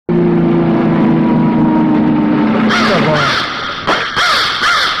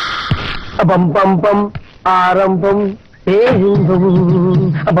பம் பம் பம் ஆரம்பம் பேரின்பம்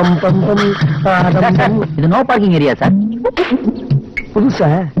பம் பம் பம் ஆரம்பம். இது நோ பார்க்கிங் ஏரியா சார். புதுசா?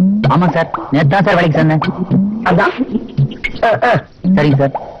 ஆமா சார், நேத்து தான் சார் வேலைக்கு சொன்னேன். அதான். சரிங்க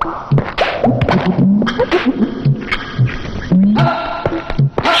சார்.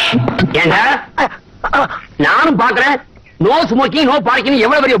 ஏங்க நானும் பாக்குறேன், நோ ஸ்மோக்கிங் நோ பார்க்கிங்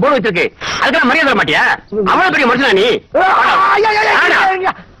எவ்வளவு பெரிய போர்டு வச்சிருக்கு. அதுக்கெல்லாம் மரியாதை தர மாட்டியா? அவ்வளவு பெரிய மனுஷனா நீ?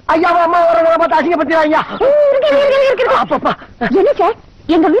 ஐயா அம்மா ஒரு அசிங்கப்படுத்தியா? அப்பப்பா என்ன சார்,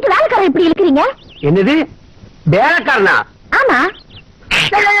 எங்க வீட்டு வேலைக்காரர் இப்படி இருக்கிறீங்க? என்னது வேலைக்காரனா? ஆமா.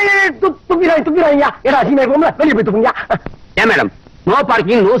 துப்பிடுறாங்க. ஏடா அசிங்கமா வெளியே போய் துப்புங்க. ஏன் madam, no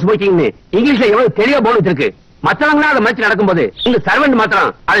parking no smoking இங்கிலீஷ்ல எவ்வளவு தெளிவா போர்டு வச்சிருக்கு. மத்தவங்க அதை மதிச்சு நடக்கும்போது இந்த சர்வெண்ட்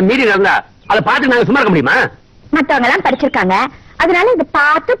மாத்திரம் அதை மீறி நடந்தா அதை பார்த்து நாங்க சும்மா இருக்க முடியுமா? மத்தவங்க எல்லாம் படிச்சிருக்காங்க, அதனால இதை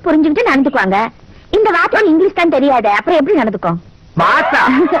பார்த்து புரிஞ்சுக்கிட்டு நடந்துக்குவாங்க. இந்த வார்த்தை இங்கிலீஷ் தான் தெரியாது, அப்புறம் எப்படி நடந்துக்கும்? வாத்தா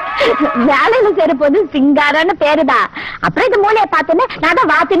வேலையில சேர போது சிங்காரன்னு பேருதான். அப்புறம் இந்த மூலையை பார்த்தேன்னு நான்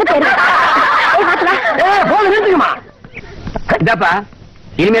தான் வாத்துன்னு பேரு. இதாப்பா,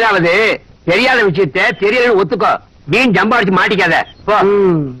 இனிமேலாவது தெரியாத விஷயத்த தெரியலன்னு ஒத்துக்கோ. வீண் ஜம்பா அடிச்சு மாட்டிக்காத.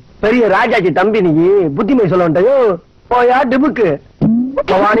 பெரிய ராஜாஜி தம்பி, நீ புத்திமை சொல்ல வேண்டியோ போயா டிபுக்கு.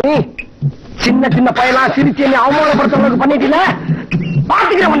 பவானி, சின்ன சின்ன பையலாம் சிரிச்சு என்ன அவமானப்படுத்தவங்களுக்கு பண்ணிட்டீங்க.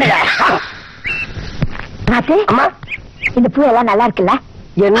 பாத்துக்கிறேன் உன்னைய. அம்மா, இந்த பூ எல்லாம் நல்லா இருக்குல்ல?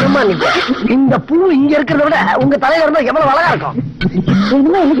 என்னம்மா நீங்க, இந்த பூ இங்க இருக்கிறத விட உங்க தலையில இருந்தா எவ்வளவு அழகா இருக்கும்.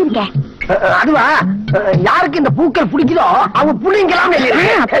 என்னமா எழுதிருக்கேன்? அதுவா, யாருக்கு இந்த பூக்கள் பிடிக்குதோ அவங்க புள்ளிங்கலாம்.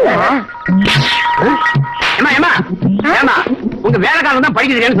 உங்க வேலைக்காரன் தான்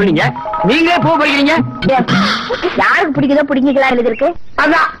படிக்க தெரியாதுன்னு சொன்னீங்க, நீங்களே பூ படிக்கிறீங்க. யாருக்கு பிடிக்குதோ பிடிக்கலாம் எழுதிருக்கு.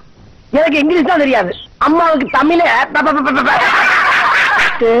 அதான், எனக்கு இங்கிலீஷ் தான் தெரியாது, அம்மாவுக்கு தமிழ.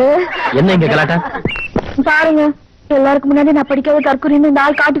 என்ன இங்க கலாட்டா? பாருங்க, எல்லாருக்கும் முன்னாடி நான் படிக்காத தற்கொலைன்னு இந்த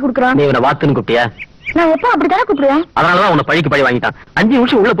ஆள் காட்டி கொடுக்குறான். நீ இவனை வாத்துன்னு கூப்பிட்டியா? நான் எப்ப அப்படித்தானே கூப்பிடுவேன். அதனாலதான் உன்னை பழிக்கு பழி வாங்கிட்டான். 5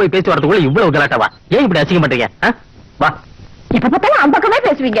 நிமிஷம் உள்ள போய் பேசி வரதுக்குள்ள இவ்வளவு கலாட்டாவா? ஏன் இப்படி அசிங்க பண்றீங்க? வா. எப்ப பார்த்தாலும் அந்த பக்கமே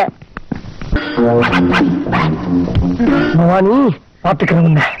பேசுவீங்க. பவானி, பாத்துக்கிறேன்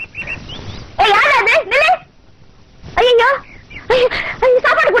உன்னை. ஐயோ,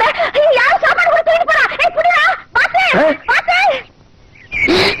 சாப்பாடு கூட யாரும் சாப்பாடு கூட தூக்கிட்டு போறா. புடிடா, பாத்து பாத்து.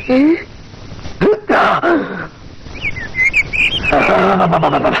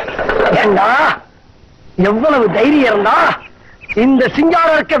 ஏண்டா, எவ்வளவு தைரியம் இருந்தா இந்த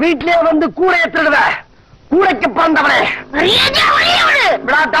சிங்காரம் இருக்க வீட்டிலே வந்து கூடை திருடுவ? கூடைக்கு பிறந்தவனே.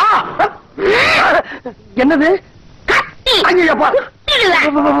 என்னது? ஐயப்பா,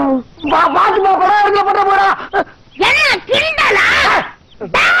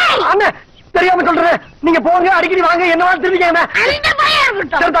 தெரியாம சொல்றேன். நீங்க போங்க, அடிக்கடி வாங்க, என்ன திரும்பிக்க.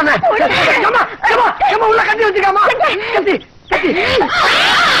 உள்ள கட்டி வச்சுக்காமா? கட்டி கட்டி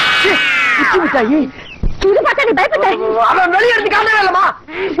அவன் வெளியே எடுத்து காணவே இல்லமா?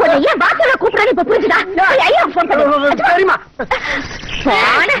 ஏன் பாத்திர கூப்பிடாது இப்ப புரிஞ்சுதா? ஐயா போன் பண்ணு. சரிமா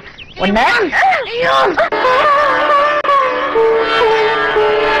ஒண்ணு.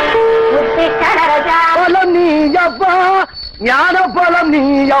 பலம் நீயப்பா, ஞான பலம்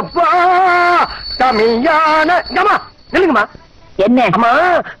நீயப்பா, தமிழான. நில்லுங்கம்மா. என்ன அம்மா,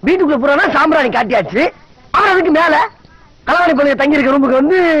 வீட்டுக்குள்ள போறோம்னா சாம்பிராணி காட்டியாச்சு. அப்புறம் அதுக்கு மேல கலவாணி பள்ளிய தங்கி இருக்க ரூமுக்கு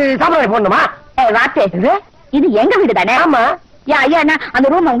வந்து சாம்பிராணி போடணுமா? வார்த்தை, இது எங்க வீடு தானே? ஆமா. ஏன் ஐயா, அந்த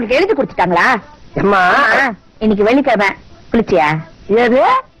ரூம் உங்களுக்கு எழுதி கொடுத்துட்டாங்களா? அம்மா, இன்னைக்கு வெள்ளிக்கிழமை, குளிச்சியா? ஏது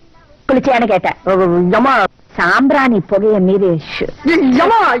குளிச்சியான்னு கேட்டேன். அம்மா, சாம்பிராணி புகைய மீது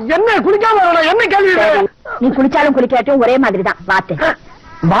என்ன குளிக்காம என்ன கேள்வி? நீ குளிச்சாலும் குளிக்காட்டும் ஒரே மாதிரிதான். வாத்து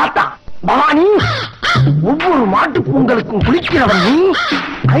வாத்தா பவானி, ஒவ்வொரு மாட்டு பொங்கலுக்கும் குளிக்கிறவன் நீ.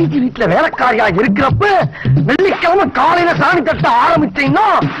 ஐடி வீட்டுல வேலைக்காரியா இருக்கிறப்ப வெள்ளிக்கிழமை காலையில சாணி தட்ட ஆரம்பிச்சீங்கன்னா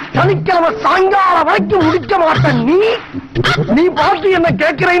சனிக்கிழமை சாயங்காலம் வரைக்கும் முடிக்க மாட்டேன் நீ. நீ பார்த்து என்ன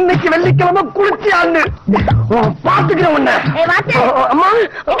கேட்கிற? இன்னைக்கு வெள்ளிக்கிழமை குளிச்சியான்னு பாத்துக்கிற உன்ன. அம்மா,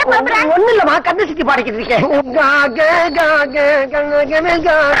 ஒண்ணு இல்லம்மா, கண்ண சிட்டி பாடிக்கிட்டு இருக்கேன்.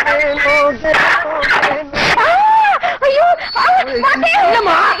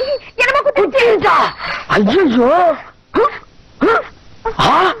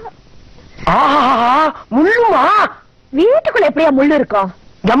 முள்ளுமா? வீட்டுக்குள்ள எப்படியா முள்ளு இருக்கும்?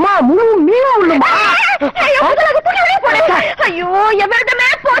 அம்மா, முழு மீனும் உள்ளுமா? ஐயோ, எவரிடமே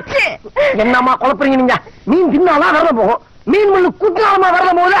போச்சு. என்னம்மா குழப்பறீங்க நீங்க? மீன் தின்னாலாம் விரதம் போகும், மீன் முள்ளு குத்தினாலமா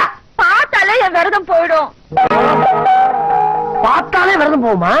விரதம் போகுதா? பார்த்தாலே என் விரதம் போயிடும். பார்த்தாலே விரதம்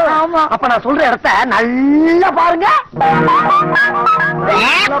போகுமா? ஆமா. அப்ப நான் சொல்ற இடத்த நல்லா பாருங்க.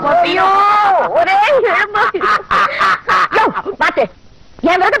 ஒரே பாத்து,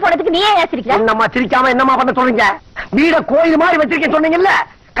 என் விரதம் போனதுக்கு நீயே ஏசிருக்க. என்னம்மா சிரிக்காம என்னம்மா பண்ண சொல்றீங்க? வீட கோயில் மாதிரி வச்சிருக்கேன் சொன்னீங்கல்ல,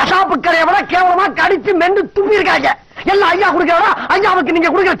 கசாப்பு கடையை விட கேவலமா கடிச்சு மென்று துப்பி இருக்காங்க. எல்லாம் ஐயா குடுக்கிறா, ஐயாவுக்கு நீங்க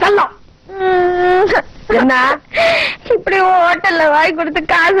குடுக்கிற செல்லம். என்ன இப்படி ஹோட்டல்ல வாங்கி கொடுத்து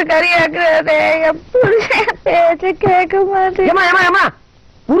காசு கறியாக்குறதே பேச்சு கேட்க மாட்டேன். ஏமா ஏமா ஏமா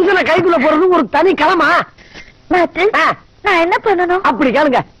புருஷனை கைக்குள்ள போறது ஒரு தனி களமா? நான் என்ன பண்ணணும்? அப்படி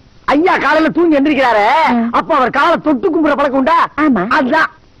கேளுங்க. ஐயா காலையில தூங்கி எந்திரிக்கிறாரு, அப்ப அவர் காலை தொட்டு கும்புற பழக்கம் உண்டா? ஆமா. அதுதான்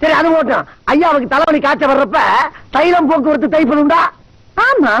சரி, அது ஓட்டும். ஐயாவுக்கு தலைவலி காய்ச்ச வர்றப்ப தைலம் போக்குவரத்து தைப்பது உண்டா?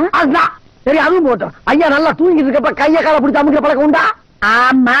 ஆமா. அதுதான் சரி, அதுவும் போட்டோம். ஐயா நல்லா தூங்கிட்டு இருக்கப்ப கைய காலை பிடிச்சு அமுக்கிற பழக்கம் உண்டா?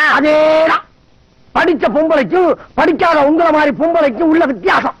 ஆமா. அதேதான். படிச்ச பொம்பளைக்கும் படிக்காத உங்களை மாதிரி பொம்பளைக்கும் உள்ள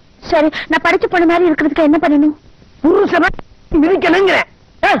வித்தியாசம். சரி, நான் படிச்ச பொண்ணு மாதிரி இருக்கிறதுக்கு என்ன பண்ணணும்? புருஷனை மிதிக்கணுங்கிறேன்.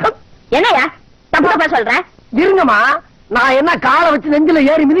 என்னையா தப்பா சொல்றேன்? இருங்கம்மா, நான் என்ன காலை வச்சு நெஞ்சில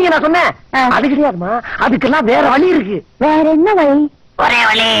ஏறி மிதிங்க நான் சொன்னேன்? அது கிடையாதுமா, அதுக்கெல்லாம் வேற வழி இருக்கு. வேற என்ன வழி? ஒரே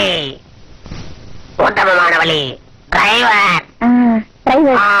வழி, உத்தமமான வழி, டிரைவர்.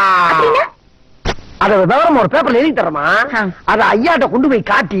 அத விவரம் ஒரு பேப்பர்ல எழுதி தரமா, அத ஐயாட்ட கொண்டு போய்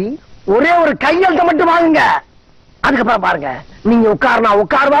காட்டி ஒரே ஒரு கையெழுத்த மட்டும் வாங்குங்க. அதுக்கப்புறம் பாருங்க, நீங்க உட்காருனா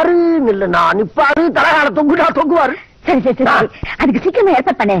உட்காருவாரு, நில்லுனா நிப்பாரு, தலகால தொங்குனா தொங்குவாரு. சரி சரி சரி, அதுக்கு சீக்கிரமா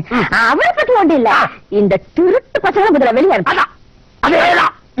ஏற்பாடு பண்ணு. அவளை பத்தி ஒன்று இல்ல, இந்த திருட்டு பசங்களை முதல்ல வெளியே அனுப்பு.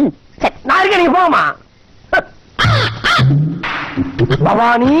 அதேதான். சரி, நான் இருக்கேன், நீங்க போமா.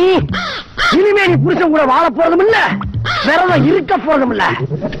 பவானி, இனிமே நீ புருஷன் கூட வாழ போறதும் இல்ல, விரதம் இருக்க போறதும் இல்ல.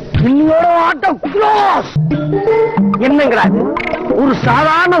 இன்னையோட ஆட்டம் க்ளோஸ். என்னங்கிறாது? ஒரு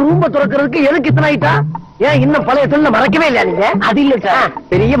சாதாரண ரூம்ப துறக்கிறதுக்கு எதுக்கு இத்தனை ஆயிட்டா? ஏன் இன்னும் பழைய தொழில மறக்கவே இல்லையா நீங்க? அது இல்ல சார்,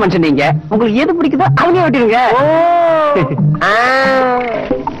 பெரிய மனுஷன் நீங்க, உங்களுக்கு எது பிடிக்குதோ அவனே விட்டுருங்க.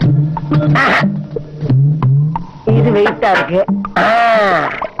 இது வெயிட்டா இருக்கு.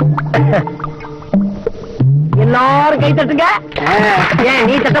 எல்லாரும் கை தட்டுங்க. ஏன்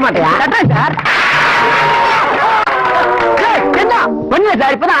நீ தட்ட மாட்டியா? தட்டேன் சார். என்ன பண்ணல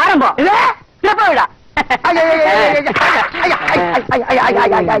சார், இப்பதான் ஆரம்பம். இது சிறப்பா விடா.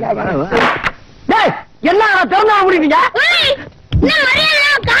 என்ன திறந்தா முடியுங்க?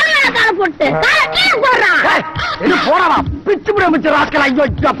 போறவா பிச்சு விட மிச்ச ராஸ்கல். ஐயோ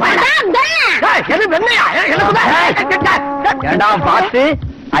வெண்ணையா? ஏண்டா பார்த்து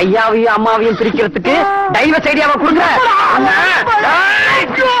ஐயாவையும் அம்மாவையும் பிரிக்கிறதுக்கு டைவர்ஸ் ஐடியாவை கொடுங்க.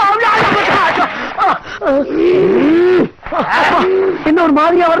 இன்னொரு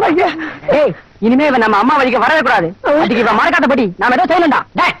மாதிரியா வருவாங்க. இனிமே இவன் நம்ம அம்மா வழிக்கு வரவே கூடாது. அதுக்கு இவன் மறக்காதபடி நாம ஏதோ செய்யணும்டா.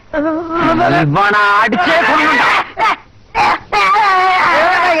 அடிச்சே கொள்ளணும்டா.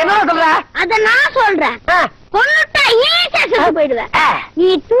 என்ன சொல்ற? அத நான் சொல்றேன். கொன்னுட்டா ஈஸியா போயிடுவேன். நீ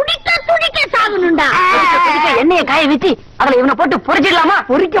துடிக்க துடிக்க சாகணும்டா. எண்ணெயை காய வச்சு அதுல இவனை போட்டு பொறிச்சிடலாமா?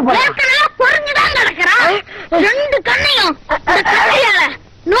 பொறிக்க போறேன். பொறிஞ்சுதான் கிடக்குறான். ரெண்டு கண்ணையும்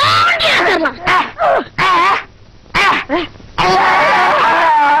நோண்டி எடுத்துடலாம்.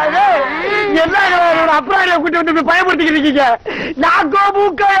 அப்புறம் கூட்டி வந்து பயப்படுத்திக்கிட்டு நாக்கோ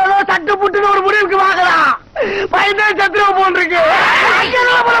மூக்கோ ஏதோ தட்டு புட்டுன்னு ஒரு முடிவுக்கு வாங்கலாம். பயந்தே சத்துருவ போன்றிருக்கு.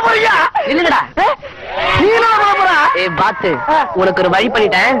 இல்லடா, பாத்து உனக்கு ஒரு வழி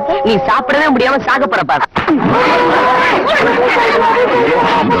பண்ணிட்டேன். நீ சாப்பிடவே முடியாம சாக போறப்பா.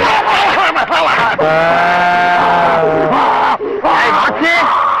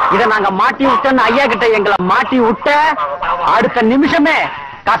 இத நாங்க மாட்டி விட்டோன்னு ஐயா கிட்ட எங்களை மாட்டி விட்ட அடுத்த நிமிஷமே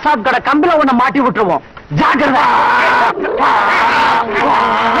கசாப் கடை கம்பில உன்னை மாட்டி விட்டுருவோம். ஜாக்கிரதை.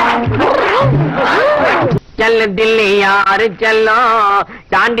 चल दिल यार चलो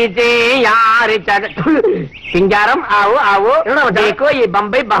चांदी से यार सिंगारम आओ आओ देखो ये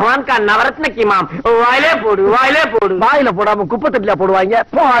बम्बई भगवान का नवरत्न की माम वायले पोड़ू வாயில போடாம குப்பத்தட்டில போடுவாங்க.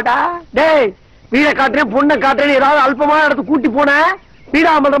 போடா டேய், வீட காட்டுறேன் பொண்ணை காட்டுறேன் ஏதாவது அல்பமான இடத்து கூட்டி போன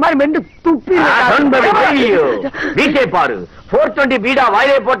வீடாமன்ற மாதிரி மெண்டு துப்பி வீட்டை பாரு. 420 வீடா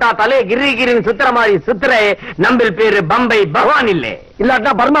வாயிலே போட்டா தலை கிரி கிரின்னு சுத்துற மாதிரி சுத்துற நம்பில் பேரு பம்பை பகவான் இல்ல.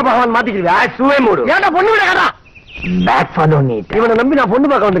 இல்லாட்டா பர்மா பகவான் மாத்திக்கிறியா? சுவை மூடு. ஏன்டா பொண்ணு வீட காட்டா? Back follow NEET. இவனை நம்பி நான்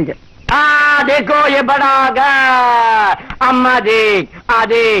பொண்ணு பார்க்க வந்திருக்கேன். देखो ये बड़ा घर अम्मा देख आ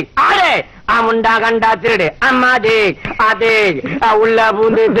देख अरे मुंडा गंडा திருடு அம்மா देख आ देख உள்ள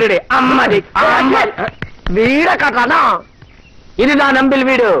பூந்து திருடு அம்மா देख வீட காட்டானா? இதுதான் நம்பில்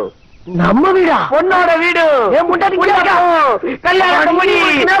வீடு. நம்ம வீடா? பொண்ணோட வீடு. ஏன் முண்டாடி கல்யாணம் முடி.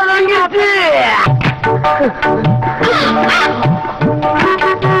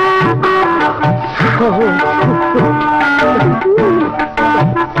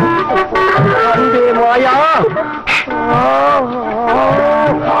 மாயா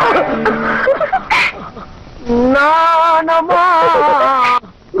நானமா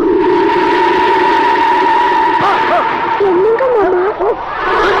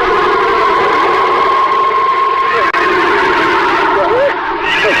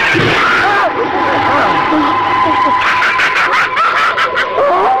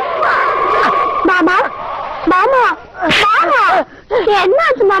என்ன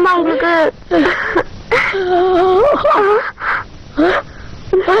ஆச்சு மாமா உங்களுக்கு?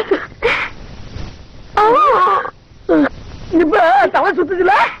 இப்ப தலை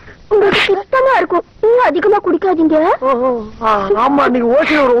சுத்துச்சுல உங்களுக்கு சுத்தமா இருக்கும். நீங்க அதிகமா குடிக்காதீங்க. ஆமா நீங்க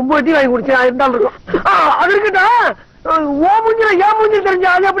ஓசில ஒரு 9 டீ வாங்கி குடிச்சா இருந்தாலும் இருக்கும். அது இருக்குடா. ஓ மூஞ்சில ஏன் மூஞ்சி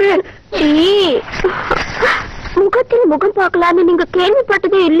தெரிஞ்சா அது அப்படி முகத்தில் முகம் பார்க்கலான்னு நீங்க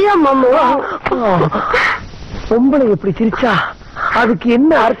கேள்விப்பட்டதே இல்லையா மாமா? பொம்பளை எப்படி சிரிச்சா அதுக்கு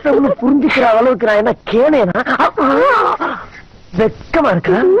என்ன அர்த்தம்னு புரிஞ்சுக்கிற அளவுக்கு நான் என்ன கேனேனா? வெக்கமா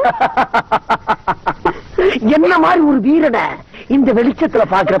இருக்க? என்ன மாதிரி ஒரு வீரனை இந்த வெளிச்சத்துல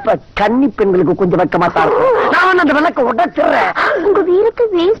பாக்குறப்ப கன்னி பெண்களுக்கு கொஞ்சம் வெக்கமா தான் இருக்கும். நான் அந்த விளக்க உடைச்சிடுறேன். உங்க வீரத்தை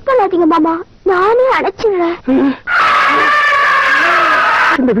வேஸ்ட் பண்ணாதீங்க மாமா, நானே அடைச்சிடுறேன்.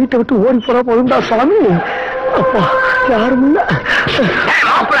 இந்த வீட்டை விட்டு ஓடி போற போதுண்டா சாமி. அப்பா யாரும் இல்ல.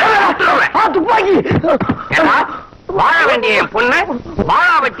 துப்பாக்கி வாழ வேண்டிய பொண்ணு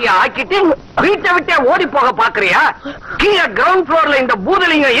வாழா வெட்டிய ஆக்கிட்டு வீட்டை விட்டு ஓடி போக பாக்குறியா? கீழே கிரவுண்ட் புளோர்ல இந்த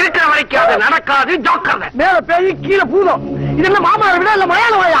பூதலிங்க இருக்கிற வரைக்கும் அது நடக்காது. ஜோக்கர் மேல பேய் கீழே பூதம். இது என்ன மாமனார் விட இல்ல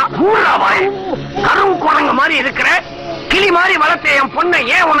மலையாள வாயா? பூரா வாய் கரும் குரங்கு மாதிரி இருக்கிற கிளி மாதிரி வளர்த்த என் பொண்ணை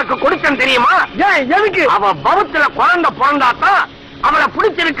ஏன் உனக்கு கொடுத்தேன் தெரியுமா? ஏன் எதுக்கு? அவ பவத்துல குழந்தை பிறந்தாத்தான் அவளை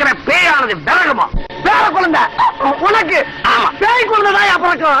பிடிச்சிருக்கிற பேயானது விலகுமா? பேர குழந்தை உனக்கு? ஆமா, பேய் குழந்தை தான்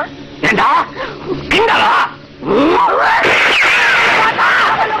பிறக்கும். ஏண்டா கிண்டலா?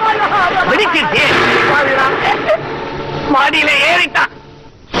 பிடிச்சிருச்சு. மாடியில ஏறிட்டா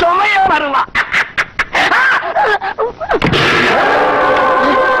சுமைய வருவா.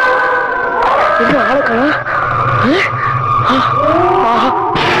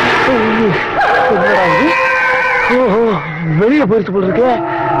 வெளியே போயிடுச்சு போல இருக்கு.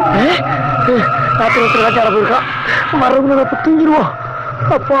 ராத்திரி வேட்டாட போயிருக்கான். மரபுல தூங்கிடுவோம்.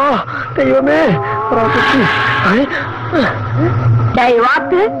 அப்பா தெய்வமே.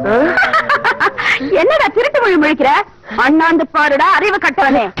 என்னடா திருட்டு மொழி முழிக்கிற? அண்ணாந்து பாருடா அறிவு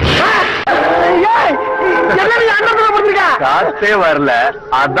கட்டவனே. காத்தே வரல,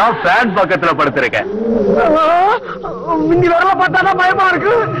 அதான் ஃபேன் பக்கத்துல படுத்திருக்கேன். முந்தி வரல பார்த்தாதான் பயமா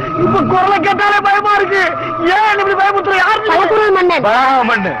இருக்கு, இப்ப குரலை கேட்டாலே பயமா இருக்கு. ஏன் இப்படி பயமுத்துற? யாரு?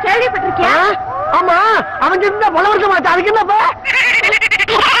 மன்னன் கேள்விப்பட்டிருக்கியா? ஆமா, அவங்க இருந்தா பல வருஷம் ஆச்சு. அதுக்கு என்னப்பா?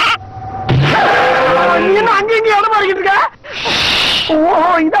 என்ன அங்க இங்க இடம் மாறிக்கிட்டு இருக்க? ஓஹோ,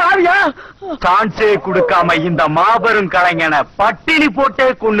 இது ஆரியா? சான்ஸே கொடுக்காம இந்த மாபெரும் கலைஞனை பட்டினி போட்டே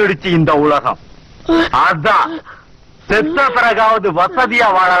கொன்னுடுச்சு இந்த உலகம். அதான் செத்த பிறகாவது வசதியா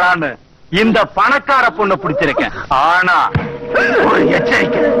வாழலான்னு இந்த பணக்கார பொண்ணு பிடிச்சிருக்கேன். ஆனா ஒரு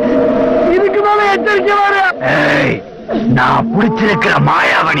எச்சரிக்கை, இதுக்கு மேல எச்சரிக்கை வர. நான் பிடிச்சிருக்கிற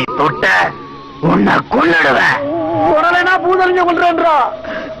மாயாவணி தொட்ட உன்னை கொன்னுடுவேன். உடனே பூதலிங்க கொள்றேன்றா,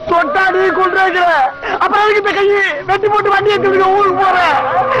 தொட்டாடி கொள்றேங்கிற. அப்புறம் அதுக்கு இந்த கையை வெட்டி போட்டு வண்டி எடுத்து ஊருக்கு போறேன்.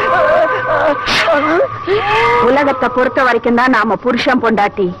 உலகத்தை பொறுத்த வரைக்கும் தான் நாம புருஷன்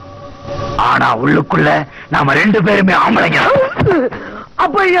பொண்டாட்டி. ஆனா உள்ளுக்குள்ள நாம 2 பேருமே ஆம்பளைங்க.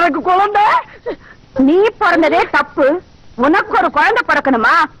 அப்ப எனக்கு குழந்தை? நீ பிறந்ததே தப்பு. உனக்கு ஒரு குழந்தை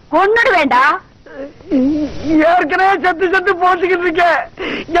பிறக்கணுமா? கொன்னுடு வேண்டாம். ஏற்கனவே செத்து செத்து போச்சுக்கிட்டு இருக்கேன்.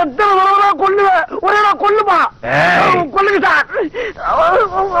 எத்தனை தடவை கொல்லுவேன்? ஒரே நான் கொல்லுமா? கொல்லுங்க சார்.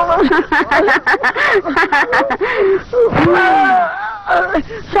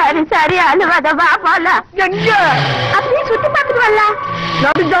 சரி சரி, அழுவாத, வா போலாம். எங்க? அப்படியே சுத்தி பார்த்துட்டு வரலாம்.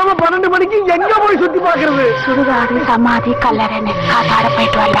 நடிக்காம 12 மணிக்கு எங்க போய் சுத்தி பாக்குறது? சுடுகாடு, சமாதி, கல்லறைன்னு காத்தாட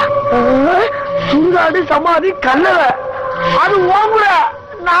போயிட்டு வரலாம். சுடுகாடு, சமாதி, கல்லறை அது ஓங்குற.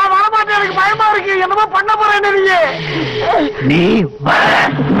 நான் வரமாட்டேன், எனக்கு பயமா இருக்கு. என்னமோ பண்ண போறேன். நீ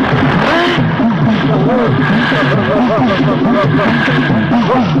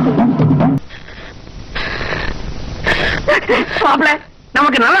மாப்பிள,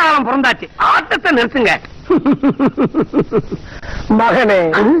 நமக்கு நல்ல காலம் பிறந்தாச்சு. ஆட்டத்தை நிறுத்துங்க. மகனே,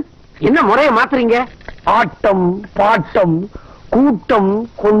 என்ன முறையை மாத்துறீங்க? ஆட்டம் பாட்டம் கூட்டம்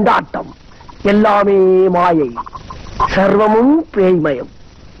கொண்டாட்டம் எல்லாமே மாயை, சர்வமும் பேய்மயம்.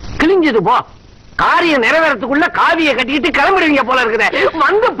 கிழிஞ்சது போ. காரியம் நிறைவேறதுக்குள்ள காவிய கட்டிக்கிட்டு கிளம்பிடுவீங்க போல இருக்குத.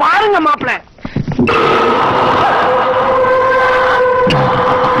 வந்து பாருங்க மாப்பிள.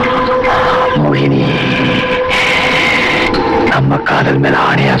 மோகினி, நம்ம காதல் மேல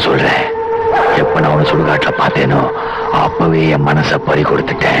ஆணையா சொல்றேன். எப்ப நான் உன சுடுகாட்டுல பார்த்தேனோ அப்பவே என் மனச பறி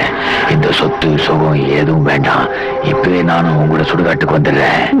கொடுத்துட்டேன். இந்த சொத்து சுகம் எதுவும் வேண்டாம். இப்பவே நானும் உங்களோட சுடுகாட்டுக்கு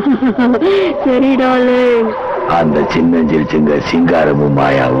வந்துடுறேன். சரிடாலே. அந்த சின்னஞ்சில் சிங்க சிங்காரமும்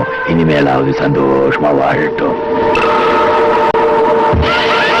மாயாவும் இனிமேலாவது சந்தோஷமா வாழட்டும்.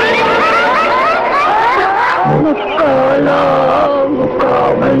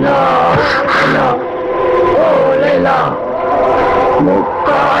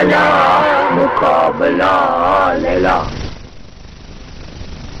 मुकाया मुकाबला लेला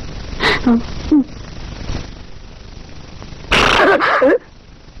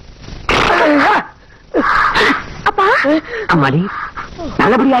அப்பா அம்மாடி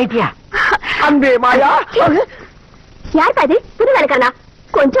நல்லபடி ஆயிட்டியா? அன்பே மாயா. யார் பாது புது வேலைக்காரனா?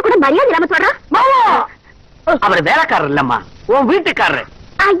 கொஞ்சம் கூட மரியாதை இல்லாம சொல்றான். அவர் வேலைக்காரர் இல்லம்மா, உன் வீட்டுக்காரரு.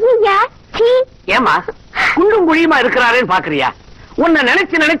 ஐயா ஏமா குண்டும் குழியுமா இருக்கிறாருன்னு பாக்குறியா? உன்னை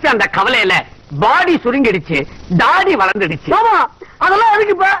நினைச்சு நினைச்சு அந்த கவலையில பாடி சுருங்கிடுச்சு, தாடி வளர்ந்துடுச்சு. அதெல்லாம்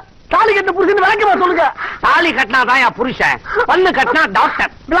எதுக்கு இப்ப? தாலி கட்ட புருஷன் விளக்கமா சொல்லுங்க. தாலி கட்டினாதான் என் புருஷன், பல்லு கட்டினா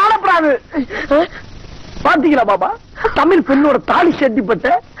டாக்டர். விளாடப்படாது. பாத்தீங்களா பாபா, தமிழ் பெண்ணோட தாலி செட்டிப்பட்ட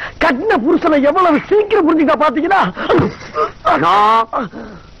கட்டின புருஷனை எவ்வளவு சீக்கிரம் புரிஞ்சுக்கா பாத்தீங்களா?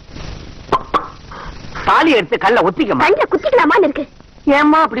 தாலி எடுத்து கல்ல ஒத்திக்கமா. கல்ல குத்திக்கலாமான்னு இருக்கு.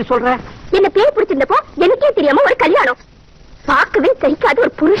 ஏம்மா அப்படி சொல்ற? என்ன பேர் பிடிச்சிருந்தப்போ எனக்கே தெரியாம ஒரு கல்யாணம். பார்க்கவே சகிக்காத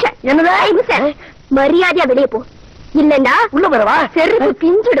ஒரு புருஷன். என்னதா மரியாதையா வெளியே போ, இல்லன்னா உள்ள வரவா செருப்பு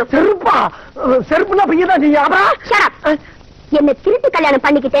பிஞ்சிடும். செருப்பா? செருப்புனா பையதான் செய்யாதா? என்ன திருட்டு கல்யாணம்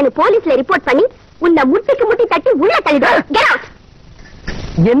பண்ணிக்கிட்டேன்னு போலீஸ்ல ரிப்போர்ட் பண்ணி உன்னை முட்டிக்கு முட்டி தட்டி உள்ள தள்ளிடும்.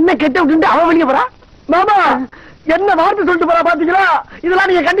 என்ன கெட்ட விட்டு அவ வெளியே வரா? மாமா என்ன வார்த்தை சொல்லிட்டு போறா பாத்தீங்களா? இதெல்லாம்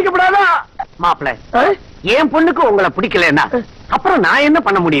நீங்க கண்டிக்கப்படாதா? மாப்பிள்ள, என் பொண்ணுக்கு உங்களை பிடிக்கலன்னா அப்புறம் நான் என்ன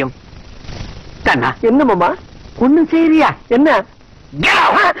பண்ண முடியும்? கண்ணா என்ன மாமா ஒண்ணும் செய்யறியா? என்ன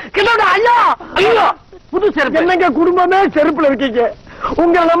ஐயா ஐயோ புது செருப்பு. என்னங்க குடும்பமே செருப்புல இருக்கீங்க.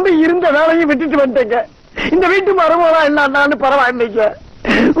 உங்களை நம்பி இருந்த வேலையும் விட்டுட்டு வந்துட்டீங்க. இந்த வீட்டு மரமெல்லாம் இல்லான்னு பரவாயில்லைங்க.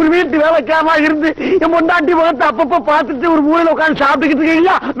 ஒரு வீட்டு வேலைக்காரமா இருந்து என் பொண்டாட்டி முகத்தை அப்பப்ப பார்த்துட்டு ஒரு மூலையில உட்காந்து சாப்பிட்டுக்கிட்டு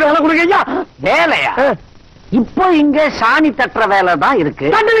இருக்கீங்க. வேலை கொடுக்கீங்க. வேலையா? இப்போ இங்க சாணி தட்டுற வேலை தான் இருக்கு.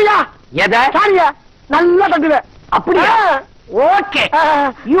 தட்டுவியா? எதை? சாணியா? நல்லா தட்டுவேன். அப்படியா? Okay,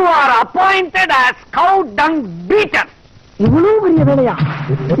 you are appointed as cow dung beater. இவ்வளவு பெரிய வேலையா?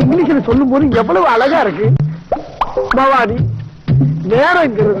 இங்கிலீஷ்ல சொல்லும் போது எவ்வளவு அழகா இருக்கு. பவானி,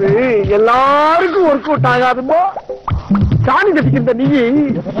 நேரங்கிறது எல்லாருக்கும் ஒர்க் அவுட் ஆகாதுமோ? சாணி தட்டிக்கின்ற நீ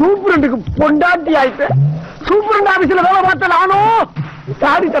சூப்பரண்டுக்கு பொண்டாட்டி ஆயிட்ட. சூப்பரண்ட் ஆபீஸ்ல வேலை பார்த்த நானும்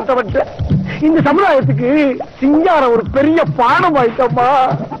சாணி தட்டப்பட்ட இந்த சமுதாயத்துக்கு சிங்காரம் ஒரு பெரிய பாடம் ஆயிட்டம்மா.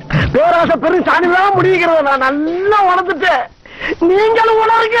 பேராசை பெரும் சாணிதான் முடிகிறத நான் நல்லா உணர்ந்துட்டேன். நீங்களும்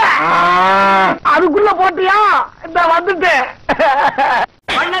உணருங்க. அதுக்குள்ள போட்டியா? இந்த வந்துட்டேன்.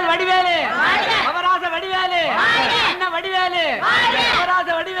 மன்னல் வடிவேலு, அவராச வடிவேலு, அண்ண வடிவேலு, அவராச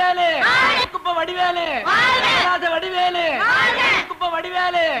வடிவேலு, குப்ப வடிவேலு, அவராச வடிவேலு, குப்ப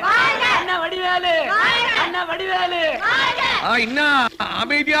வடிவேலு, அண்ண வடிவேலு, அண்ண வடிவேலு. இன்னும்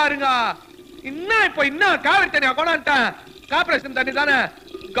அமைதியா இருங்க. இன்னும் இப்ப இன்னும் காவிரி தண்ணியா கொண்டாட்டேன். கார்பரேஷன் தண்ணி தானே.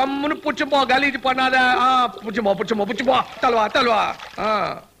 கம்முன்னு புடிச்சுப்போ, கலீஜ் பண்ணாத. புடிச்சுப்போ புடிச்சுப்போ புடிச்சுப்போ. தல்வா தல்வா.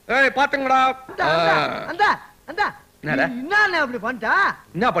 ஏய் பாத்துங்கடா.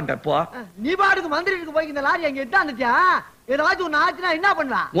 என்ன பண்ணிட்ட இப்போ? நீ பாட்டுக்கு மந்திரிக்கு போய் இந்த லாரி அங்க எட்டாந்துட்டியா? ஏதாச்சும் ஒண்ணு ஆச்சுன்னா என்ன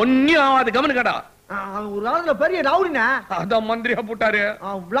பண்ணலாம்? ஒன்னும் அது கவனிக்கடா. ஒரு காலத்துல பெரிய ரவுடினா அதான் மந்திரியா போட்டாரு.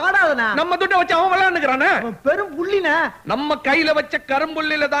 விளாடாதனா? நம்ம துட்ட வச்சு அவன் விளையாண்டுக்கிறானே. பெரும் புள்ளினா நம்ம கையில வச்ச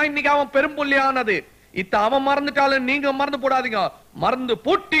கரும்புள்ளில தான் இன்னைக்கு அவன் பெரும்புள்ளி ஆனது. இத்த அவன் மறந்துட்டாலும் நீங்க மறந்து போடாதீங்க. மறந்து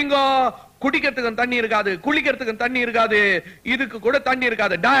போட்டீங்க, குடிக்கிறதுக்கு தண்ணி இருக்காது, குளிக்கிறதுக்கு தண்ணி இருக்காது, இதுக்கு கூட தண்ணி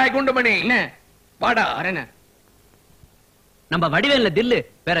இருக்காது. டாய் குண்டுமணி வாடா. நம்ம வடிவேல்ல தில்லு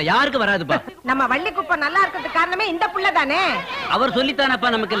வேற யாருக்கு வராதுப்பா. நம்ம வள்ளிக்குப்பை நல்லா இருக்கிறதுக்கு காரணமே இந்த புள்ள தானே. அவர் சொல்லித்தானப்பா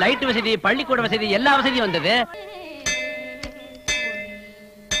நமக்கு லைட் வசதி, பள்ளிக்கூட வசதி, எல்லா வசதியும் வந்தது.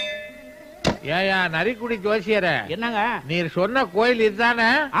 ஏயா நரிக்குடி ஜோசியர, என்னங்க நீர் சொன்ன கோயில் இதுதானே?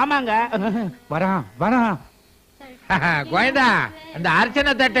 ஆமாங்க. வரான் வரான். கோயந்தா, அந்த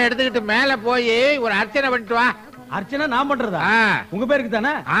அர்ச்சனை தட்டை எடுத்துக்கிட்டு மேல போய் ஒரு அர்ச்சனை பண்ணிட்டு வா. அர்ச்சனை நான் பண்றதா? உங்க பேருக்கு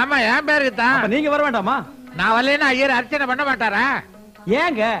தானே? ஆமா, என் பேருக்கு தான். நீங்க வர வேண்டாமா? நான் வரலன்னா ஐயர் அர்ச்சனை பண்ண மாட்டாரா?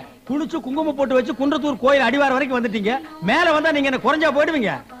 ஏங்க குளிச்சு குங்குமம் போட்டு வச்சு குன்றத்தூர் கோயில் அடிவார வரைக்கும் வந்துட்டீங்க. மேல வந்தா நீங்க என்ன குறைஞ்சா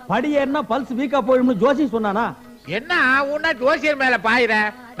போயிடுவீங்க. படியேறினா பல்ஸ் வீக்கா போயிடும்னு ஜோசி சொன்னானா? என்ன உன்ன ஜோசியர் மேல பாயிர?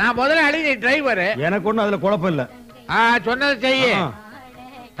 நான் முதலாளி, நீ டிரைவர். எனக்கு ஒண்ணும் அதுல குழப்பம் இல்ல. சொன்னது செய்ய.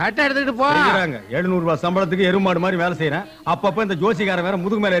 தட்டை எடுத்துக்கிட்டு போ. 700 ரூபாய் சம்பளத்துக்கு எருமாடு மாதிரி வேலை செய்யறேன். அப்பப்ப இந்த ஜோசிக்காரன் வேற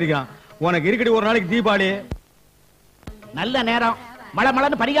முதுகு மேல இருக்கான். உனக்கு இருக்கடி ஒரு நாளைக்கு தீபாவளி. நல்ல நேரம், மழை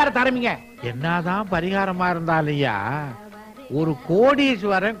மழைன்னு பரிகாரத்தை ஆரம்பிங்க. என்னதான் பரிகாரமா இருந்தாலையா, ஒரு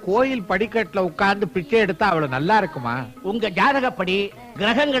கோடீஸ்வரன் கோயில் படிக்கட்டுல உட்கார்ந்து பிச்சை எடுத்தா அவ்வளவு நல்லா இருக்குமா? உங்க ஜாதகப்படி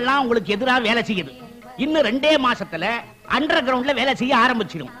கிரகங்கள்லாம் உங்களுக்கு எதிராக வேலை செய்யுது. இன்னும் 2 மாசத்துல அண்டர் கிரவுண்ட்ல வேலை செய்ய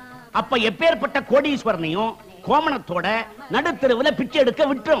ஆரம்பிச்சிடும். அப்ப எப்பேற்பட்ட கோடீஸ்வரனையும் கோமணத்தோட நடுத்தெருவுல பிச்சை எடுக்க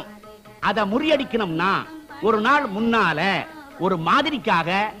விட்டுரும். அத முறியடிக்கணும்னா ஒரு நாள் முன்னால ஒரு மாதிரிக்காக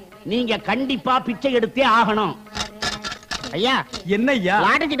நீங்க கண்டிப்பா பிச்சை எடுத்தே ஆகணும். ஐயா என்ன ஐயா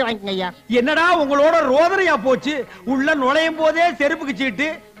லாட்டரி சீட்டு வாங்கிக்கங்க ஐயா. என்னடா உங்களோட ரோதனையா போச்சு? உள்ள நுழையும் போதே செருப்புக்கு சீட்டு,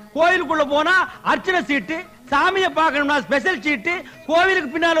 கோயிலுக்குள்ள போனா அர்ச்சனை சீட்டு, சாமியை பார்க்கணும்னா ஸ்பெஷல் சீட்டு, கோவிலுக்கு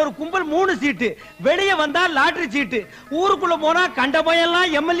பின்னால ஒரு கும்பல் 3 சீட்டு, வெளியே வந்தா லாட்டரி சீட்டு, ஊருக்குள்ள போனா கண்ட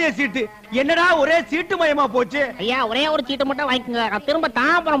பையெல்லாம் எம்எல்ஏ சீட்டு. என்னடா ஒரே சீட்டு மயமா போச்சு? ஐயா ஒரே ஒரு சீட்டு மட்டும் வாங்கிக்கங்க. நான் திரும்ப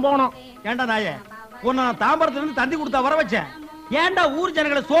தாம்பரம் போகணும். ஏண்டா நாயே, உன்னை நான் தாம்பரத்துல இருந்து தந்தி கொடுத்தா வர வச்சேன். ஏண்டா ஊர்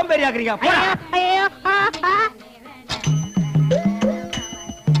ஜனங்களை சோம்பேறி ஆக்குறீங்க? போடா. ஐயோ,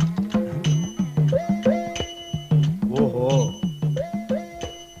 ஓஹோ,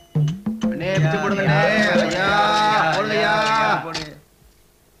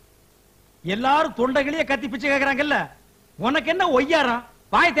 எல்லாரும் தொண்டைகளையே கத்தி பிச்சை கேக்குறாங்கல்ல, உனக்கு என்ன ஒய்யாரம்?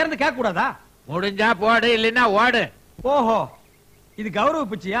 வாய் திறந்து கேட்க கூடாதா? முடிஞ்சா போடு, இல்லைன்னா ஓடு. ஓஹோ, இது கௌரவ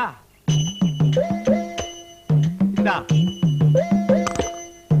பிச்சையா? இந்தா,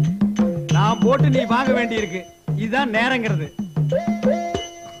 நான் போட்டு நீ வாங்க வேண்டி இருக்கு. இதுதான் நேரங்கிறது.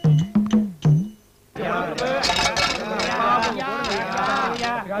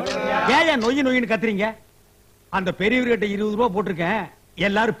 ஏன் நொய்யு நொய்யின்னு கத்துறீங்க? அந்த பெரியவர்கிட்ட 20 ரூபாய் போட்டிருக்கேன்,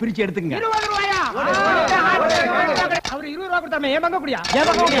 எல்லாரும் பிரிச்சு எடுத்துக்கங்க. அவர் 20 ரூபா கொடுத்தாமே ஏமாங்க கூடியா?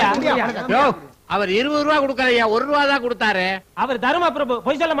 யோ, அவர் 20 ரூபா கொடுக்கலையா, 1 ரூபா தான் கொடுத்தாரு. அவர் தருமா பிரபு,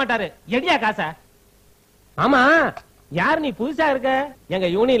 பொய் சொல்ல மாட்டாரு. எடியா காசா? ஆமா, யார் நீ? புதுசா இருக்க? எங்க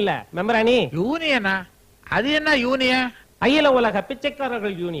யூனியன்ல மெம்பரா நீ? யூனியனா? அது என்ன யூனியன்? அகில உலக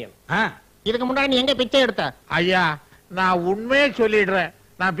பிச்சைக்காரர்கள் யூனியன். இதுக்கு முன்னாடி நீ எங்க பிச்சை எடுத்த? ஐயா, நான் உண்மையே சொல்லிடுறேன்,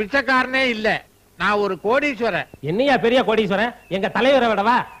 நான் பிச்சைக்காரனே இல்ல, நான் ஒரு கோடீஸ்வரன். என்னையா பெரிய கோடீஸ்வரன்? எங்க தலைவரை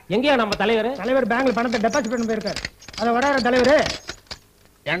விடவா? எங்கயா நம்ம தலைவர்? தலைவர் பேங்க்ல பணத்தை டெபாசிட் பண்ண போயிருக்காரு. அத வடார தலைவர்.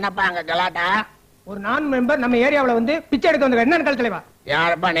 என்னப்பா அங்க கலாட்டா? ஒரு நான் மெம்பர் நம்ம ஏரியாவுல வந்து பிச்சை எடுக்க வந்த என்ன கல் தலைவா?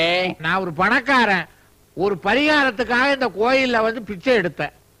 யாருப்பா நீ? நான் ஒரு பணக்காரன், ஒரு பரிகாரத்துக்காக இந்த கோயில்ல வந்து பிச்சை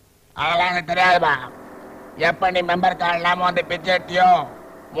எடுத்தேன். அதெல்லாம் எனக்கு தெரியாதுப்பா. எப்ப நீ மெம்பர் கார்டு இல்லாம வந்து பிச்சை எடுத்தியோ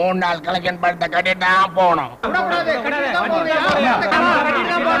 3 நாள் கலெக்ஷன் பணத்தை கட்டிட்டு தான் போகணும்.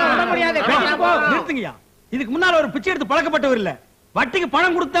 நிறுத்துங்கய்யா. இதுக்கு முன்னால ஒரு பிச்சை எடுத்து பழக்கப்பட்டவர் இல்ல, வட்டிக்கு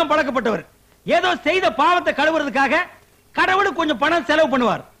பணம் கொடுத்து தான் பழக்கப்பட்டவர். ஏதோ செய்த பாவத்தை கழுவுறதுக்காக கடவுளுக்கு கொஞ்சம் பணம் செலவு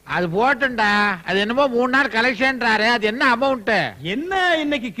பண்ணுவார். அது போட்டுண்டா, அது என்னமோ 3 நாள் கலெக்ஷன்றாரு, அது என்ன அமௌண்ட்? என்ன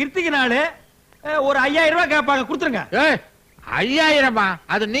இன்னைக்கு கிருத்திகை நாள், ஒரு 5000 ரூபாய் கேட்பாங்க, கொடுத்துருங்க. 5000?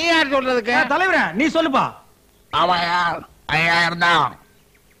 அது நீ யார் சொல்றதுக்கு? தலைவரே நீ சொல்லுப்பா. ஆமாயா, 5000 தான்.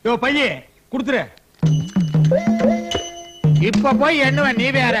 யோ பையே, கொடுத்துரு. இப்ப போய் எண்ணுவ, நீ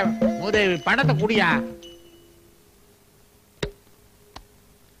வேற. உதவி பணத்தை குடியா.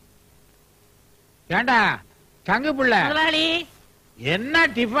 ஏண்டா சங்கு புள்ள, என்ன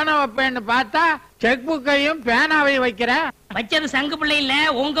டிஃபனை வைப்பேன்னு பார்த்தா செக் புக்கையும் பேனாவையும் வைக்கிற. வச்சது சங்கு பிள்ளை இல்ல,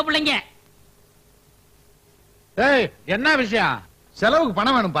 உங்க பிள்ளைங்க. ஏய், என்ன விஷயம்? செலவுக்கு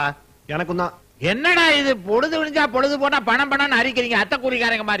பணம் வேணும்பா. எனக்கும் தான். என்னடா இது, பொழுது விழிஞ்சா பொழுது போனா பணம் பணம் அரிக்கிறீங்க, அத்தை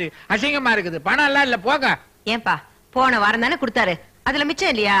கூலிக்காரங்க மாதிரி அசிங்கமா இருக்குது. பணம் எல்லாம் இல்ல, போக. ஏன்பா போன வாரம் தானே கொடுத்தாரு, அதுல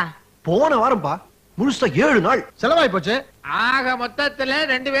மிச்சம் இல்லையா? போன வாரம்பா, முழுசா 7 நாள் செலவாய் போச்சு. ஆக மொத்தத்துல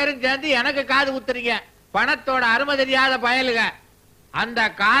 2 பேரும் சேர்ந்து எனக்கு காது குத்துறீங்க. பணத்தோட அருமை தெரியாத பயலுக. அந்த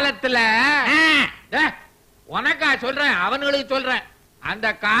காலத்துல உனக்கா சொல்றேன், அவனுங்களுக்கு சொல்றேன். அந்த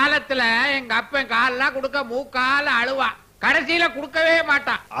காலத்துல எங்க அப்பன் காலெல்லாம் கொடுக்க மூக்கால அழுவா, கடைசியில கொடுக்கவே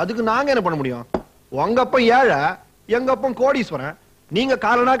மாட்டான். அதுக்கு நாங்க என்ன பண்ண முடியும்? உங்க அப்பன் ஏழை, எங்க அப்பன் கோடீஸ்வரன். நீங்க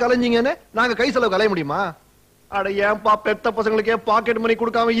காலனா கலைஞ்சீங்கன்னு நாங்க கை செலவு கலைய முடியுமா? அட ஏன்பா பெத்த பசங்களுக்கே பாக்கெட் மணி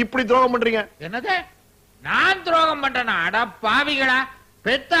கொடுக்காம இப்படி துரோகம் பண்றீங்க? என்னது, நான் துரோகம் பண்றேனா? அட பாவிகளா,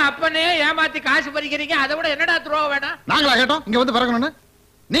 பெத்த அப்பனே ஏமாத்தி காசு பறிக்கிறீங்க, அதை விட என்னடா துரோகம் வேணா? நாங்களா கேட்டோம் இங்க வந்து பிறக்கணும்னு?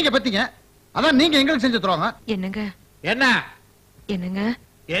 நீங்க பெத்தீங்க, அதான் நீங்க எங்களுக்கு செஞ்சு துரோகம். என்னங்க என்ன என்னங்க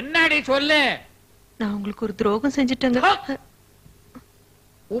என்னடி சொல்லு. நான் உங்களுக்கு ஒரு துரோகம் செஞ்சுட்டேங்க.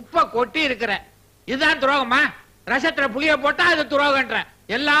 உப்ப கொட்டி இருக்கிற, இதுதான் துரோகமா? ரசத்துல புளிய போட்டா அது துரோகன்ற,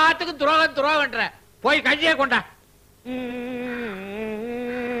 எல்லாத்துக்கும் துரோகம் துரோகன்ற. போய் கஞ்சியை கொண்டா.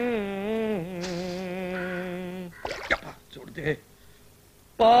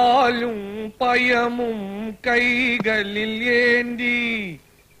 பாலும் பயமும் கைகளில் ஏந்தி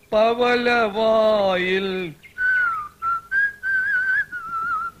பவளவாயில்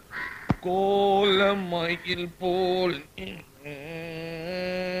கோலமயில் போல்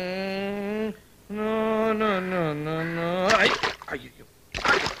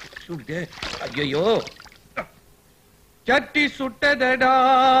ஐயோ, சட்டி சுட்டதடா,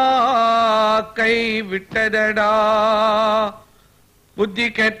 கை விட்டதடா, புத்தி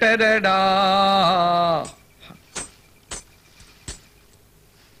கெட்டதடா.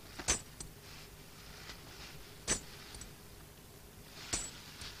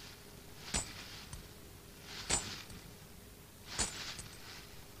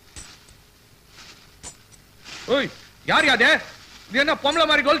 ஓய், யார் யாரு இது? என்ன பொம்பளை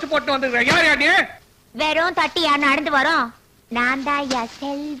மாதிரி கொலுசு போட்டு வந்துருக்க? யார் யாரு? வெறும் தட்டியா நடந்து வரோம். நான் தான் யா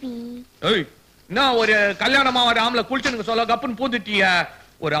செல்வி. ஏய், நான் ஒரு கல்யாணமா ஒரு ஆம்பளை குளிச்சுன்னு சொல்ல கப்புன்னு பூந்துட்டிய.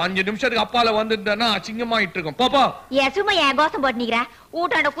 ஒரு 5 நிமிஷத்துக்கு அப்பால வந்துட்டேன்னா அசிங்கமாயிட்டு இருக்கும். போப்போ. சும்மா என் கோசம் போட்டு நிக்கிற.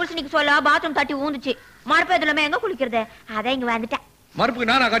 ஊட்டாண்ட குளிச்சுனிக்கு சொல்ல பாத்ரூம் தட்டி ஊந்துச்சு. மறுப்பு எதுலமே எங்க குளிக்கிறது? அதான் இங்க வந்துட்டேன்.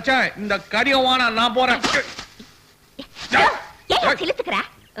 மறுப்புக்கு நானா கச்சேன்? இந்த கரியவானா நான் போறேன். ஏன் சிலுத்துக்கிற?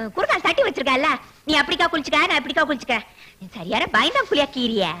 குறுக்கால் தட்டி வச்சிருக்கல. நீ அப்படிக்கா குளிச்சுக்க, நான் எப்படிக்கா குளிச்சுக்க? நீ சரியான பயந்தாங்குழியா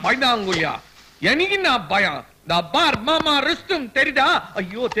கீரிய. பயந்தாங்குழியா? எனக்கு நான் பயம். பார் மாமா ரெஸ்டும் தெரியுதா?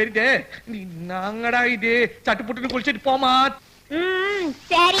 ஐயோ தெரியுதே. நீ நாங்கடா இது சட்டு புட்டு குளிச்சிட்டு போமா.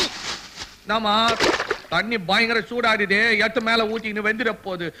 சரி. நாமா தண்ணி பயங்கர சூடாடுது. எட்டு மேல ஊத்தின்னு வெந்துட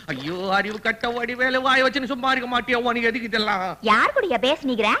போகுது. ஐயோ அறிவு கட்ட வடிவேலு வாய வச்சுன்னு சும்மா இருக்க மாட்டியா? உனக்கு எதுக்கு இதெல்லாம்? யார் கூடயா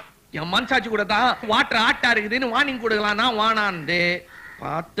பேசுனீங்க? என் மனசாட்சி கூட தான். வாட்டர் ஆட்டா இருக்குதுன்னு வார்னிங் கொடுக்கலாம். நான் வானாந்து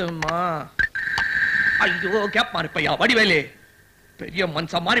பாத்துமா. ஐயோ கேப் மாறிப்பையா வடிவேலு. பெரிய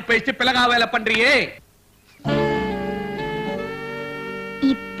மனுஷ மாதிரி பேசி பிளகா வேலை பண்றியே.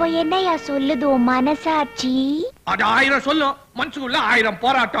 இப்ப என்னையா சொல்லுது மனசாட்சி? அது 1000 சொல்லும். மனசுக்குள்ள 1000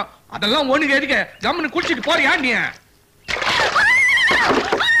 போராட்டம். அதெல்லாம் ஒண்ணுக்கு எதுக்கு? கம்முன்னு குளிச்சுட்டு போறியா நீ?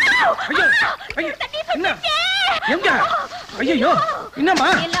 என்ன எங்க? ஐயோ என்னம்மா?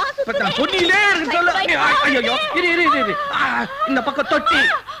 சொன்னிலே இருக்கு சொல்ல. ஐயோ இரு. இந்த பக்கம் தொட்டி,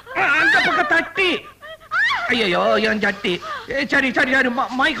 அந்த பக்கம் தட்டி. ஐயோ என் சட்டி. சரி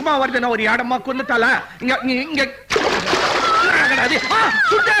மயக்கமா வருது. நான் ஒரு இடமா கொண்டுட்டால. இங்க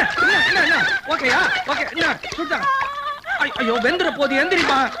ஓகேயா? ஓகே என்ன சுத்தா? ஐயோ வெந்துற போது.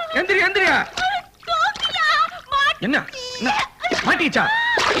 எந்திரிமா, எந்திரியா. என்ன மாட்டிச்சா?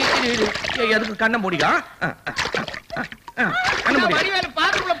 எதுக்கு கண்ண முடியா?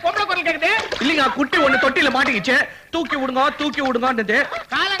 இல்லைங்க குட்டி ஒண்ணு தொட்டில மாட்டிக்கிச்சு. தூக்கி விடுங்க.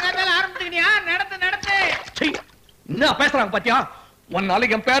 காலங்காத்தால ஆரம்பிச்சுக்கிட்டியா? நடத்து. என்ன பேசுறாங்க பாத்தியா? ஒரு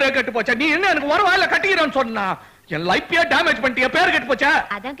நாளைக்கு என் பேரே கெட்டு போச்சா? நீ என்ன எனக்கு ஒரு வாயில கட்டிக்கிறேன்னு சொன்னா என் லைஃபையே டேமேஜ் பண்ணிட்டிய. பேர் கெட்டு போச்சா?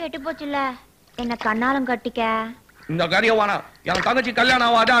 அதான் கெட்டு போச்சுல. என்ன கண்ணாலம் கட்டிக்க. இந்த காரியவானா என் தங்கச்சி கல்யாணம்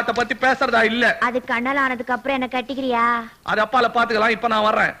ஆகாத அத பத்தி பேசுறதா இல்ல. அது கண்ணால ஆனதுக்கு அப்புறம் என்ன கட்டிக்கிறியா? அது அப்பால பாத்துக்கலாம். இப்ப நான்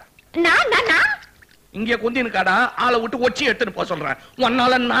வர்றேன். இங்க குந்தின்னு காடா ஆளை விட்டு ஒச்சி எடுத்துட்டு போக சொல்றேன்.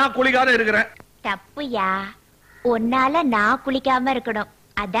 உன்னால நான் குளிக்காத இருக்கிறேன். தப்புயா. உன்னால நான் குளிக்காம இருக்கணும்.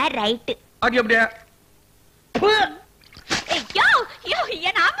 அதான் ரைட். அது எப்படியா?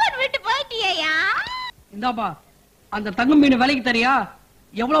 இந்தாப்பா அந்த தங்கம் மீன் விலைக்கு தரியா?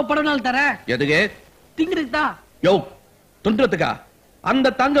 எவ்வளவு படம்னாலும் தர. எதுக்கு? திங்கிறதுக்கா? யோ துன்றதுக்கா?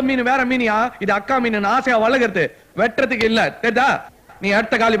 அந்த தங்க மீன் வேற மீனியா? இது அக்கா மீன். ஆசையா வளர்க்கறது, வெட்டுறதுக்கு இல்ல. தெரியுதா? நீ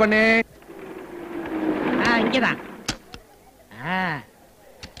அடுத்த காலி பண்ணு. இங்கதான்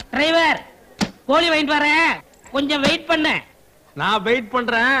டிரைவர் கோழி வாங்கிட்டு வரேன். கொஞ்சம் வெயிட் பண்ணு. நான் வெயிட்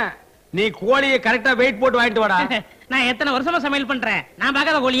பண்றேன். நீ கோழியை கரெக்டா வெயிட் போட்டு வாங்கிட்டு வாடா. நான் எத்தனை வருஷமா சமையல் பண்றேன். நான்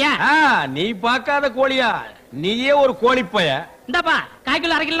பார்க்காத கோழியா? நீ பார்க்காத கோழியா? நீயே ஒரு கோழி போய. இந்தாப்பா 1/4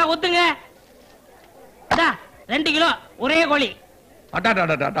 கிலோ 1/2 கிலோ ஒத்துங்க. 2 கிலோ ஒரே கோழி.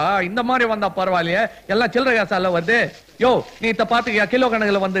 அடாடாடாடா இந்த மாதிரி வந்தா பரவாயில்லையே. எல்லாம் சில்லறை காசால வருது. யோ நீ இத பாத்துக்கியா? கிலோ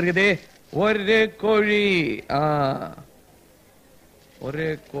கணக்குல வந்திருக்குது. ஒரு கோழி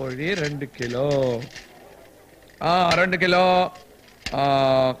 2 கிலோ. 2 கிலோ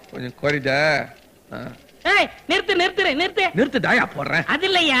கொஞ்சம் குறைத. நிறுத்து தாயா போடுறேன். அது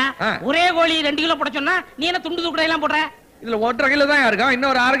இல்லையா, ஒரே கோழி 2 கிலோ போட சொன்னா நீ என்ன துண்டு துக்கடை எல்லாம் போடுற? இதுல 1.5 கிலோ தான் இருக்கா.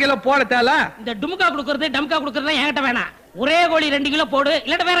 இன்னொரு 1/2 கிலோ போட தேல. இந்த டுமுக்கா குடுக்கறது டம்கா குடுக்கறது என்கிட்ட வேணாம். ஒரே கோழி 2 கிலோ போடு,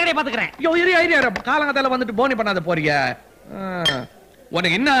 இல்ல வேற கடையை பாத்துக்கிறேன். ஐயோ காலங்கத்தால வந்துட்டு போனி பண்ணாத போறீங்க.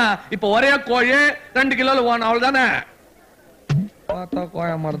 உனக்கு என்ன இப்ப ஒரே கோழி 2 கிலோல ஓன அவ்வளவுதானே? பார்த்தா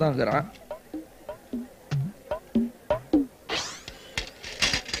கோயா மாதிரி தான் இருக்கிறான்.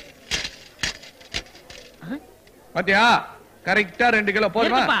 பாத்தியா கரெக்டா 2 கிலோ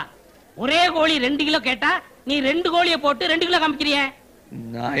போடுவா. ஒரே கோழி 2 கிலோ கேட்டா நீ 2 கோழியை போட்டு 2 கிலோ காமிக்கிறிய.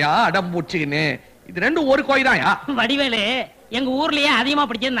 நாயா அடம் பூச்சிக்கின்னு. இது ரெண்டும் ஒரு கோழி தான்யா. வடிவேலு எங்க ஊர்லயே அதிகமா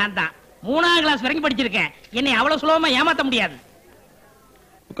படிச்சது நான் தான். 3ஆம் கிளாஸ் வரைக்கும் படிச்சிருக்கேன். என்னை அவ்வளவு சுலபமா ஏமாத்த முடியாது.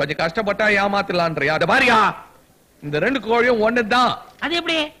 கொஞ்சம் கஷ்டப்பட்டா ஏமாத்தலான்றியா? அத பாரியா, இந்த 2 கோழியும் ஒண்ணுதான். அது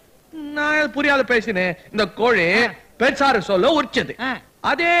எப்படி? நான் புரியாத பேசினேன். இந்த கோழி பெருசாரு சொல்ல உரிச்சது,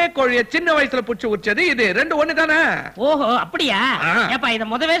 அதே கோழிய சின்ன வயசுல புடிச்சு உரிச்சது. இது 2 ஒண்ணு தானே? ஓஹோ அப்படியா? ஏப்பா இத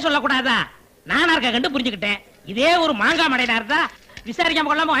முதவே சொல்லக்கூடாதா? நானா இருக்க கண்டு புரிஞ்சுக்கிட்டேன். இதே ஒரு மாங்காய் மடையா இருந்தா விசாரிக்காம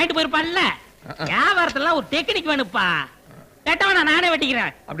கொள்ளாம வாங்கிட்டு போயிருப்பான்ல. வியாபாரத்துல ஒரு டெக்னிக் வேணுப்பா. கேட்டவனா நானே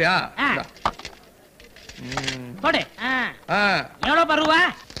வெட்டிக்கிறேன். அப்படியா? போடு. எவ்வளவு பருவா?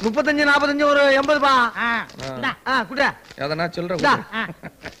 35 45 ஒரு 80 பா. குடா எதனா சொல்ற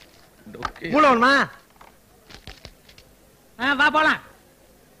மூலமா வா போலாம்.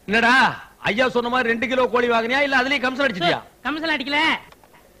 என்னடா ஐயா சொன்ன மாதிரி 2 கிலோ கோழி வாங்கினியா இல்ல அதுலயே கம்சல் அடிச்சிட்டியா? கம்சல் அடிக்கல,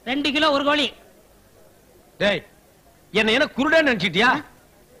 2 கிலோ ஒரு கோழி. டேய், என்ன குருடன்னு நினைச்சிட்டியா?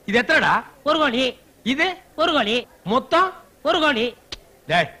 இது எத்தனைடா? ஒரு கோழி. இது ஒரு கோழி. மொத்தம் ஒரு கோழி.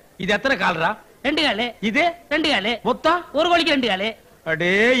 டேய், இது எத்தனை கால்ரா? 2 காலு. இது 2 காலு. மொத்தம் ஒரு கோழிக்கு 2 காலு. அடே,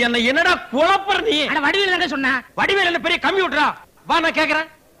 என்னடா குழப்பற நீ? அட வடிவேல் தாங்க சொன்னா. வடிவேல் என்ன பெரிய கம்ப்யூட்டரா? வா, நான் கேக்குறேன்.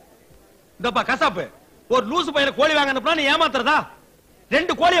 இந்தப்பா கசாப்பு, ஒரு லூசு பையல கோழி வாங்க அனுப்புனா நீ ஏமாத்துறதா?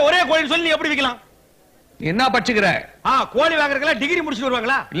 2 கோழியை ஒரே கோழின்னு சொல்லி நீ எப்படி விக்கலாம்? என்ன படிச்சுக்கிற? கோழி வாங்குறதுல டிகிரி முடிச்சுட்டு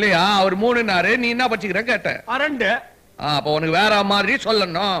வருவாங்களா? இல்லையா, அவர் 3 நீ என்ன படிச்சுக்கிற கேட்ட? 2. அப்ப உனக்கு வேற மாதிரி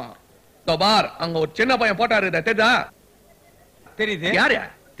சொல்லணும். பார், அங்க ஒரு சின்ன பையன் போட்டாரு, தெரியுதா? தெரியுது. யாரு?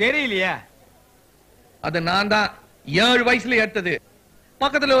 தெரியலையே. அது நான் தான். 7 வயசுல எடுத்தது.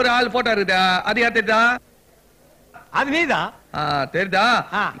 பக்கத்துல ஒரு ஆள் போட்டாரு, அது யார் தெரியுதா? அது நீதான். தெரியுதா?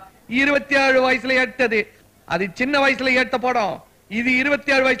 27 வயசுல எடுத்தது. அது சின்ன வயசுல எடுத்த படம். இது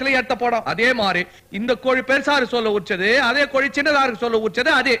 27 வயசுல எடுத்த படம். அதே மாதிரி இந்த கோழி பெருசாரு சொல்ல உச்சது, அதே கோழி சின்னதாருக்கு சொல்ல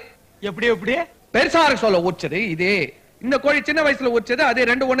உச்சது. அதே எப்படி பெருசாரு சொல்ல உச்சது இதே, இந்த கோழி சின்ன வயசுல உச்சது அதே,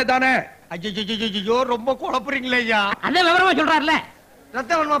 2 ஒண்ணு தானே? ஐயோ, ரொம்ப குழப்பறீங்களே ஐயா. அந்த விவரமா சொல்றாருல.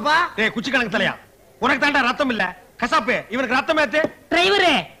 ரத்தம் வேணுமாப்பா? டேய், குச்சி கணக்கு தலையா, உனக்கு தாண்டா ரத்தம் இல்ல. கசாப்பு, இவனுக்கு ரத்தம் ஏத்து.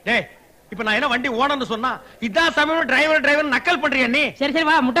 டிரைவரே, டேய், இப்ப நான் என்ன வண்டி ஓனர்னு சொன்னா இதான் சமயம் டிரைவர் நக்கல் பண்றியா நீ? சரி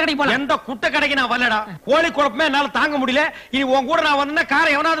வா, முட்டை கடைக்கு போலாம். எந்த குட்டை கடைக்கு நான் வரலடா. கோழி குழப்பமே என்னால தாங்க முடியல. இனி உன் கூட நான் வந்தா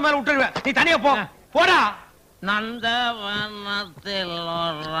காரை எவனாவது மேல விட்டுருவேன். நீ தனியா போ. போடா. நந்தவனத்தில்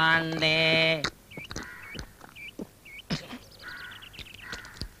ஓராண்டே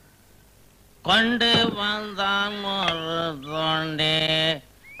கொண்டு வந்தான் ஒரு தோண்டே,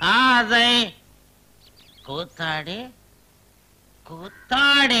 அதை கூத்தாடி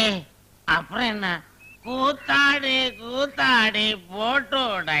கூத்தாடி, அப்புறம் என்ன, கூத்தாடி கூத்தாடி போட்டு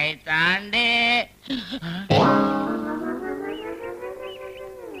உடைத்தாண்டே.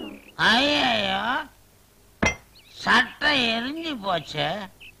 ஐயோ, சட்டை எரிஞ்சு போச்சு.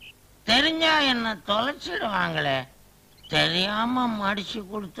 தெரிஞ்சா என்ன தொலைச்சிடுவாங்களே, தெரியாம மடிச்சு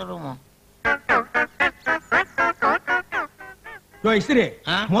கொடுத்துருவோம்.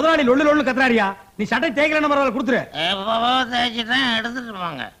 முதலாளி லொள்ளு கத்துறாரியா? நீ சட்டை தேய்க்கல பரவாயில்ல, கொடுத்துரு. எப்பவோ தேய்ச்சிட்டேன், எடுத்துட்டு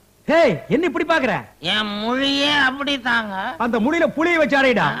போங்க. ஹேய், என்ன இப்படி பாக்குற? என் மொழியே அப்படி தாங்க. அந்த முடியில புளிய வச்சு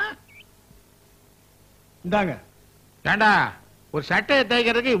அறையிடா. இந்தாங்க. ஏண்டா, ஒரு சட்டையை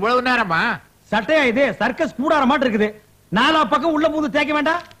தேய்க்கிறதுக்கு இவ்வளவு நேரமா? சட்டையா இது? சர்க்கஸ் கூடார மாட்டு இருக்குது. 4 பக்கம் உள்ள பூந்து தேய்க்க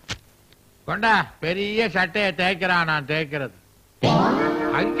வேண்டாம். கொண்டா, பெரிய சட்டையை தேய்க்கிறான், நான் தேய்க்கிறது.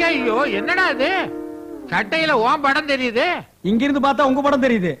 ஐயோ, என்னடா இது? சட்டையில ஓம் படம் தெரியுது. இங்க இருந்து பார்த்தா உங்க படம்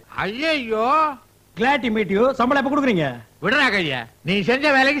தெரியுது. ஐயோ, கிளாட் டு மீட் யூ. சம்பளம் எப்ப கொடுக்குறீங்க? விடுறா கையா, நீ செஞ்ச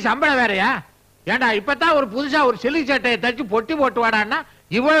வேலைக்கு சம்பளம் வேறயா? ஏண்டா, இப்பதான் ஒரு புதுசா ஒரு சில்லி சட்டையை தச்சு பொட்டி போட்டு வாடான்னா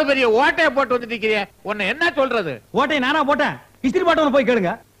இவ்வளவு பெரிய ஓட்டையை போட்டு வந்து நிக்கிறிய. உன்னை என்ன சொல்றது? ஓட்டையை நானா போட்டேன்? இஸ்திரி போட்டவன போய்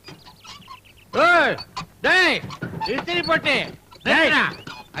கேளுங்க. டேய், இஸ்திரி போட்டு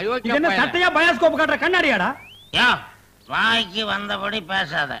ஐயோ, என்ன சட்டையா பயாஸ்கோப் காட்டுற கண்ணாடியாடா? யா, வாய்க்கு வந்தபடி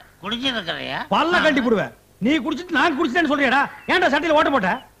பேசாத. குடிச்சிருக்கிறியா? பல்ல கட்டி போடுவேன். நீ குடிச்சிட்டு நான் குடிச்சிட்டேன்னு சொல்றியாடா? ஏன்டா சட்டையில ஓட்ட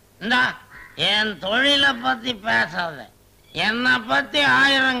போட்ட? இந்தா, என் தொழிலை பத்தி பேசாத. என்ன பத்தி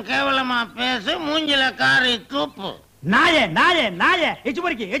 1000 கேவலமா பேசு, மூஞ்சில காரி தூப்பு. நாயே நாயே நாயே, எச்சு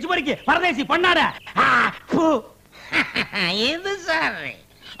பறிக்கி பரதேசி பண்ணாட. இது சாரி.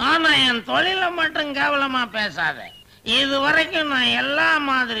 ஆனா என் தொழிலை மட்டும் கேவலமா பேசாத. இது வரைக்கும் நான் எல்லா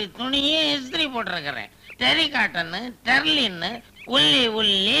மாதிரி துணியும் இஸ்திரி போட்டிருக்கிறேன். டெரிகாட்டன், டெர்லின், உள்ளி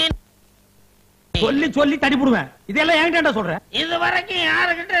சொல்லி தடி போடுவேன். இதெல்லாம் என்கிட்ட சொல்ற? இது வரைக்கும்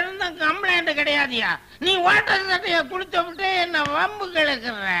யாருகிட்ட இருந்த கம்ப்ளைண்ட் கிடையாதியா? நீ வாட்டர் சட்டைய குடிச்ச விட்டு என்ன வம்பு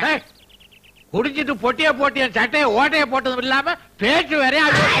கிழக்குற? குடிச்சிட்டு பொட்டிய சட்டைய ஓட்டைய போட்டதும் இல்லாம பேச்சு வேற.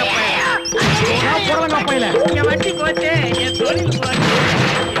 வண்டி போச்சு, என் தொழில் போச்சு.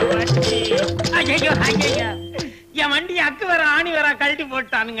 என் வண்டி அக்கு வர ஆணி வர கழட்டி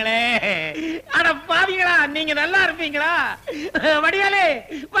போட்டானுங்களே. அட பாவிங்களா, நீங்க நல்லா இருப்பீங்களா? வடிவேலு,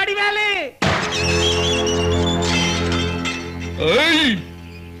 வடிவேலு.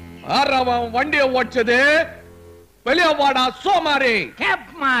 வண்டியை ஓடிச்சது வெளியே வாடா. சோமாரி,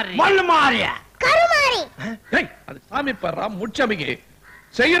 மண்ணு மாறி, அது சாமி பர்றா முச்சமிக்கு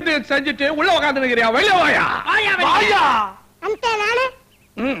செய்யறது செஞ்சுட்டு உள்ள உட்காந்து நிக்கிறியா? வெளியே வாயா.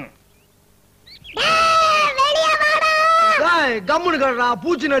 கம்முனு கட்டுறா,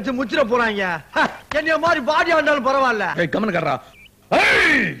 பூச்சி நச்சு முச்சிட போறாங்க. என்ன மாதிரி பாடி ஆண்டாலும் பரவாயில்ல. கம்முனு கட்டுறா.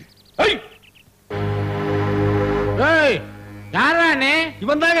 யாரா நீ?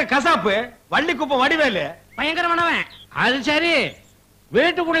 இவன் தாங்க கசாப்பு, வள்ளி குப்பம் வடிவேலு. பயங்கரமானவன். அது சரி,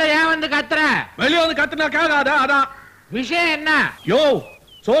 வீட்டுக்குள்ள ஏன் வந்து கத்துற? வெளியே வந்து கத்துனா கேட்காத. அதான் விஷயம் என்ன? யோ,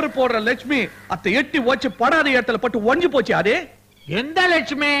 சோறு போடுற லட்சுமி அத்தை எட்டி வச்சு படாத இடத்துல பட்டு ஒஞ்சி போச்சு. அது எந்த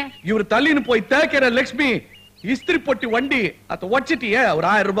லட்சுமி? இவர் தள்ளின்னு போய் தேக்கிற லட்சுமி இஸ்திரி பொட்டி வண்டி அத வச்சிட்டியே ஒரு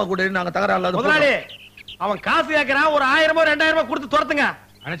 1000 ரூபாய் கூட நாங்க தகராறு முதலாளி அவன் காசு கேட்கறான், ஒரு 1000 2000 கொடுத்து துரத்துங்க.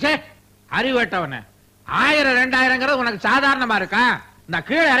 அடச்சே அறிவட்டவன 1000 2000ங்கிறது உனக்கு சாதாரணமா இருக்கா? நான்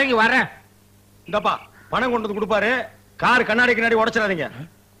கீழே இறங்கி வரேன். இந்தப்பா பணம் கொண்டு வந்து கொடுப்பாரு, கார் கண்ணாடி கண்ணாடி உடைச்சிடாதீங்க.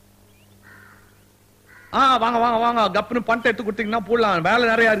 வாங்க வாங்க வாங்க கப்புன்னு பணத்தை எடுத்து கொடுத்தீங்கன்னா போடலாம், வேலை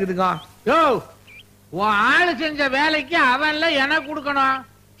நிறைய இருக்குதுங்க. யோ உன் ஆளு செஞ்ச வேலைக்கு அவன்ல எனக்கு கொடுக்கணும்,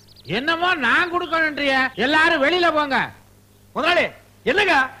 என்னமோ நான் கொடுக்கணும்ன்றிய. எல்லாரும் வெளியில போங்க. முதலாளி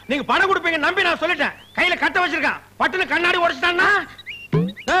என்னங்க நீங்க பணம் கொடுப்பீங்க நம்பி நான் சொல்லிட்டேன். கையில கட்ட வச்சிருக்கான், பட்டுன்னு கண்ணாடி உடைச்சிட்டான்னா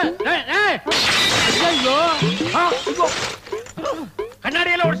ஐயோ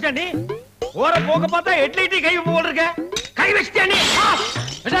கண்ணாடி எல்லாம் உடைச்சிட்டா நீ. ஓர போக பார்த்தா ஹெட்லைட்டி கை போல் இருக்க, கை வச்சிட்டியா நீ?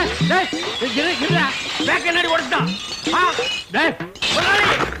 பேக் கண்ணாடி உடைச்சிட்டான்.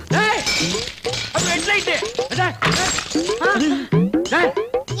 ஹெட்லைட்டு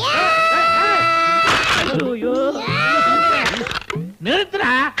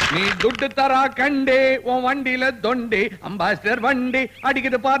நிறுத்துறா. நீ துட்டு தரா கண்டே உன் வண்டியில தொண்டி அம்பாசிடர் வண்டி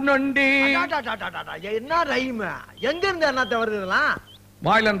அடிக்குது பாருண்டி. என்ன ரைம் எங்க இருந்து என்னத்த வருது இதெல்லாம்?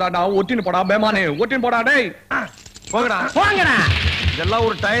 வாயில இருந்தாடா ஒட்டின்னு போடா பேமானே, ஒட்டின்னு போடா டேய். போங்கடா போங்கடா. இதெல்லாம்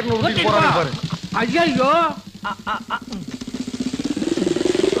ஒரு டயர்னு ஊத்தி போறாங்க பாரு. ஐயோ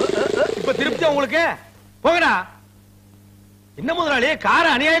இப்ப திருப்தி உங்களுக்கு? போங்கடா. என்ன முதலாளி கார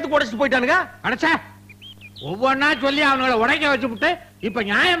அநியாயத்துக்கு உடைச்சிட்டு போயிட்டானுங்க? அடச்சே ஒவ்வொன்னா சொல்லி அவங்கள உடைக்க வச்சுட்டு இப்ப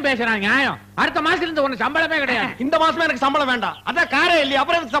நியாயம் பேசுறான். நியாயம் அடுத்த மாசத்துல இருந்து ஒண்ணு சம்பளமே கிடையாது. இந்த மாசமே எனக்கு சம்பளம் வேண்டாம். அதான் காரே இல்லையா,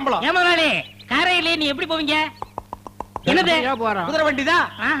 அப்புறம் எனக்கு சம்பளம்? ஏன் முதலாளி காரையிலே நீ எப்படி போவீங்க? என்னது போறோம்? குதிரை வண்டிதான்.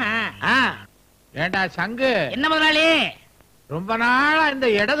 ஏண்டா சங்கு, என்ன முதலாளி ரொம்ப நாளா இந்த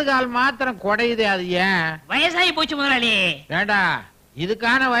இடது கால் மாத்திரம் குடையுதே, அது ஏன்? வயசாகி போச்சு முதலாளி. ஏண்டா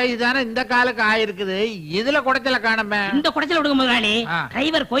இதுக்கான வயசு தானே இந்த காலுக்கு ஆயிருக்குது, இதுல குடைச்சல காணமே. இந்த குடைச்சல் விடுங்க முதலாளி.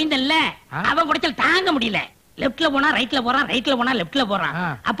 டிரைவர் கோயந்தல்ல, அவன் குடைச்சல் தாங்க முடியல. லெப்ட்ல போனா ரைட்ல போறான், ரைட்ல போனா லெப்ட்ல போறான்.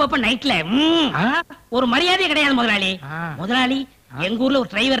 அப்பப்ப நைட்ல ஒரு மரியாதை கிடையாது முதலாளி. முதலாளி எங்க ஊர்ல ஒரு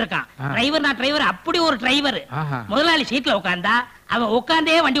டிரைவர் இருக்கான். டிரைவர் நான் டிரைவர், அப்படி ஒரு டிரைவர். முதலாளி சீட்ல உட்கார்ந்தா அவன்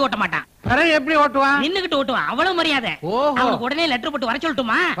உட்கார்ந்தே வண்டி ஓட்ட மாட்டான். எப்படி ஓட்டுவான்? நின்னுகிட்டு ஓட்டுவான். அவ்வளவு மரியாதை. அவனுக்கு உடனே லெட்டர் போட்டு வர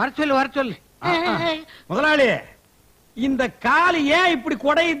சொல்லட்டுமா? வர சொல்லு வர சொல்லு. முதலாளி இந்த கால் ஏன் இப்படி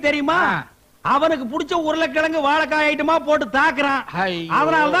குடையுது தெரியுமா? அவனுக்கு பிடிச்ச உருளைக்கிழங்கு வாழைக்காய் ஐட்டமா போட்டு தாக்குறான்.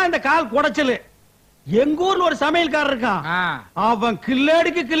 அதனாலதான் இந்த கால் குடைச்சல். எங்க ஊர்ல ஒரு சமையல்காரர் இருக்கான். அவன்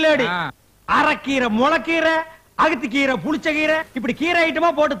கில்லேடிக்கு கில்லேடி அரைக்கீரை, முளைக்கீரை, அகத்திக்கீரை, புளிச்சக்கீரை, இப்படி கீரை ஐட்டமா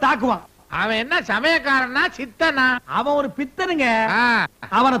போட்டு தாக்குவான். அவன் என்ன சமயக்காரனா சித்தனா? அவன் ஒரு பித்தனுங்க.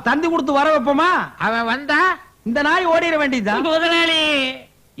 அவனை தந்தி கொடுத்து வர வைப்போமா? அவன் வந்தா இந்த நாய் ஓடிட வேண்டியதுதான். முதலாளி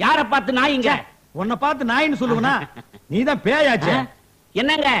யார பார்த்து நாய்ங்க? உன்னை பார்த்து நாயின்னு சொல்லுவனா? நீதான் பேயாச்சு.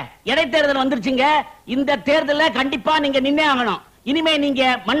 என்னங்க இடைத்தேர்தல் வந்துருச்சுங்க. இந்த தேர்தல கண்டிப்பா நீங்க நின்னே ஆகணும். இனிமே நீங்க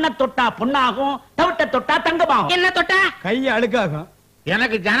மண்ணை தொட்டா பொண்ணாகும், தவிட்ட தொட்டா தங்கமாகும். என்ன தொட்டா கைய அழுக்காகும்.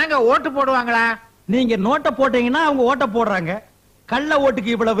 எனக்கு ஜனங்க ஓட்டு போடுவாங்களா? நீங்க நோட்டை போட்டீங்கன்னா அவங்க ஓட்ட போடுறாங்க. கள்ள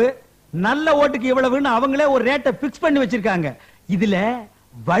ஓட்டுக்கு இவ்வளவு, நல்ல ஓட்டுக்கு இவ்வளவுன்னு அவங்களே ஒரு ரேட்டை பிக்ஸ் பண்ணி வச்சிருக்காங்க. இதுல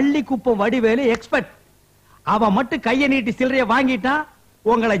வள்ளி குப்பம் வடிவேலு எக்ஸ்பர்ட். அவன் மட்டும் கைய நீட்டி சில்லறைய வாங்கிட்டான்,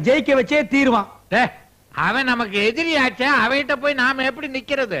 உங்களை ஜெயிக்க வச்சே தீருவான். அவன் நமக்கு எதிரியாச்சே, அவன்கிட்ட போய் நாம எப்படி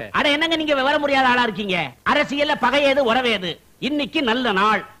நிக்கிறது? அட என்னங்க நீங்க விவரம் முடியாத ஆளா இருக்கீங்க. அரசியல்ல பகையது உறவேது. இன்னைக்கு நல்ல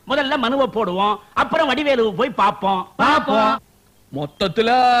நாள், முதல்ல மனுவை போடுவோம், அப்புறம் வடிவேலுவை போய் பாப்போம். மொத்தத்துல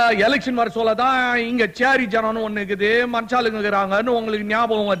எலெக்ஷன் வர சொல்லதான் இங்க சேரி ஜனம்னு ஒண்ணு இருக்குது, மனுஷாளுங்க இருக்கிறாங்கன்னு உங்களுக்கு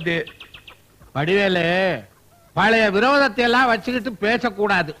ஞாபகம் வருது. வடிவேலு பழைய விரோதத்தை எல்லாம் வச்சுக்கிட்டு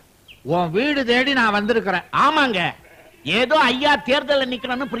பேசக்கூடாது. உன் வீடு தேடி நான் வந்திருக்கிறேன். ஆமாங்க, ஏதோ ஐயா தேர்தல்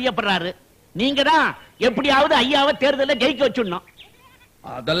நிக்கணும்னு பிரியப்படுறாரு. நீங்க தான் எப்படியாவது ஐயாவை தேர்தல ஜெயிக்க வச்சுடணும்.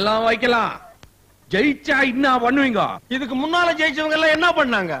 அதெல்லாம் வைக்கலாம். ஜெயிச்சா என்ன பண்ணுவீங்க? இதுக்கு முன்னால ஜெயிச்சவங்க எல்லாம் என்ன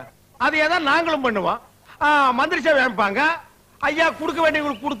பண்ணாங்க? அதையேதான் நாங்களும் பண்ணுவோம். மந்திரி சேவை அமைப்பாங்க. ஐயா குடுக்க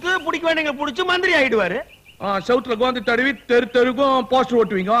வேண்டியவங்களுக்கு கொடுத்து, பிடிக்க வேண்டியவங்களுக்கு பிடிச்சு மந்திரி ஆயிடுவாரு. சவுத்துல கோந்து தடவி தெரு தெருக்கும் போஸ்டர்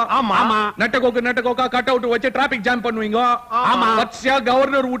ஓட்டுவீங்க. ஆமா ஆமா. நெட்டக்கோக்கா கட் அவுட் வச்சு டிராபிக் ஜாம் பண்ணுவீங்க. ஆமா. வரிசையா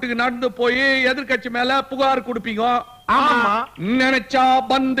கவர்னர் வீட்டுக்கு நடந்து போய் எதிர்கட்சி மேல புகார் கொடுப்பீங்க. ஆமா. நினைச்சா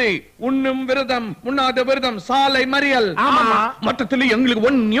பந்து, உண்ணும் விரதம், உண்ணாத விரதம், சாலை மறியல். ஆமா. மொத்தத்துல எங்களுக்கு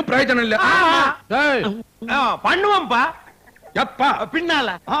ஒன்னும் பிரயோஜனம் இல்ல. பண்ணுவோம்பா. எப்பா?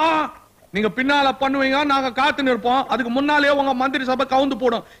 பின்னால. நீங்க பின்னால பண்ணுவீங்க, நாங்க காத்து நிற்போம். அதுக்கு முன்னாலே உங்க மந்திரி சபை கவுந்து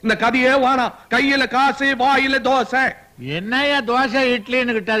போடும். இந்த கதையே வேணாம். கையில காசு, வாயில தோசை. என்னையா தோசை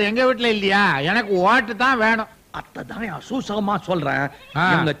இட்லின்னு கிட்டாது? எங்க வீட்டுல இல்லையா? எனக்கு ஓட்டு தான் வேணும். அதான் அசூசகமா சொல்றேன்.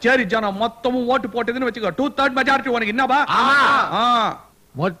 எங்க சேரி ஜனம் மொத்தமும் ஓட்டு போட்டதுன்னு வச்சுக்கோ, 2/3 மெஜாரிட்டி உனக்கு என்னவா?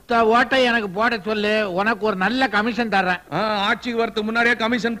 மொத்த ஓட்டை எனக்கு போட சொல்லு, உனக்கு ஒரு நல்ல கமிஷன் தர்றேன். ஆட்சிக்கு வரதுக்கு முன்னாடியே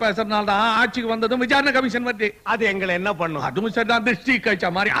கமிஷன் பேசுறதுனால தான் ஆட்சிக்கு வந்ததும் விசாரணை கமிஷன் வருது. அது எங்களை என்ன பண்ணும்? அதுவும் சரிதான், திருஷ்டி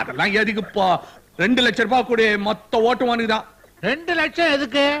கழிச்ச மாதிரி. அதெல்லாம் எதுக்குப்பா? 2 லட்சம் ரூபாய் கூட மொத்த ஓட்டு வாங்குதான். 2 லட்சம்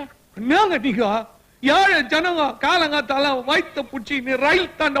எதுக்கு? என்னங்க நீங்க 7 ஜனங்க காலங்காத்தால வயித்த புடிச்சு நீ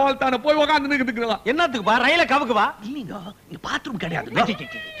ரயில் தாண்டவாள் போய் உட்காந்து நிக்குதுங்களா? என்னத்துக்குப்பா? ரயில கவுக்குவா? இல்லீங்க, இங்க பாத்ரூம் கிடையாது.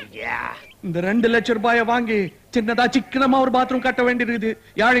 இந்த 2 லட்சம் ரூபாய வாங்கி சின்னதா சிக்கனமா ஒரு பாத்ரூம் கட்ட வேண்டியிருக்குது.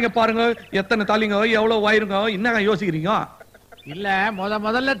 யாழிங்க பாருங்க, எத்தனை தலைங்க, எவ்வளவு வயிறுங்க, என்னங்க யோசிக்கிறீங்க? இல்ல,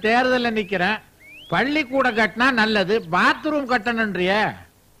 முதல்ல தேர்தல்ல நிக்கிறேன். பள்ளிக்கூடம் கட்டினா நல்லது, பாத்ரூம் கட்டணும்ன்றிய.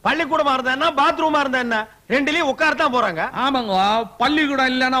 பள்ளிக்கூடமா இருந்தா என்ன, பாத்ரூமா இருந்தா என்ன, ரெண்டுலயும் உட்காரத்தான் போறாங்க. ஆமாங்க,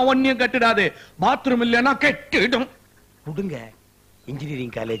 பள்ளிக்கூடம் இல்லன்னா ஒன்னியும் கட்டிடாது, பாத்ரூம் இல்லன்னா கெட்டிடும். கொடுங்க.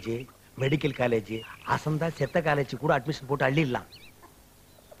 இன்ஜினியரிங் காலேஜ், மெடிக்கல் காலேஜ், அசந்தா செத்த காலேஜ் கூட அட்மிஷன் போட்டு அள்ளிடலாம்.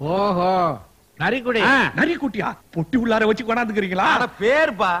 ஓஹோ, நரிக்குடி. நரிக்குட்டியா? பொட்டி உள்ளார வச்சு கொண்டாந்துக்கிறீங்களா?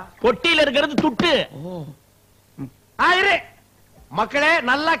 பேர்பா. பொட்டியில இருக்கிறது துட்டு. ஆயிரு மக்களே,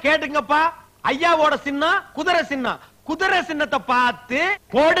 நல்லா கேட்டுங்கப்பா. ஐயாவோட சின்னம் குதிரை சின்னம். குதிரை சின்னத்தை பார்த்து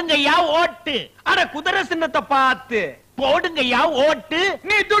போடுங்கய்யா ஓட்டு. அட, குதிரை சின்னத்தை பார்த்து போடுங்கய்யா ஓட்டு.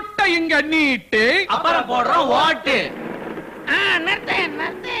 நீ துட்ட இங்க நீட்டு, அப்புறம் போடுறோம் ஓட்டு.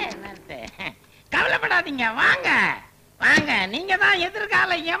 நிறுத்து. கவலைப்படாதீங்க, வாங்க வாங்க. நீங்க தான்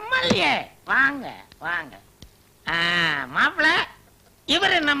எதிர்கால எம்எல்ஏ. வாங்க வாங்க. மாப்பிள,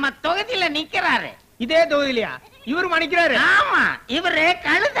 இவரு நம்ம தொகுதியில நிக்கிறாரு. இதே தொகுதியிலயா? இவரு மணிக்கிறாரு? ஆமா, இவரு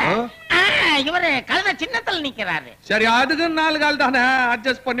கழுத. இவரு கழுத சின்னத்தில் நிக்கிறாரு. சரி, அதுக்கு 4 கால் தானே,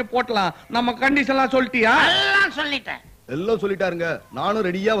 அட்ஜஸ்ட் பண்ணி போட்டலாம். நம்ம கண்டிஷன் எல்லாம் சொல்லிட்டியா? எல்லாம் சொல்லிட்டேன். எல்லாம் சொல்லிட்டாருங்க. நானும்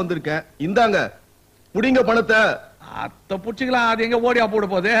ரெடியா வந்திருக்கேன். இந்தாங்க, புடிங்க பணத்தை. அத்த புடிச்சுக்கலாம், அது எங்க ஓடியா போட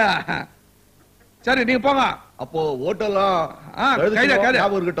போகுது? சரி, நீங்க போங்க. அப்போ ஓட்டெல்லாம்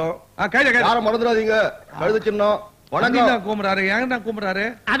ஞாபகம் இருக்கட்டும். யாரும் மறந்துடாதீங்க. கழுத சின்னம். வணக்கம். கூப்பிடுறாரு, ஏங்க கூப்பிடுறாரு?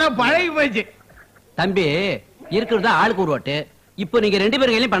 அதான் பழகி போயிடுச்சு. தம்பி, இருக்கிறது ஆளுக்கு ஒரு ஓட்டு. இப்போ நீங்க 2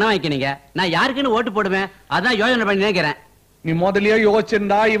 பேரும் கையிலும் பணம் வாங்கிக்கிறீங்க. நான் யாருக்குன்னு ஓட்டு போடுவேன், அதான் யோசனை பண்ணி நினைக்கிறேன். நீ முதல்லயே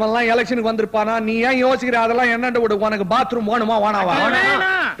யோசிச்சிருந்தா இவன்லாம் எலெக்ஷனுக்கு வந்திருப்பானா? நீ ஏன் யோசிக்கிற? அதெல்லாம் என்னண்டு விடு. உனக்கு பாத்ரூம் வேணுமா வேணாவா?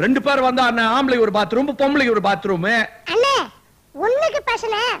 2 பேர் வந்தா ஆம்பளை ஒரு பாத்ரூம், பொம்பளை ஒரு பாத்ரூம். அண்ணே, ஒண்ணுக்கு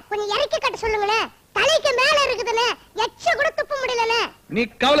பேசல, கொஞ்சம் இறக்கி கட்ட சொல்லுங்களேன். தலைக்கு மேல இருக்குதுனே, எச்ச கூட துப்ப முடியலனே. நீ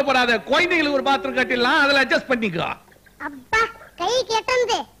கவலைப்படாத, குழந்தைகளுக்கு ஒரு பாத்ரூம் கட்டிடலாம், அதுல அட்ஜஸ்ட் பண்ணிக்கோ. அப்பா, கைக்கு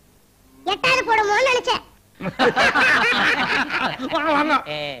எட்டந்து எட்டாவது போடுமோன்னு நினைச்சேன்.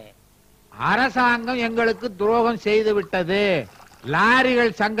 அரசாங்கம் எங்களுக்கு துரோகம் செய்து விட்டது.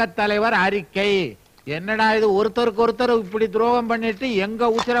 லாரிகள் சங்க தலைவர் அறிக்கை. என்னடா இது, ஒருத்தருக்கு ஒருத்தர் இப்படி துரோகம் பண்ணிட்டு எங்க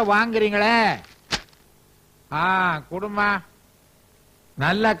உசுர வாங்குறீங்களே? குடுமா,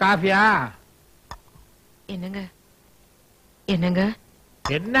 நல்ல காஃபியா? என்னங்க என்னங்க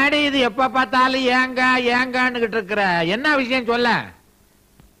என்னடி இது, எப்ப பார்த்தாலும் ஏங்க ஏங்கன்னு இருக்கிற? என்ன விஷயம் சொல்ல?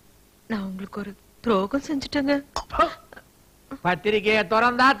 நான் உங்களுக்கு ஒரு துரோகம் செஞ்சுட்டேங்க. பத்திரிகையை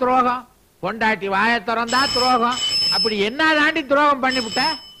திறந்தா துரோகம், பொண்டாட்டி வாய திறந்தா துரோகம். அப்படி என்ன தாண்டி துரோகம் பண்ணிவிட்ட?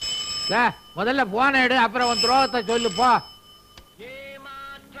 முதல்ல போன எடு, அப்புறம் உன் துரோகத்தை சொல்லு போ.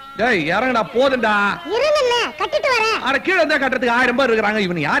 டேய், இறங்கடா, போதுண்டா. இருங்கண்ணே, கட்டிட்டு வரேன். அட, கீழ இருந்தா கட்டுறதுக்கு 1000 பேர் இருக்காங்க.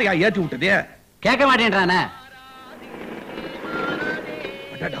 இவன் யார் ஏத்தி விட்டதே? கேட்க மாட்டேன்றானே.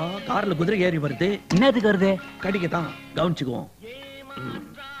 கார்ல குதிரை ஏறி வருது. என்னத்துக்கு வருது? கடிக்கதான், கவனிச்சுக்குவோம்.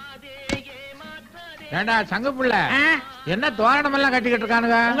 ஏண்டா சங்கப்புள்ள, என்ன தோரணம் எல்லாம் கட்டிக்கிட்டு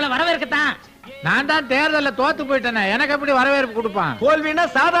இருக்கானுங்க? உங்களை வரவேற்கத்தான். நான் தான் தேர்தல்ல தோத்து போயிட்டேனே, எனக்கு எப்படி வரவேற்பு கொடுப்பான்? தோல்வினா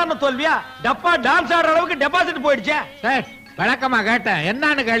சாதாரண தோல்வியா? டப்பா டான்ஸ் ஆடுற அளவுக்கு டெபாசிட் போயிடுச்சே. விளக்கமா கேட்டேன்,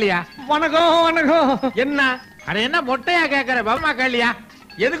 என்னன்னு கேளியா? வணக்கம் வணக்கம். என்ன அட, என்ன மொட்டையா கேக்குற? பவமா கேளியா?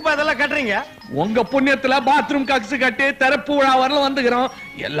 எதுக்கு அதெல்லாம் கட்டுறீங்க? உங்க புண்ணியத்துல பாத்ரூம் கக்ஸ் கட்டி திறப்பு விழா வரல வந்துக்கிறோம்.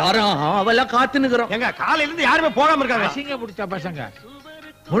 எல்லாரும் அவள காத்து நிக்கிறோம். எங்க காலையில இருந்து யாருமே போகாம இருக்காங்க. அசிங்க பிடிச்ச பசங்க.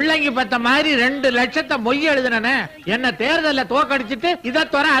 முள்ளங்கி பத்த மாதிரி 2 லட்சத்தை மொய் எழுதுனே, என்ன தேர்தல்ல தோக்கடிச்சிட்டு இதை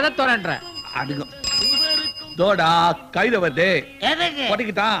துற அதை துறன்ற. அதுக்கு தோடா கைத வருது. எதுக்கு?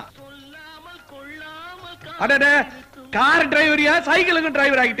 படிக்கிட்டான். அடடே, கார் டிரைவரியா சைக்கிளுக்கு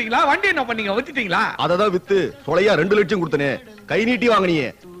டிரைவர் ஆகிட்டீங்களா? வண்டி என்ன பண்ணீங்க, வித்துட்டீங்களா? அததான் வித்து சொலையா 2 லட்சம் கொடுத்தனே. கை நீட்டி வாங்கினியே,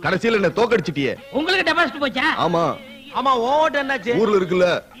 கடைசியில என்ன தோக்கடிச்சிட்டியே. உங்களுக்கு டெபாசிட் போச்சா? ஆமா. ஆமா, ஓட்டு என்னாச்சு? ஊர்ல இருக்குல்ல.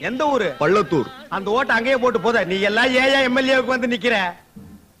 எந்த ஊரு? பள்ளத்தூர். அந்த ஓட்டு அங்கேயே போட்டு போத. நீ எல்லாம் ஏயா எம்எல்ஏவுக்கு வந்து நிக்கிற?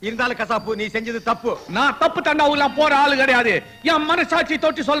 இருந்தாலும் கசாப்பு, நீ செஞ்சது தப்பு. நான் தப்பு தண்டாவுலாம் போற ஆளு கிடையாது. என் மனசாட்சி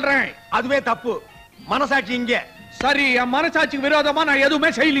தொட்டு சொல்றேன். அதுவே தப்பு. மனசாட்சி இங்க. சரி, என் மனசாட்சிக்கு விரோதமா நான் எதுவுமே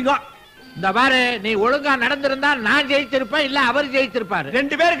செய்யலீங்க. இந்த பாரு, நீ ஒழுங்கா நடந்திருந்தா நான் ஜெயிச்சிருப்பேன், இல்ல அவர் ஜெயிச்சிருப்பாரு.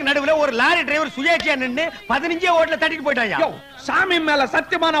 2 பேருக்கு நடுவுல ஒரு லாரி டிரைவர் சுயேட்சையா நின்னு 15 ஓட்டுல தட்டிட்டு போயிட்டாயா? சாமி மேல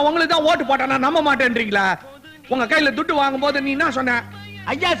சத்தியமா நான் உங்களுக்கு தான் ஓட்டு போட்டேன், நான் நம்ப மாட்டேன்றீங்களா? உங்க கையில துட்டு வாங்கும் போது நீ என்ன சொன்ன?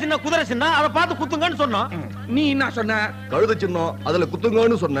 ஐயா சின்ன குதிரை சின்ன, அதை பார்த்து குத்துங்கன்னு சொன்னோம். நீ என்ன சொன்ன? கழுத சின்னம் அதுல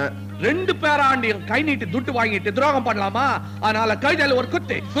குத்துங்கன்னு சொன்னேன். 2 பேராண்டியும் கை நீட்டி துட்டு வாங்கிட்டு துரோகம் பண்ணலாமா? அதனால கழுதையில ஒரு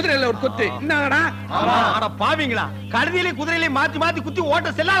குத்து, குதிரையில ஒரு குத்து. என்னடா? அட பாவீங்களா, கழுதையிலே குதிரையிலே மாத்தி மாத்தி குத்தி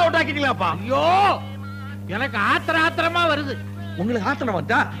ஓட்ட செல்லாத ஓட்டாக்கிட்டீங்களாப்பா. ஐயோ எனக்கு ஆத்திரமா வருது. உங்களுக்கு ஆத்திரம்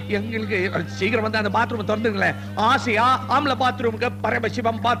வந்தா எங்களுக்கு சீக்கிரம் வந்து அந்த பாத்ரூம் திறந்துங்களேன். ஆசையா ஆம்பளை பாத்ரூமுக்கு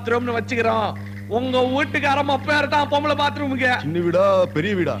பரமசிவம் பாத்ரூம்னு வச்சுக்கிறோம். உங்க வீட்டுக்காரம்மா பேர் தான் பொம்பளை பாத்ரூமுக்கு. சின்ன வீடா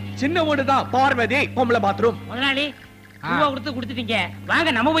பெரிய வீடா? சின்ன வீடு தான், பார்வதி பொம்பளை பாத்ரூம். முதலாளி ரூபா கொடுத்துட்டீங்க, வாங்க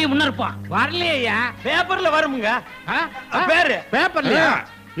நம்ம போய் முன்ன இருப்போம். வரலையா? பேப்பர்ல வருமுங்க பேரு. பேப்பர்லயா?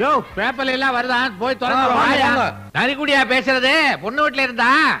 யோ பேப்பர்ல எல்லாம் வருதா? போய் திறந்து நரிக்குடியா பேசுறது? பொண்ணு வீட்டுல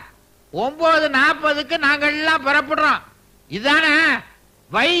இருந்தா 9:40க்கு நாங்க எல்லாம் புறப்படுறோம். இதானே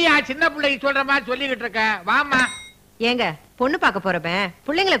வையா சின்ன பிள்ளைக்கு சொல்ற மாதிரி சொல்லிக்கிட்டு இருக்க. வாமா. ஏங்க பொண்ணு பார்க்க போறவன்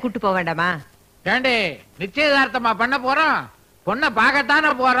பிள்ளைங்களை கூட்டு போக வேண்டாமா? ஏண்டி நிச்சயதார்த்தமா பண்ண போறோம்? பொண்ணை பார்க்கத்தானே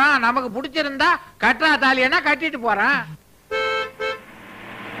போறோம். நமக்கு பிடிச்சிருந்தா கட்டுறா தாலியனா கட்டிட்டு போறோம்.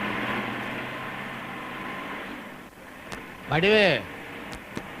 வடிவு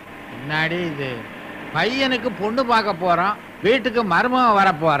முன்னாடி இது பையனுக்கு பொண்ணு பார்க்க போறோம், வீட்டுக்கு மருமகன்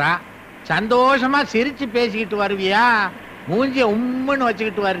வர போறா. சந்தோஷமா சிரிச்சு பேசிக்கிட்டு வருவியா? மூஞ்சிய உம்முன்னு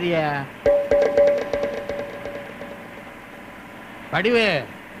வச்சுக்கிட்டு வர்றிய? வடிவு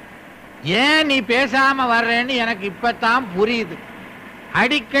ஏன் நீ பேசாம வர்றேன்னு எனக்கு இப்பதான் புரியுது.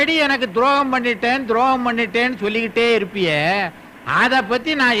 அடிக்கடி எனக்கு துரோகம் பண்ணிட்டேன்னு சொல்லிக்கிட்டே இருப்பியே, அத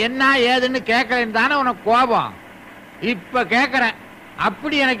பத்தி நான் என்ன ஏதுன்னு கேட்கலன்னு தானே உனக்கு கோபம். இப்ப கேக்குறேன்,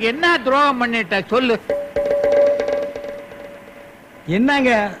 அப்படி எனக்கு என்ன துரோகம் பண்ணிட்ட சொல்லு.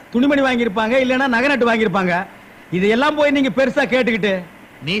 என்னங்க துணிமணி வாங்கியிருப்பாங்க, இல்லன்னா நகை நட்டு வாங்கியிருப்பாங்க. இதெல்லாம் போய் நீங்க பெருசா கேட்டுக்கிட்டு.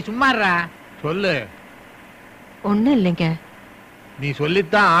 நீ சும்மாறா சொல்லு. ஒண்ணும் இல்லைங்க. நீ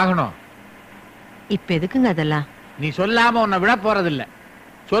சொல்லித்தான் ஆகணும். இப்ப எதுக்குங்க அதெல்லாம்? நீ சொல்லாம உன்னை விட போறதில்ல.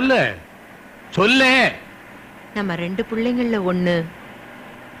 சொல்லு சொல்லு. நம்ம 2 பிள்ளைங்கள்ல ஒண்ணு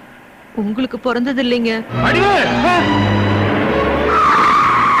உங்களுக்கு பிறந்தது இல்லைங்க.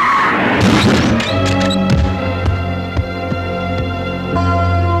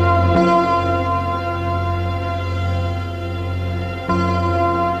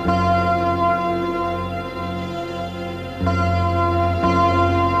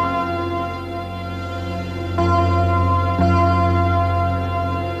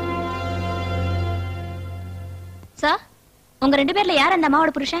 சார், உங்க 2 பேர்ல யார் அந்த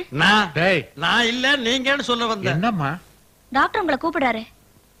அம்மாவோட புருஷன்? நான் இல்ல, நீங்கன்னு சொல்ல வந்தேன். என்னம்மா? டாக்டர் உங்களை கூப்பிடுறாரு.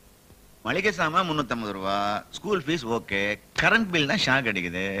 மளிகை சாமான் 350 ரூபா, school fees okay, current bill தான் ஷாக்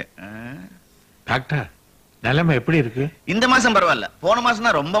அடிக்குது. டாக்டர் நிலைமை எப்படி இருக்கு? இந்த மாசம் பரவாயில்ல, போன மாசம்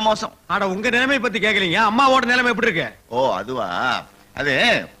தான் ரொம்ப மோசம். ஆனா உங்க நிலைமை பத்தி கேக்கலீங்க, அம்மாவோட நிலைமை எப்படி இருக்கு? ஓ அதுவா, அது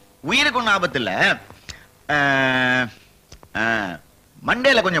உயிருக்கு ஒன்னும் ஆபத்து இல்ல.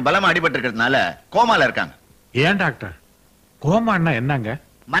 மண்டையில கொஞ்சம் பலமா அடிபட்டு இருக்கிறதுனால கோமால இருக்காங்க. ஏன் டாக்டர் கோமான்னா என்னங்க?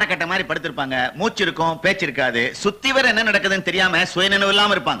 மரக்கட்ட மாதிரி படுத்திருப்பாங்க, மூச்சு இருக்கும் பேச்சு இருக்காது, சுத்தி வர என்ன நடக்குதுன்னு தெரியாம சுயநினைவு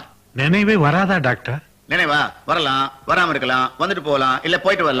இல்லாம இருப்பாங்க. நினைவே வராதா டாக்டர்? நினைவா வரலாம், வராம இருக்கலாம், வந்துட்டு போகலாம், இல்ல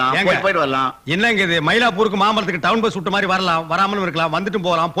போயிட்டு வரலாம், போயிட்டு வரலாம். என்னங்க இது, மயிலாப்பூருக்கு மாமரத்துக்கு டவுன் பஸ் விட்ட மாதிரி வரலாம், வராமலும் இருக்கலாம், வந்துட்டு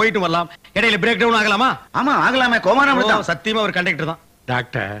போகலாம், போயிட்டு வரலாம், இடையில பிரேக் டவுன் ஆகலாமா? ஆமா ஆகலாமே, கோமானம் சத்தியமா ஒரு கண்டக்டர் தான்.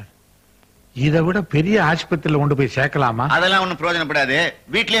 டாக்டர் இதை விட பெரிய ஆஸ்பத்திரியில கொண்டு போய் சேர்க்கலாமா? அதெல்லாம் ஒண்ணும் பிரயோஜனப்படாது,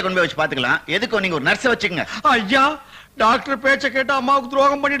 வீட்லயே கொண்டு போய் வச்சு பாத்துக்கலாம். எதுக்கும் நீங்க ஒரு நர்ஸ வச்சுக்கங்க. ஐயா டாக்டர் பேச்ச கேட்டு அம்மாவுக்கு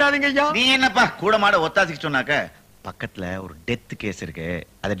துரோகம் பண்ணிடாதீங்க ஐயா. நீ என்னப்பா கூட மாட ஒத்தாசிக்கு சொன்னாக்க, பக்கத்துல ஒரு டெத் கேஸ் இருக்கு,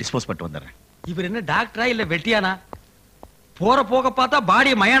 அதை டிஸ்போஸ் பண்ணிட்டு வந்துடுறேன். இவர் என்ன டாக்டரா இல்ல வெட்டியானா? போற போக பார்த்தா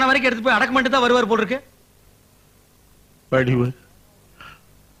பாடியை மயான வரைக்கும் எடுத்து போய் அடக்கம் பண்ணிட்டு தான் வருவார் போல் இருக்கு. வடிவு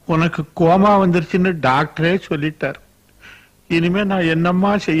உனக்கு கோமா வந்துருச்சுன்னு டாக்டரே சொல்லிட்டார். இனிமே நான்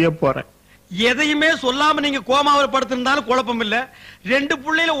என்னம்மா செய்ய போறேன்? எதையுமே சொல்லாம நீங்க கோமாவில் படுத்திருந்தாலும் குழப்பம் இல்ல. 2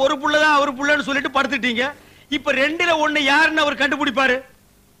 புள்ளையில ஒரு புள்ளதான் அவர் புள்ளன்னு சொல்லிட்டு படுத்துட்டீங்க. இப்ப 2ல 1 யாருன்னு அவர் கண்டுபிடிப்பாரு.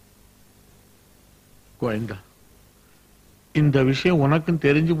 கோயந்தா, இந்த விஷயம் உனக்கும்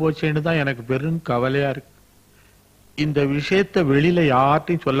தெரிஞ்சு போச்சேன்னு தான் எனக்கு பெரும் கவலையா இருக்கு. இந்த விஷயத்தை வெளியில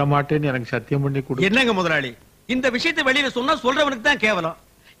யார்ட்டையும் சொல்ல மாட்டேன்னு எனக்கு சத்தியம் பண்ணி கொடு. என்னங்க முதலாளி, இந்த விஷயத்தை வெளியில சொன்னா சொல்றவனுக்கு தான் கேவலம்.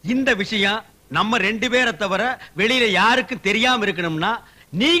 இந்த விஷயம் நம்ம 2 பேரை தவிர வெளியில யாருக்கும் தெரியாம இருக்கணும்னா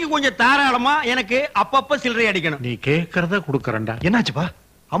நீங்க கொஞ்சம் தாராளமா எனக்கு அப்பப்ப சில்லறை அடிக்கணும். நீ கேக்குறத குடுக்கறேன்டா. என்னாச்சுப்பா?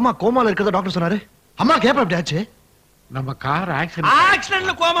 அம்மா கோமால இருக்கிறத டாக்டர் சொன்னாரு. அம்மா கேப்ப எப்படி ஆச்சு? நம்ம கார்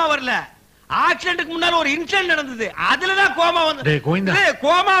ஆக்சிடென்ட்ல கோமா வரல, ஆக்சிடென்ட்க்கு முன்னால ஒரு இன்சிடென்ட் நடந்தது, அதுலதான் கோமா வந்து.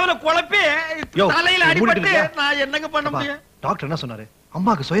 கோமாவில குழப்பி தலையில அடிபட்டு நான் என்னங்க பண்ண முடியும்? டாக்டர் என்ன சொன்னாரு?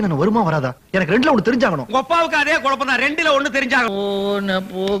 அம்மாக்கு சுயநலம் வருமா வராதா? எனக்கு 2ல 1 தெரிஞ்சாகணும். உங்க அப்பாவுக்கு அதே குழப்பம் தான், 2ல 1 தெரிஞ்சாகணும். போன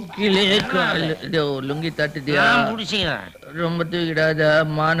போக்கிலே லுங்கி தட்டுட்டியா? ரொம்ப தூக்கிடாத,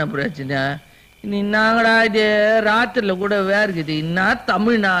 மான பிரச்சனை. நீ நாங்கடா இது ராத்திரில கூட வேர்க்குது என்ன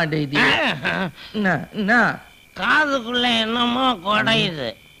தமிழ்நாடு இது என்ன காதுக்குள்ள என்னமோ கொடையுது.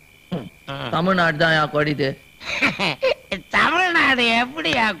 தமிழ்நாடு தான் கொடையுது. தமிழ்நாடு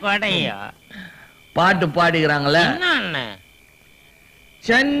எப்படியா கொடையும்? பாட்டு பாடிக்கிறாங்களே என்ன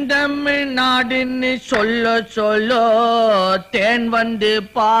செந்தமிழ்நாடுன்னு சொல்ல சொல்ல தேன் வந்து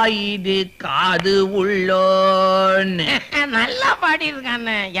பாயுது காது உள்ளோன்னு. நல்லா பாடி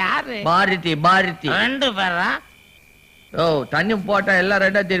இருக்கானே. யாரு? பாரதி. பாரதி 2 பேரா? ஓ தண்ணி போட்டா எல்லாம்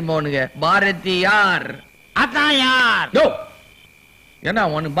ரெண்டா திரும்ப உனக்கு. பாரதி யார்? அதான் யார்? என்ன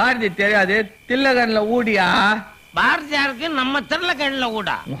உனக்கு பாரதி தெரியாது? தில்லகன்ல ஊடியா? பாரதியாருக்கு நம்ம தில்லகன்ல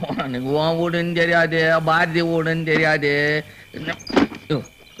ஊடா? உனக்கு உன் வீடுன்னு தெரியாது, பாரதி வீடுன்னு தெரியாது.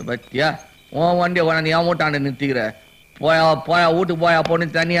 பத்தியா உன் வண்டியை கொண்டாந்து என் வீட்டாண்டு நிறுத்திக்கிற. போயா போயா வீட்டுக்கு போயா பொண்ணு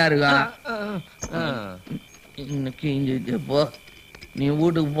தனியா இருக்கா. இன்னைக்கு போ, நீ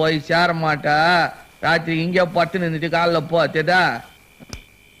வீட்டுக்கு போய் சேர மாட்டா. ராத்திரி இங்கே பத்து நின்றுட்டு காலைல போ. தெரியா?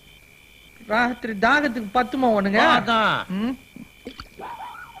 ராத்திரி தாகத்துக்கு பத்துமா உனங்க?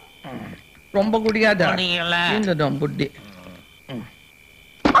 ரொம்ப குடியாத இந்த புட்டி.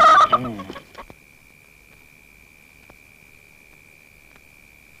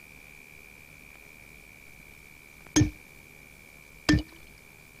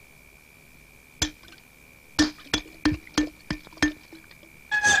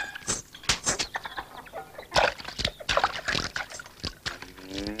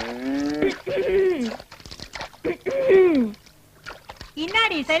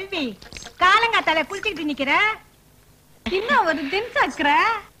 இன்னாடி செல்வி காலங்காத்தால குளிச்சுக்கிட்டு நிக்கிற, இன்னும் ஒரு தின்சாக்குற.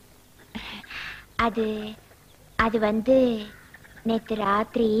 அது வந்து நேத்து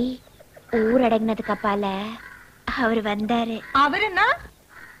ராத்திரி ஊரடங்கினதுக்கு அப்பால அவரு வந்தாரு. அவருன்னா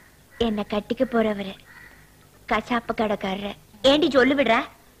என்ன கட்டிக்க போறவரு, கசாப்பு கடைக்காரரு. ஏண்டி சொல்லு விடுற?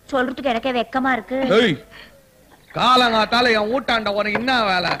 சொல்றதுக்கு எனக்கே வெக்கமா இருக்கு. காலங்காத்தால என் ஊட்டாண்ட உனக்கு என்ன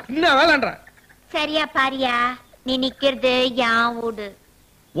வேலை? என்ன வேலைன்ற? சரியா பாரியா, நீ நிக்கிறது என் வீடு.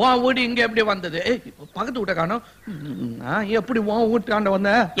 உன் வீடு இங்க எப்படி வந்தது? பக்கத்து வீட்டை காணோம். எப்படி உன் வீட்டாண்ட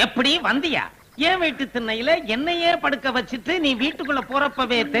வந்த? எப்படி வந்தியா? என் வீட்டு திண்ணையில என்னையே படுக்க வச்சுட்டு நீ வீட்டுக்குள்ள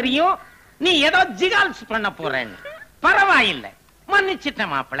போறப்பவே தெரியும் நீ ஏதோ ஜிகால்ஸ் பண்ண போறேன்னு. பரவாயில்லை, மன்னிச்சிட்ட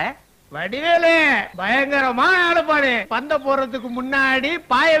மாப்பிள. வடிவேலு பயங்கரமா ஆளுப்பாடு. பந்த போறதுக்கு முன்னாடி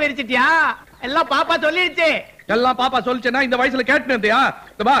பாய விரிச்சிட்டியா? எல்லாம் பாப்பா சொல்லிடுச்சு. எல்லாம் பாப்பா சொல்லிச்சேன்னா இந்த வயசுல கேட்டுனியா?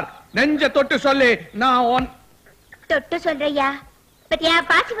 பார், நெஞ்ச தொட்டு சொல்லி நான் தொட்டு சொல்றியா? பத்தியா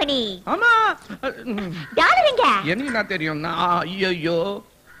பாசிமணி? ஆமா. டாலுங்க என்ன தெரியும்? ஐயோ,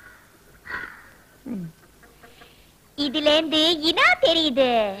 இதுல இருந்து இனா தெரியுது.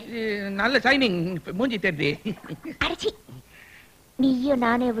 நல்ல ஷைனிங் மூஞ்சி தெரியுது. அடிச்சி, நீயும்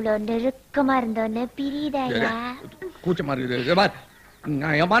நானும் எவ்வளவு நெருக்கமா இருந்தோன்னு பிரியுதாயா? கூச்சமா இருக்குது. பார்,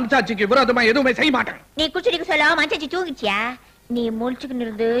 நான் என் மனசாட்சிக்கு விரோதமா எதுவுமே செய்ய மாட்டேன். நீ குச்சிடிக்கு சொல்ல மனசாட்சி தூங்கிச்சியா? நீ முழிச்சுக்கிட்டு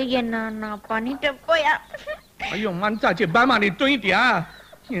இருந்து என்ன நான் பண்ணிட்டு போயா? ஐயோ மனசாட்சி பேமா, நீ தூங்கிட்டியா?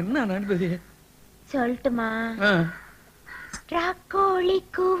 என்ன நடந்தது சொல்லட்டுமா? ராக்கோழி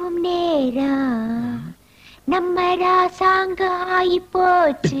கூவும் நேரம் நம்ம ராசாங்க ஆயி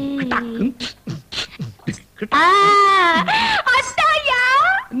போச்சு.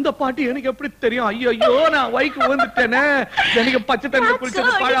 இந்த பாட்டு எனக்கு எப்படி தெரியும்? ஐயோ, நான் வைக்கு வந்துட்டேனே. எனக்கு பச்சை தண்ணி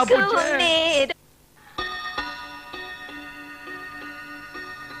குளிச்சது பாழா போச்சு.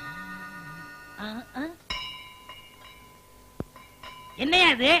 என்னையா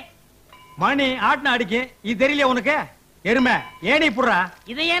இது? மணி ஆட்டின அடிக்கு. இது தெரியல உனக்கு? எருமை ஏனி புடுறா.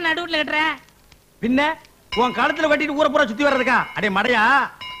 இதை ஏன் நடுவுல கட்டுற? பின்ன உன் கழுத்துல கட்டிட்டு ஊரை பூரா சுத்தி வர்றதுக்கா? அடே மடையா,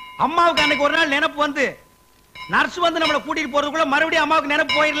 அம்மாவுக்கு அன்னைக்கு ஒரு நாள் நினைப்பு வந்து நர்ஸ் வந்து நம்மள கூட்டிட்டு போறதுக்குள்ள மறுபடியும் அம்மாவுக்கு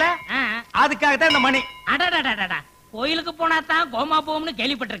நினைப்பு போயிடல. அதுக்காகத்தான் இந்த மணி. அடடடடடா, கோயிலுக்கு போனா தான் கோமா போகும்னு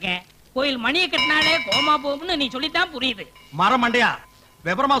கேள்விப்பட்டிருக்கேன். கோயில் மணியை கட்டினாலே கோமா போகும்னு நீ சொல்லித்தான் புரியுது. மரம் மண்டையா,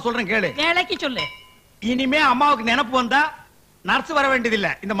 விவரமா சொல்றேன் கேளு. வேலைக்கு சொல்லு. இனிமே அம்மாவுக்கு நினைப்பு வந்தா நர்ஸ் வர வேண்டியதில்ல,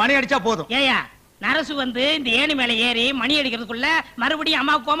 இந்த மணி அடிச்சா போதும். ஏயா, நரசு வந்து இந்த ஏணி மேல ஏறி மணி அடிக்கிறதுக்குள்ள மறுபடியும்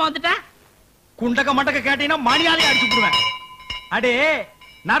அம்மாவுக்கு கோமா வந்துட்டா? குண்டக்க மண்டக்க கேட்டீங்கன்னா மணியாலே அடிச்சு விடுவேன். அடே,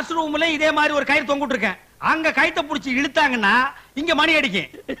 நர்ஸ் ரூம்ல இதே மாதிரி ஒரு கயிறு தொங்கிட்டு இருக்கேன். அங்க கயித்தை புடிச்சு இழுத்தாங்கன்னா இங்க மணி அடிக்கும்.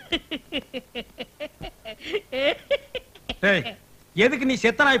 எதுக்கு நீ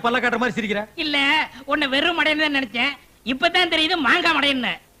செத்த நாய் பல்ல காட்டுற மாதிரி சிரிக்கிற? இல்ல, உன்னை வெறும் மடையன்னு நினைச்சேன். இப்பதான் தெரியுது மாங்காய்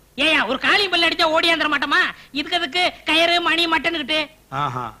மடையன்னு. ஏயா, ஒரு காளி பல்ல அடிச்சா ஓடியாந்துட மாட்டோமா? இதுக்கு கயிறு மணி மட்டன்னுகிட்டு.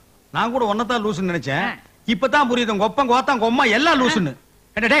 ஆஹா, நான் கூட ஒன்னதான் லூசுன்னு நினைச்சேன். இப்பதான் புரியுது உங்க ஒப்பம் கோத்தம் கொம்மா எல்லாம் லூசுன்னு.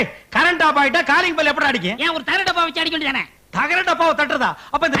 டேய், கரண்ட் ஆஃப் ஆயிட்டா காலிங் பெல் எப்படி அடிக்கும்? ஏன் ஒரு தர டப்பா வச்சு அடிக்க வேண்டியதானே? தகர டப்பாவை தட்டுறதா?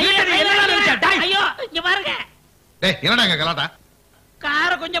 அப்ப இந்த ஐயோ, இங்க பாருங்க. டேய், என்னடா இங்க கலாட்டா?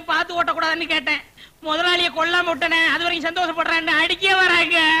 காரை கொஞ்சம் பார்த்து ஓட்டக்கூடாதுன்னு கேட்டேன். முதலாளியை கொல்லாம விட்டனே, அது வரைக்கும் சந்தோஷப்படுறேன்னு அடிக்க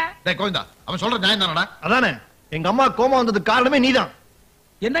வராங்க. டேய் கோவிந்தா அவன் சொல்ற நியாயம் தானடா? அதானே எங்க அம்மா கோமா வந்ததுக்கு காரணமே நீதான்.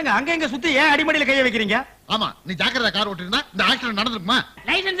 என்னங்க அங்க எங்க சுத்தி ஏன் அடிமடியில கைய வைக்கிறீங்க? ஆமா நீ ஜாக்கிரதா கார் ஓட்டிருந்தா இந்த ஆக்சிடென்ட் நடந்துருக்குமா?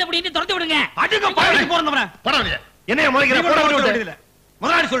 லைசென்ஸ் அப்படிட்டு துரத்தி விடுங்க. அடிங்க பாடி போறவன. பரவாயில்லையே. என்னைய முளைக்கிற போட விட்டு.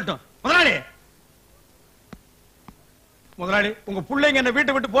 முதலாளி சொல்லட்டும். முதலாளி உங்க பிள்ளைங்க என்ன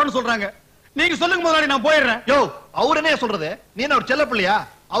வீட்டை விட்டு போன்னு சொல்றாங்க. நீங்க சொல்லுங்க முதலாளி, நான் போயிடுறேன். யோ அவர் என்ன சொல்றது? நீ என்ன ஒரு செல்ல பிள்ளையா?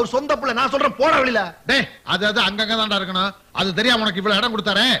 அவர் சொந்த பிள்ளை. நான் சொல்றேன் போடா வெளியில. டேய் அது அங்கங்க தான்டா இருக்கணும். அது தெரியாம உனக்கு இவ்வளவு இடம்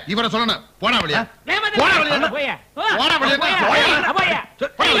கொடுத்தாரே, இவரை சொல்லணும் போடா வெளியா. போடா வெளியா. போடா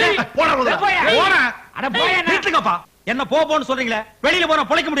வெளியா. நிறுத்துங்கப்பா. என்ன போன்னு சொல்றீங்களே, வெளியில போனா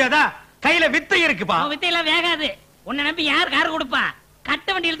பொழைக்க முடியாதா? கையில வித்தை இருக்குப்பா. வித்தையெல்லாம் வேகாது. உன்னை நம்பி யார் கார் கொடுப்பா? கட்ட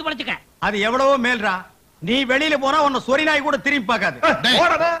வண்டி இழுத்து பொழைச்சுக்க. அது எவ்வளவோ மேல்ரா. நீ வெளியில போனா உன்னை சொரி நாய் கூட திரும்பி பார்க்காது.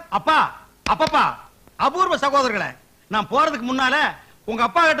 அப்பா அப்பப்பா அபூர்வ சகோதரர்களே, நான் போறதுக்கு முன்னால உங்க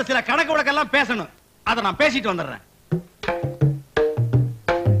அப்பா கிட்ட சில கணக்கு வழக்கெல்லாம் பேசணும். அதை நான் பேசிட்டு வந்துடுறேன்.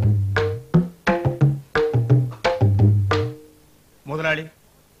 முதலாளி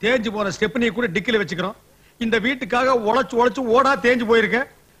தேஞ்சு போன ஸ்டெப்னியை கூட டிக்கில வச்சுக்கிறோம். இந்த வீட்டுக்காக உழைச்சு ஓடா தேஞ்சு போயிருக்க.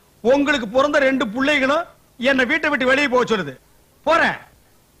 உங்களுக்கு பிறந்த 2 பிள்ளைகளும் என்ன வீட்டை விட்டு வெளியே போக சொல்லுது. போறேன்.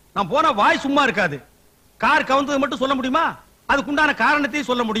 நான் போன வாய் சும்மா இருக்காது. கார் கவுந்தது மட்டும் சொல்ல முடியுமா? அதுக்குண்டான காரணத்தையும்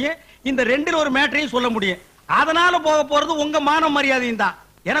சொல்ல முடியும். இந்த 2ல ஒரு மேட்டரையும் சொல்ல முடியும். அதனால போக போறது உங்க மான மரியாதையும் தான்.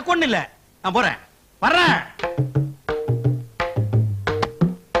 எனக்கு ஒண்ணு இல்ல. நான் போறேன். வர்றேன்.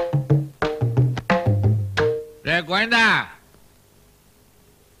 கோயந்தா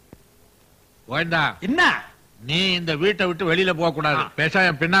கோயந்தா என்ன? நீ இந்த வீட்டை விட்டு வெளியில போக கூடாது. பேச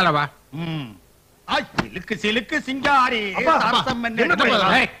என் பின்னால வா. சிலுக்கு சிங்காரி.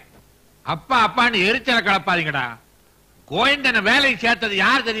 அப்பா அப்பான்னு எரிச்சல கலப்பாதீங்கடா. கோயந்தனை வேலைக்கு சேர்த்தது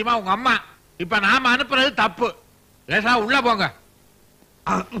யார் தெரியுமா? உங்க அம்மா. இப்ப நாம அனுப்புறது தப்பு. பேசா உள்ள போங்க.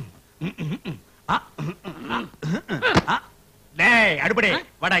 டேய் அடுப்படே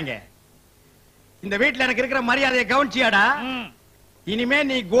வாடாங்க. இந்த வீட்டுல எனக்கு இருக்கிற மரியாதையை கவனிச்சியாடா? இனிமே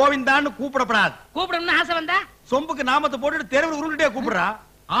நீ கோவிந்தான்னு கூப்பிடப்படாது. கூப்பிடணும்னு ஆசை வந்தா சொம்புக்கு நாமத்தை போட்டுட்டு தெருவில் உருண்டுட்டே கூப்பிடுறா.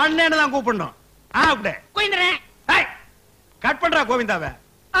 ஆன்லைன் தான் கூப்பிடணும். கோவிந்தரே கட் பண்றா கோவிந்தாவை.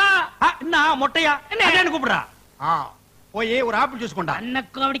 என்ன மொட்டையா என்ன கூப்பிடுறா? போய் ஒரு ஆப்பிள் ஜூஸ் கொண்டா.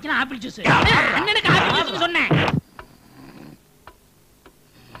 அண்ணனுக்கு அப்படிக்கணும் ஆப்பிள் ஜூஸ். அண்ணனுக்கு ஆப்பிள் ஜூஸ் சொன்னேன்.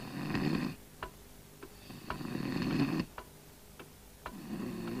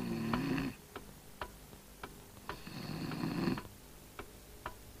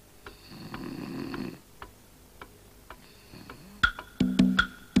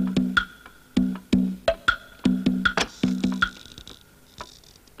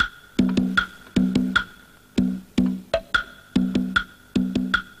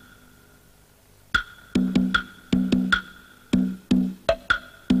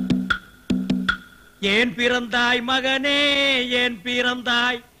 ஏன் பிறந்தாய் மகனே, ஏன்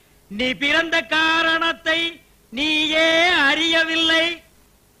பிறந்தாய்? நீ பிறந்த காரணத்தை நீயே அறியவில்லை.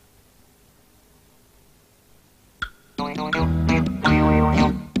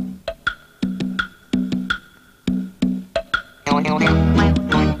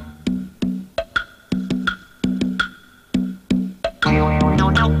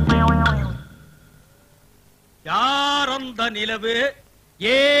 யார் அந்த நிலவு?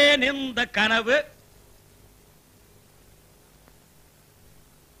 ஏன் இந்த கனவு?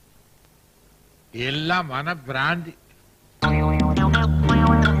 எல்லாம் மன பிராந்தி.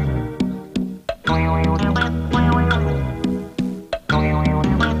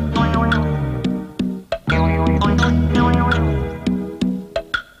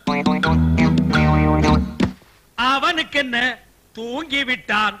 அவனுக்கு என்ன,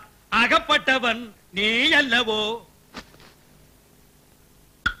 தூங்கிவிட்டான். அகப்பட்டவன் நீ அல்லவோ?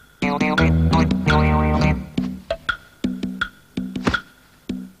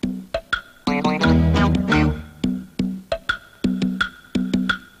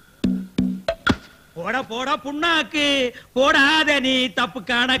 போட போட புண்ணாக்கு போடாத நீ தப்பு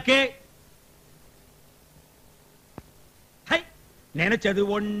கணக்கு. நினைச்சது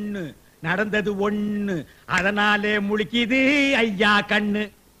ஒண்ணு, நடந்தது ஒண்ணு, அதனாலே முழிக்குது ஐயா கண்ணு.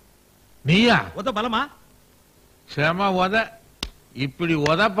 நீயா உத பலமா? செம உத. இப்படி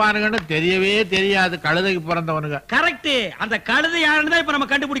உதப்பானுங்கன்னு தெரியவே தெரியாது கழுதைக்கு பிறந்தவனுங்க. கரெக்ட். அந்த கழுதை யாருன்னு தான் இப்ப நம்ம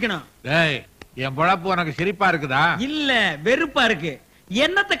கண்டுபிடிக்கணும். டேய், என் பொழப்பு உனக்கு சிரிப்பா இருக்குதா? இல்ல, வெறுப்பா இருக்கு.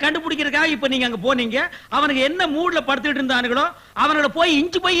 என்னத்தை கண்டுபிடிக்கிறதுக்காக இப்ப நீங்க அங்க போனீங்க? அவனுக்கு என்ன மூட்ல படுத்துட்டு இருந்தானுங்களோ அவனோட போய்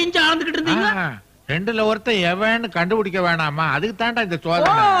இഞ്ചு அளந்துகிட்டு இருந்தீங்க. 2ல ஒருத்தன் எவன்னு கண்டுபிடிக்க வேணாமா? அதுக்கு தாண்டா இந்த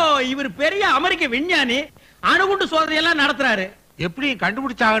சோதனை. இவர் பெரிய அமெரிக்க விஞ்ஞானி, அணுகுண்டு சோதனை எல்லாம் நடத்துறாரு. எப்படி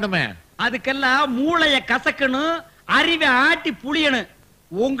கண்டுபிடிச்சாகணுமே? அதுக்கெல்லாம் மூளைய கசக்கணும், அறிவை ஆட்டி புளியணும்.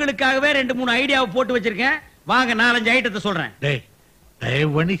 உங்களுக்காகவே 2-3 ஐடியாவை போட்டு வச்சிருக்கேன். வாங்க 4-5 ஐட்டத்தை சொல்றேன். டேய்,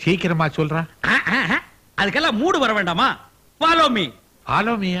 பண்ணி சீக்கிரமா சொல்றா. அதுக்கெல்லாம் மூடு வர வேண்டாமா? Follow me.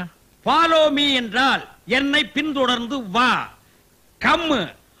 Follow மீயா? Follow me என்றால் என்னை பின்தொடர்ந்து வா. கம்மு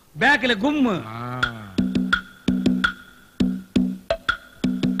பேக்ல கும்மு.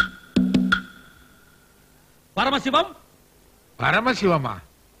 பரமசிவம். பரமசிவமா?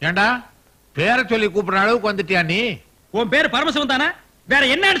 ஏண்டா பேரை சொல்லி கூப்பிடுற அளவுக்கு வந்துட்டியா நீ? உன் பேரு பரமசிவம் தானே? வேற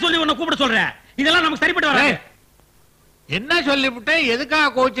என்னன்னு சொல்லி உன்னை கூப்பிட சொல்ற? இதெல்லாம் நமக்கு சரிப்பட்டு வராது. என்ன சொல்லிவிட்ட?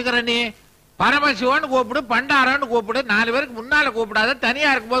 எதுக்காக கோச்சுக்கிற நீ? பரமசிவன் கூப்பிடு, பண்டாரன்னு கூப்பிடு, 4 பேருக்கு முன்னால கூப்பிடாத,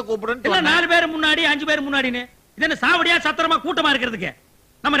 தனியா இருக்கும்போது கூப்பிடுன்னு. 4 பேர் முன்னாடி 5 பேர் முன்னாடின்னு இது என்ன சாவடியா சத்திரமா கூட்டமா இருக்கிறதுக்கு?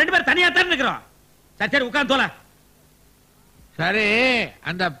 நம்ம 2 பேரும் தனியா தான் இருக்கிறோம். சரி சரி உட்கார்ந்து தோல. சரி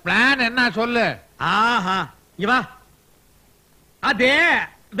அந்த பிளான் என்ன சொல்லு. ஆஹா இவா அதே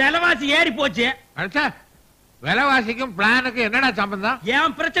விலைவாசி ஏறி போச்சு. அச்சா விலைவாசிக்கும் பிளானுக்கும் என்னடா சம்பந்தம்?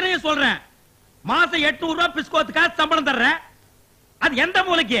 என் பிரச்சனையை சொல்றேன். மாசம் 800 ரூபாய் பிஸ்கோத்துக்கா சம்பளம் தர்றேன். அது எந்த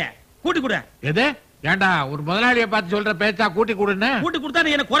மூலைக்கு? கூட்டி கொடு. எது? ஏண்டா ஒரு முதலாளியை பார்த்து சொல்ற பேச்சா கூட்டி கொடுன்னு? கூட்டி கொடுத்தா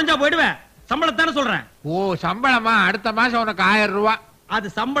நீ என்ன குறைஞ்சா போயிடுவேன். சம்பளத்தானே சொல்றேன். ஓ சம்பளமா? அடுத்த மாசம் உனக்கு 1000 ரூபாய். அது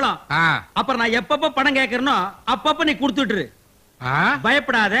சம்பளம். அப்புறம் நான் எப்பப்ப பணம் கேட்கறனோ அப்பப்ப நீ கொடுத்துட்டு.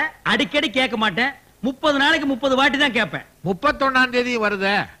 பயப்படாத, அடிக்கடி கேட்க மாட்டேன். 30 நாளைக்கு 30 வாட்டி தான் கேட்பேன். 31ஆம் தேதி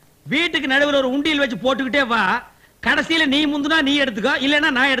வருது. வீட்டுக்கு நடுவில் ஒரு உண்டியல் வச்சு போட்டுக்கிட்டே வா. கடைசியில நீ முந்துனா நீ எடுத்துக்கோ, இல்லன்னா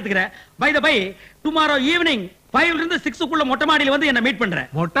நான் எடுத்துக்கிறேன். By the by tomorrow evening 5 இருந்து 6க்குள்ள மொட்டை மாடியில வந்து என்ன மீட் பண்றேன்.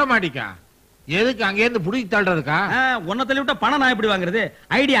 மொட்டை மாடிக்கா? எதுக்கு? அங்க இருந்து புடிச்சு தள்ளுறதுக்கா? உன்ன தள்ளி விட்டா பணம் நான் எப்படி வாங்குறது?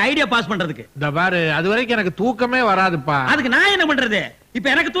 ஐடியா பாஸ் பண்றதுக்கு. இந்த பாரு, அது வரைக்கும் எனக்கு தூக்கமே வராதுப்பா. அதுக்கு நான் என்ன பண்றது? இப்ப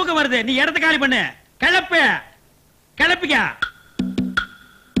எனக்கு தூக்கம் வருது. நீ இடத்த காலி பண்ணு. கிளப்பிக்க.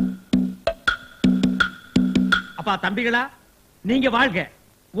 அப்பா தம்பிகளா, நீங்க வாழ்க.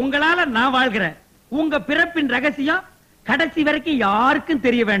 உங்களால நான் வாழ்கிறேன். உங்க பிறப்பின் ரகசியம் கடைசி வரைக்கும் யாருக்கும்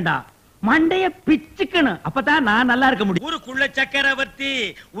தெரிய வேண்டாம். மண்டைய பிச்சுக்கணும். அப்பதான் நான் நல்லா இருக்க முடியும். ஊருக்குள்ள சக்கரவர்த்தி,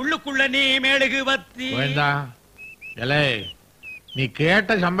 உள்ளுக்குள்ள நீ மெழுகுவர்த்தி. நீ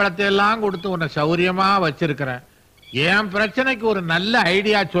கேட்ட சம்பளத்தை எல்லாம் கொடுத்து உன்னை சௌரியமா வச்சிருக்கிற. என் பிரச்சனைக்கு ஒரு நல்ல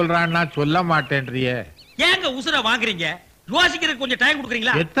ஐடியா சொல்றான்னா சொல்ல மாட்டேன்றியே. ஏங்க உசுர வாங்குறீங்க? யோசிக்கிறதுக்கு கொஞ்சம் டைம்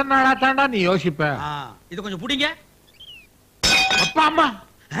கொடுக்குறீங்களா? எத்தனை நாளா தாண்டா நீ யோசிப்ப? இது கொஞ்சம் புடிங்க. அப்பா அம்மா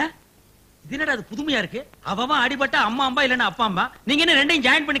இது என்னடா அது புதுமையா இருக்கு? அவன் அடிபட்டா அம்மா அம்மா இல்லன்னா அப்பா அம்மா. நீங்க என்ன ரெண்டையும்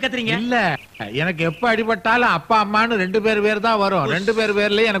ஜாயின் பண்ணி கத்துறீங்க? இல்ல, எனக்கு எப்ப அடிபட்டாலும் அப்பா அம்மான்னு 2 பேர் தான் வரும். 2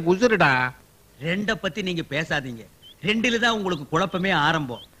 பேர்லயே எனக்கு உசுருடா. 2 பத்தி நீங்க பேசாதீங்க. 2ல தான் உங்களுக்கு குழப்பமே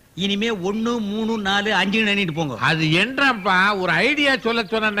ஆரம்பம். இனிமே 1 3 4 5 நினைட்டு போங்க. அது என்னப்பா ஒரு ஐடியா சொல்ல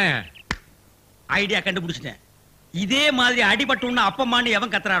சொன்னே. ஐடியா கண்டுபிடிச்சிட்டேன். இதே மாதிரி அடிபட்டோம்னு அப்பம்மான்னு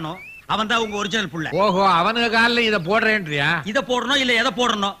எவன் கத்துறானோ அவன் தான் உங்க ஒரிஜினல் புள்ள. ஓஹோ, அவனுக்கு காலில் இத போடுறேன்றியா? இத போடணும் இல்ல எதை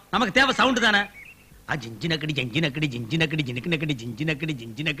போடணும்? நமக்கு தேவை சவுண்ட் தானே. ஜிஞ்சினக்கடி ஜிஞ்சினக்கடி ஜிஞ்சினக்கடி ஜினுக்குனக்கடி ஜிஞ்சினக்கடி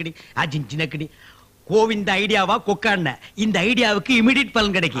ஜிஞ்சினக்கடி ஜிஞ்சினக்கடி. கோவிந்த ஐடியாவா கொக்கான? இந்த ஐடியாவுக்கு இமிடியட்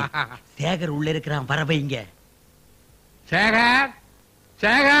பலன் கிடைக்கும். சேகர் உள்ள இருக்கிறான், வர வைங்க. சேகர்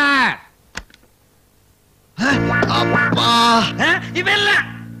சேகர். அப்பா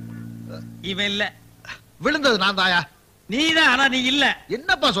இவன் இல்ல. விழுந்தது நான் தாயா? நீதான். ஆனா நீ இல்ல.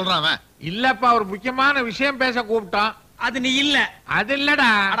 என்னப்பா சொல்றான்? இல்லப்பா, ஒரு முக்கியமான விஷயம் பேச கூப்பிட்டான். அது நீ இல்ல. அது இல்லடா.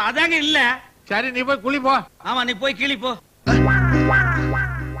 அதாங்க இல்ல. சரி நீ போய் குளி போ. ஆமா நீ போய் கிளி போ.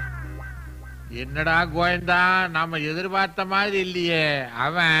 என்னடா கோயந்தா, நாம எதிர்பார்த்த மாதிரி இல்லையே.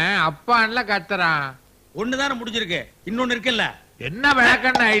 அவன் அப்பான்ல கத்துறான். ஒண்ணுதானே முடிஞ்சிருக்கு, இன்னொன்னு இருக்குல்ல. என்ன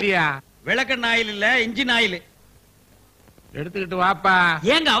விளக்கண்ண ஐடியா? விளக்கண்ண ஆயில் இல்ல, இன்ஜின் ஆயில். எடுத்துக்கிட்டு வாப்பா.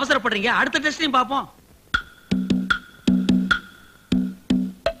 ஏங்க அவசரப்படுறீங்க? அடுத்த டெஸ்டையும் பாப்போம்.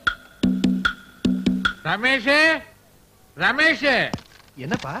 ரமேஷ் ரமேஷ்.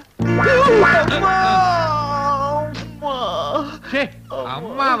 என்னப்பா?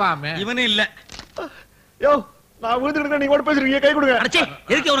 அம்மாவாமே. இவனே இல்ல. யோ, நான் விழுந்துட்டு நீங்க ஓட பேசுறீங்க. கை கொடுங்க. அடச்சே,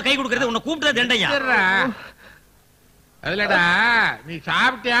 எதுக்கு அவன கை கொடுக்கறது? உன்னை கூப்பிட்டது தண்டையா? அதுலடா நீ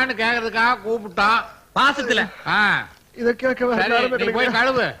சாப்பிட்டியான்னு கேக்குறதுக்காக கூப்பிட்டான். பாசத்துல. இத கேட்க நீ போய்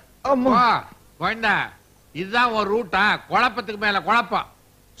கழுவு. அம்மா கோயந்தா, இதுதான் ஒரு ரூட்டா? குழப்பத்துக்கு மேல குழப்பம்.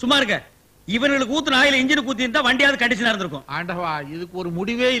 சும்மா இருக்க. இவனுக்கு ஊத்துன ஆயில இன்ஜின் ஊத்தி இருந்தா வண்டியாவது கண்டிஷனா இருந்திருக்கும். ஆண்டவா, இதுக்கு ஒரு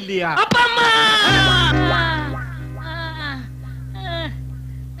முடிவே இல்லையா? அப்பா அம்மா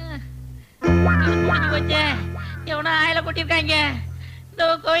எவனா ஆயில கொட்டிருக்காங்க. இந்த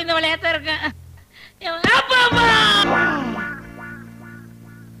கோவிந்த விளையாட்ட இருக்கேன்.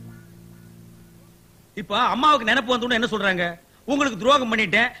 இப்ப அம்மாவுக்கு நினைப்பு வந்து என்ன சொல்றாங்க? உங்களுக்கு துரோகம்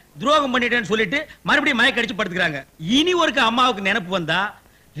பண்ணிட்டேன்னு சொல்லிட்டு மறுபடியும் மயக்கடிச்சு படுத்துக்கிறாங்க. இனி ஒருக்க அம்மாவுக்கு நினைப்பு வந்தா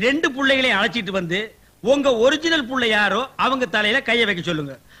 2 பிள்ளைகளையும் அழைச்சிட்டு வந்து உங்க ஒரிஜினல் புள்ள யாரோ அவங்க தலையில கைய வைக்க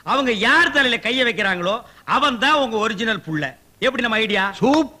சொல்லுங்க. அவங்க யார் தலையில கைய வைக்கிறாங்களோ அவன் தான் உங்க ஒரிஜினல் புள்ள. எப்படி நம்ம ஐடியா?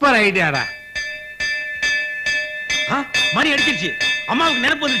 சூப்பர் ஐடியாடா. மணி அடிச்சிருச்சு. அம்மாவுக்கு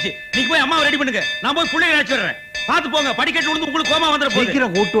நினைப்பு வந்துருச்சு. நீங்க போய் அம்மாவை ரெடி பண்ணுங்க. நான் போய் புள்ளைய அழைச்சு வர்றேன். பாத்து போங்க. படிக்கட்டு விழுந்து உங்களுக்கு கோமா வந்துற போகுது.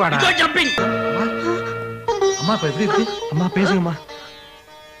 சீக்கிரம் கூட்டு வாடா. இதோ ஜம்பிங். அம்மா இப்ப எப்படி இருக்கு? அம்மா பேசுங்கம்மா.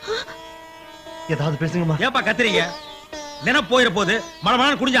 ஏதாவது பேசுங்கம்மா. ஏப்பா கத்துறீங்க? நினைப்பு போயிர போது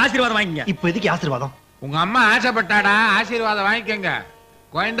மலமலன்னு குடிஞ்சு ஆசீர்வாதம் வாங்கிங்க. இப்ப எதுக்கு ஆசீர்வாதம்? உங்க அம்மா ஆசைப்பட்டாடா, ஆசீர்வாதம் வாங்கிக்கங்க.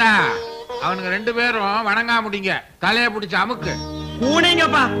 கோயந்தா, அவனுங்க 2 பேரும் வணங்கா முடிங்க. தலைய பிடிச்சு அமுக்கு.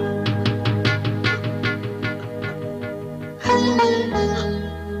 பூனைங்கப்பா.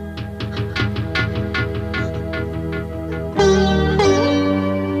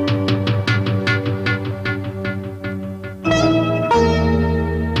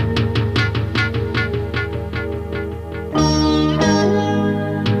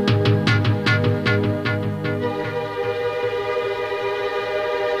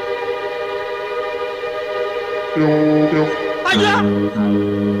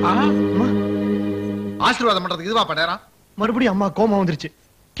 ஆசீர்வாதம் பண்றதுக்கு இதுவா பண்றா? மறுபடியும் அம்மா கோமா வந்துருச்சு.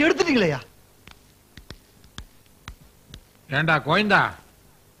 கெடுத்துட்டீங்களேயா? ஏண்டா கோயந்தா,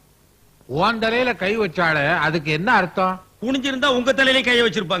 உன் தலையில கை வச்சாலே அதுக்கு என்ன அர்த்தம்? குனிஞ்சிருந்தா உங்க தலையிலே கைய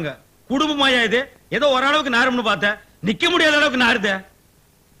வச்சிருப்பாங்க. குடும்பமாயா இது? ஏதோ ஓரளவுக்கு நாரும்னு பார்த்தேன். நிக்க முடியாத அளவுக்கு நாருது.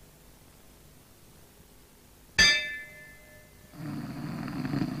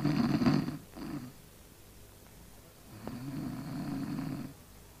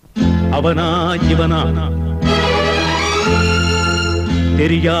 அவனா இவனா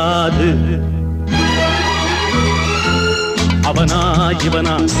தெரியாது, அவனா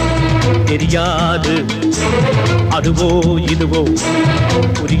இவனா தெரியாது, அதுவோ இதுவோ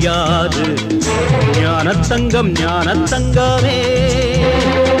புரியாது. ஞானத்தங்கம் ஞானத்தங்கமே,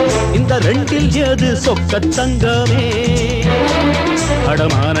 இந்த 2ல் எது சொக்கத்தங்கமே?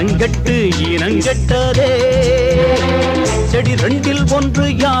 அடமானங்கெட்டு ஈனங்கெட்டதே, செடி 2ல் 1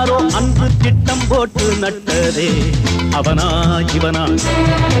 யாரோ அன்று திட்டம் போட்டு நட்டதே. அவனா இவனா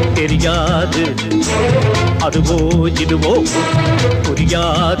தெரியாது, அதுவோ இதுவோ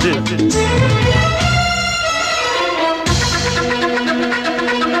புரியாது.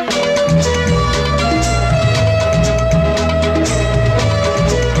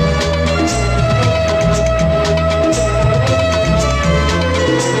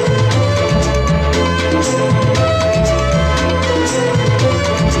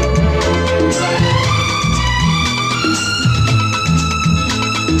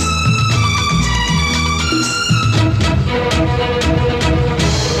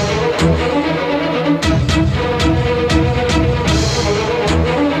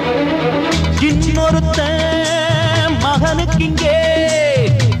 மகனுக்கிங்கே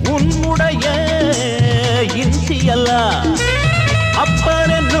உன்னுடைய இன்சியல்ல,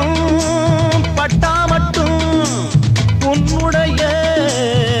 அப்பனும் பட்டா மட்டும் உன்னுடைய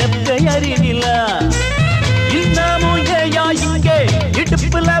பெயரினில. இன்னமும் ஏயா இங்கே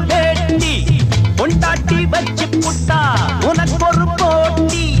இடுப்புல வேட்டி கொண்டாட்டி வச்சு புட்டா உனக்கு ஒரு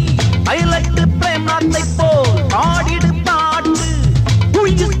போட்டி. பைலட்டு பிரேமாத்தை போல் ஆடிடு பாட்டு.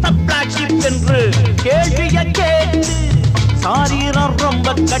 என்று கேள்விய கேட்டு சாரீரம் ரொம்ப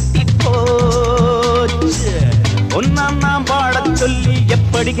கட்டி போச்சு. ஒன்னாம் நாம் பாடச் சொல்லி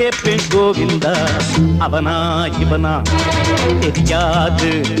எப்படி கேட்பேன் கோவிந்தா? அவனா இவனா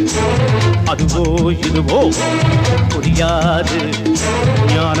தெரியாது, அதுவோ இதுவோ புரியாது.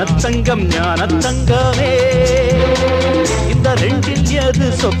 ஞானத்தங்கம் ஞானத்தங்கமே, இந்த 2ல் எது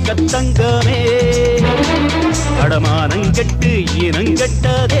சொக்கத்தங்கமே? அடமானங்கெட்டு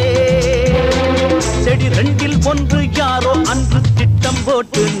ஈனங்கெட்டதே, செடி 2ல் 1 யாரோ அன்று திட்டம்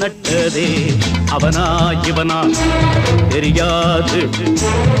போட்டு நட்டதே. அவனா இவனா தெரியாது,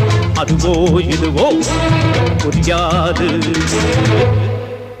 அதுவோ இதுவோ புரியாது.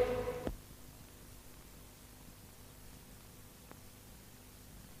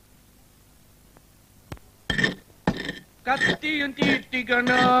 கத்தியும்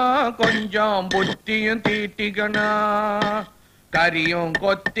தீட்டிக்கணும், கொஞ்சம் புத்தியும் தீட்டிக்கணும். கரியும்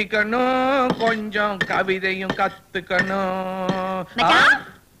கொத்திக்கணும், கொஞ்சம் கவிதையும் கத்துக்கணும்.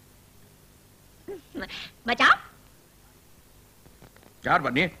 யார்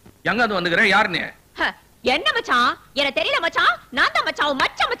பண்ணி எங்க அது வந்துக்கிறேன்? யார் நீ? என்ன மச்சான்? எனக்கு தெரியல மச்சான். நான் தான் மச்சான்,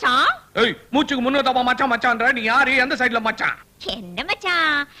 மச்சான் மச்சான். ஏய், மூச்சுக்கு முன்னூத்தப்பா மச்சான் மச்சான்ற. நீ யாரு? எந்த சைடுல மச்சான்? என்ன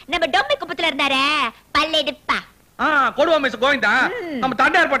மச்சான்? நம்ம டொம்பி குப்பத்துல இருந்தாரே பல்லெடுப்பா. கொடுவா மிஸ் கோவிந்தா, நம்ம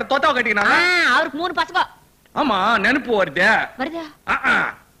தண்டையார் பட்ட தோத்தாவை கட்டிக்கினாங்க. அவருக்கு 3 பசங்க. ஆமா, நினைப்பு வருது.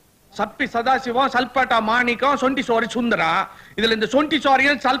 சப்பி சதாசிவம், சல்பேட்டா மாணிக்கம், சொண்டி சோரி சுந்தரா. இதுல இந்த சொண்டி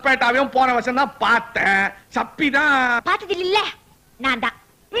சோரியும் சல்பேட்டாவையும் போன வருஷம் தான் பார்த்தேன். சப்பி தான் பார்த்தது இல்ல. நான் தான்.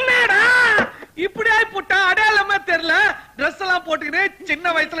 இப்படி ஆயி போட்டா அடையாளமே தெரியல. Dress எல்லாம் போட்டுக்கினே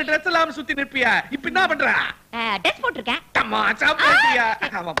சின்ன வயசுல Dress எல்லாம் சுத்தி நிற்பிய. இப்ப என்ன பண்ற? ட்ரெஸ் போட்டிருக்கேன். தமாஷா போட்டியா?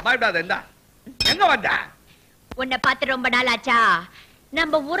 பயப்படாத. இந்தா எங்க வந்த? உன்னை பார்த்து ரொம்ப நாள் ஆச்சா.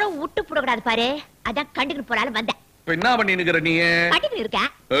 நம்ம ஊரை விட்டு போடக்கூடாது பாரு, அதான் கண்டுக்கிட்டு போறாலும் வந்தேன். இப்ப என்ன பண்ணி நிக்கிற நீ? கட்டிக்கிட்டு இருக்கேன்.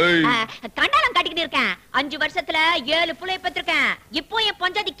 கண்டாலம் கட்டிக்கிட்டு இருக்கேன். 5 வருஷத்துல 7 புள்ளைய பெற்றிருக்கேன். இப்போ என்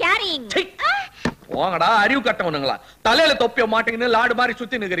பஞ்சாதி கேரிங். போங்கடா அறிவு கட்டவனுங்களா. தலையில தொப்பிய மாட்டீங்கன்னு லாடு மாதிரி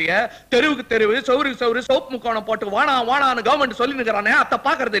சுத்தி நிக்கிறிய. தெருவுக்கு தெருவு சௌருக்கு சௌரு சோப் முக்கான போட்டு வானா வானான்னு கவர்மெண்ட் சொல்லி நிக்கிறானே, அத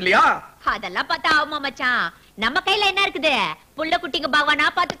பாக்குறது இல்லையா? அதெல்லாம் பார்த்தா ஆமா மச்சான். நம்ம கையில என்ன இருக்குது? புள்ள குட்டிங்க பகவானா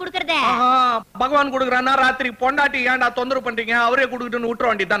பாத்து குடுக்கறதே. பகவான் குடுக்கறானா ராத்திரி பொண்டாட்டி ஏன்டா தொந்தரவு பண்றீங்க? அவரே குடுக்கிட்டுன்னு விட்டுற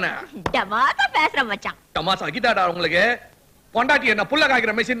வேண்டியதானே. டமாசா பேசுற மச்சான். டமாசா கிதாடா உங்களுக்கு. பொண்டாட்டி என்ன புள்ள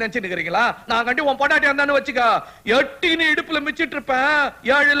காய்க்கிற மெஷின் நினைச்சு நிக்கிறீங்களா? நான் கண்டி உன் பொண்டாட்டி வந்தான்னு வச்சுக்க, 8 இடுப்புல மிச்சிட்டு இருப்பேன்,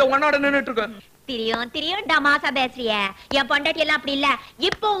 7 உன்னோட நின்னுட்டு இருக்கேன். தெரியும் டமாசா பேசுறிய. என் பொண்டாட்டி எல்லாம் அப்படி இல்ல.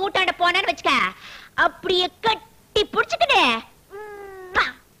 இப்போ ஊட்டாண்ட போனேன்னு வச்சுக்க, அப்படியே கட்டி புடிச்சுக்கிட்டே.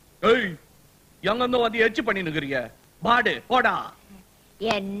 ஏய் எங்க வந்து வந்து எச்சு பண்ணி நிக்கிறீங்க? பாடு போடா.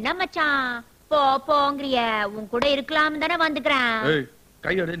 என்ன மச்சான் போங்கிறிய? உன் கூட இருக்கலாம் தானே வந்துக்கிறேன். ஏய்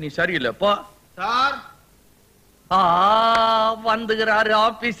கையோட நீ சரியில்லை போ. Sir வந்துகிறாரு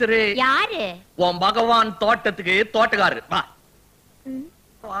officer. யாரு? உன் பகவான் தோட்டத்துக்கு தோட்டக்காரரு. வா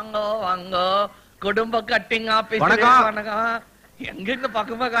வாங்க வாங்க. குடும்ப கட்டிங் ஆபீஸ். வணக்கம். எங்க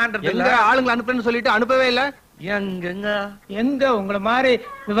பக்கமா காண்றது இல்ல. ஆளுங்களை அனுப்புன்னு சொல்லிட்டு அனுப்பவே இல்ல. எங்க உங்களை மாதிரி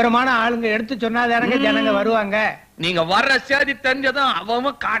விவரமான ஆளுங்க எடுத்து சொன்னாதானங்க ஜனங்க வருவாங்க. நீங்க வர்ற சேதி தெரிஞ்சதும்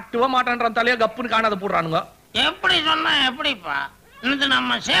அவன் காட்டுவ மாட்டான்றான். தலைய கப்புன்னு காணாத போடுறானுங்க. எப்படி சொன்னா எப்படிப்பா? இது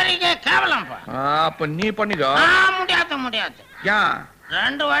நம்ம சரிக்கே கேவலம்ப்பா. அப்ப நீ பண்ணிக்கோ. முடியாது. ஏன்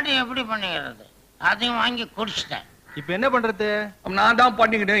 2 வாட்டி எப்படி பண்ணிக்கிறது? அதையும் வாங்கி குடிச்சிட்டேன். இப்ப என்ன பண்றது? நான் தான்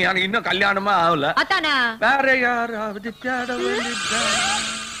பண்ணிக்கிட்டேன். எனக்கு இன்னும் கல்யாணமா ஆகல. வேற யாராவது தேட வேண்டியதுதான்.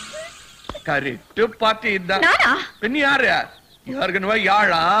 கரெக்ட் பாட்டி இதான். பெண்ணு யாரு? யாருக்குன்னு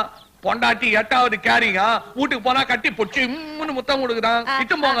யாழா பொண்டாட்டி 8வது கேரிங்க. வீட்டுக்கு போனா கட்டி பொச்சு முத்தம் கொடுக்குறான்.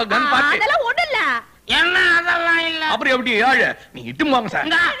 இட்டும் போங்க கன் பாட்டி. அதெல்லாம் ஒண்ணு இல்ல. என்ன அதெல்லாம் இல்ல. அப்படி எப்படி ஏழு? நீ இட்டும் போங்க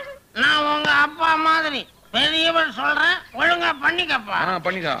சார். நான் உங்க அப்பா மாதிரி பெரியவன் சொல்றேன், ஒழுங்கா பண்ணிக்கப்பா.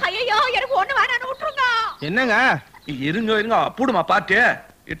 பண்ணிக்க. ஐயோ எனக்கு ஒண்ணு வேணான்னு விட்டுருங்க. என்னங்க இருங்க பூடுமா பாட்டு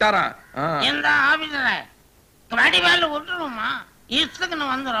இட்டாரான். இந்த ஆபீஸ்ல வடிவேலு விட்டுருமா?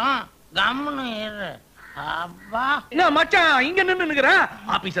 இஷ்டத்துக்கு வந்துரும். கம்முன்னு இரு. அப்பா என்ன மச்சான் இங்க நின்னு நிக்கிற?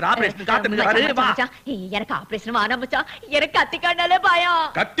 ஆபீசர் ஆபரேஷன் காத்து நிக்கறாரு. வா. எனக்கு ஆபரேஷன் வேணாம் மச்சான். எனக்கு கத்தி கண்ணாலே பயம்.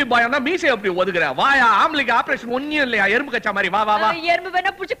 கத்தி பயம்னா மீசை அப்படி ஒதுக்குற. வாயா ஆம்பளைக்கு ஆபரேஷன் ஒண்ணும் இல்லையா? எறும்பு கச்சா மாதிரி. வா வா வா. எறும்பு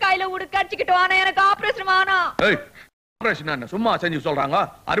வேணா புடிச்சு கையில உடுக்க அடிச்சிட்டு வானா. எனக்கு ஆபரேஷன் வேணாம். ஏய் ஆபரேஷன் என்ன சும்மா செஞ்சு சொல்றாங்க?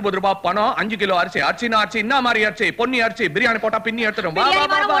 60 ரூபாய் பணம், 5 கிலோ அரிசி. அரிசினா அரிசி என்ன மாதிரி அரிசி? பொன்னி அரிசி. பிரியாணி போட்டா பின்னி எடுத்துரும். வா வா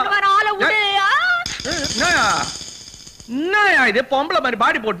வா. ஒண்ணு வேணாம். ஆள விடு. என்னயா இது பொம்பளை மாதிரி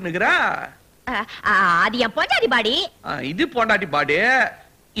பாடி போட்டு நிக்கிற? அது என் பொண்டாட்டி பாடி. இது பொண்டாட்டி பாடி.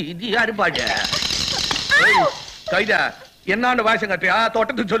 இது யாரு பாடி? கைதா என்னாண்ட வேஷம் கட்டியா?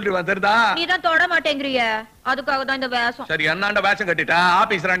 தோட்டத்துக்கு சொல்லிடுவேன் தெரியுதா? நீதான் தொட மாட்டேங்கிறிய. அதுக்காக தான் இந்த வேஷம். சரி என்னாண்ட வேஷம் கட்டிட்டா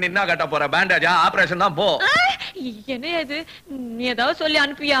ஆபீஸ் ராண்டி என்ன கட்ட போற? பேண்டேஜா? ஆபரேஷன் தான் போ. என்ன இது? நீ ஏதாவது சொல்லி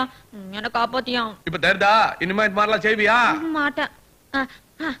அனுப்பியா? என்ன காப்பாத்தியா? இப்ப தெரியுதா? இனிமே இது மாதிரிலாம் செய்வியா? மாட்டேன்.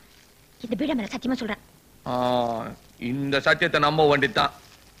 இந்த பீட மேல சத்தியமா சொல்றேன். இந்த சத்தியத்தை நம்ப வேண்டித்தான்.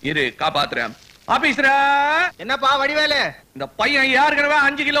 இரு காப்பாத்துறேன். ஆபீஸ்ல என்னப்பா வடிவேலு? இந்த பையன் ஏற்கனவே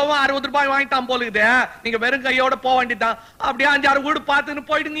 5 கிலோவும் 60 ரூபாய் வாங்கிட்டான் போலுக்குது. நீங்க வெறும் கையோட போக வேண்டியதான். அப்படியே 5-6 வீடு பாத்துன்னு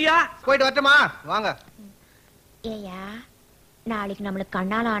போயிடுங்கயா. போயிட்டு வரட்டுமா? வாங்க. ஏயா நாளைக்கு நம்மளுக்கு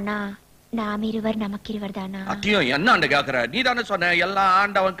கண்ணால ஆனா நாம இருவர் நமக்கு இருவர் தானா? அத்தியம் என்ன ஆண்ட கேக்குற? நீ தானே சொன்ன எல்லாம்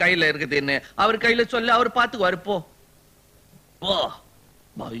ஆண்டவன் கையில இருக்குதுன்னு. அவர் கையில சொல்லி அவர் பாத்துக்குவாரு. போ போ.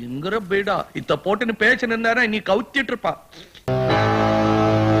 பயங்கர பீடா. இத்த போட்டுன்னு பேச்சு நின்றாரு நீ கவுத்திட்டு இருப்பா.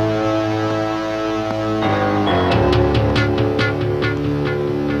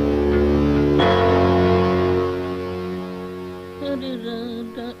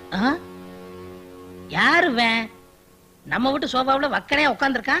 யாரு நம்ம வீட்டு சோபாவுல வக்கனையா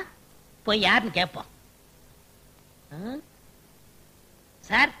உட்கார்ந்துருக்கான்? போய் யாருன்னு கேட்போம்.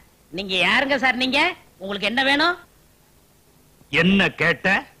 சார் நீங்க யாருங்க சார்? நீங்க உங்களுக்கு என்ன வேணும்? என்ன கேட்ட?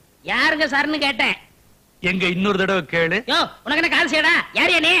 யாருங்க சார்னு கேட்டேன். எங்க இன்னொரு தடவை கேளு. உனக்கு என்ன கால் செய்யடா?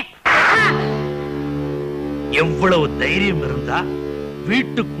 யார் நீ? எவ்வளவு தைரியம் இருந்தா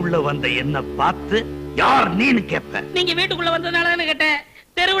வீட்டுக்குள்ள வந்த என்ன பார்த்து யார் நீன்னு கேப்ப? நீங்க வீட்டுக்குள்ள வந்ததுனால கேட்டேன்.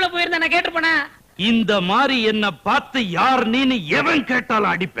 தெருவுல போயிருந்தா நான் கேட்டுப்பேனா? இந்த மாதிரி என்ன பார்த்து யார் நீன்னு எவன்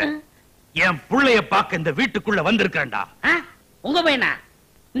கேட்டாலும் அடிப்பேன். என் புள்ளைய பார்க்க இந்த வீட்டுக்குள்ள வந்திருக்கேன்டா. உங்க பையனா?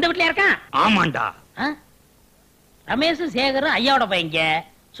 இந்த வீட்டுல இருக்கான்? ஆமாண்டா. ரமேஷ் சேகரும் ஐயாவோட பையங்க.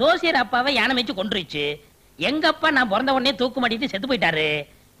 சோசியர் அப்பாவை யானை வச்சு கொண்டுருச்சு. எங்க அப்பா நான் பிறந்த உடனே தூக்கு மாட்டிட்டு செத்து போயிட்டாரு.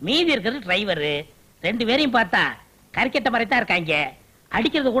 மீதி இருக்கிறது டிரைவரு. 2 பேரையும் பார்த்தா கறிக்கட்ட மாதிரி தான் இருக்காங்க.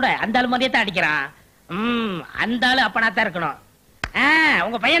 அடிக்கிறது கூட அந்த ஆளு மாதிரியே தான் அடிக்கிறான். அந்த ஆளு அப்பனா தான் இருக்கணும்.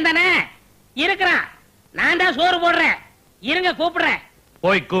 உங்க பையன் தானே இருக்கிறான். நான் தான் சோறு போடுறேன். இருங்க கூப்பிடுறேன்.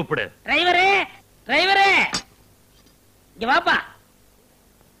 போய் கூப்பிடு. டிரைவரே, டிரைவரே, இங்க வாப்பா.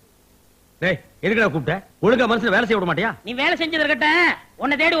 டேய், எதுக்குடா கூப்பிட்ட? ஒழுங்கா மனசுல வேலை செய்ய விட மாட்டியா? நீ வேலை செஞ்சது இருக்கட்டும்.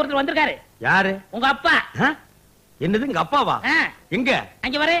 உன்னை தேடி ஒருத்தர் வந்திருக்காரு. யாரு? உங்க அப்பா. என்னது எங்க அப்பாவா? எங்க?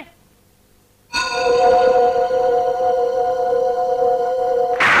 அங்க வர.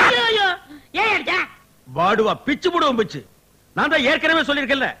 பாடுவா பிச்சு போடுவோம் பிச்சு. நான் தான் ஏற்கனவே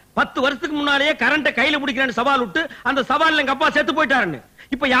சொல்லிருக்கேன்ல, 10 வருஷத்துக்கு முன்னாலேயே கரண்ட கையில பிடிக்கிறேன்னு சவால் விட்டு அந்த சவால்ல எங்க அப்பா செத்து போயிட்டாருன்னு.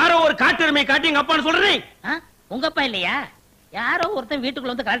 இப்ப யாரோ ஒரு காட்டெருமையை காட்டி எங்க அப்பான்னு சொல்றேன். உங்க அப்பா இல்லையா? யாரோ ஒருத்தன்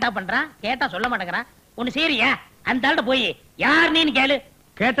வீட்டுக்குள்ள வந்து கரெக்டா பண்றான். கேட்டா சொல்ல மாட்டேங்கிறான். ஒண்ணு சரியா? அந்த ஆள்கிட்ட போய் யார் நீன்னு கேளு.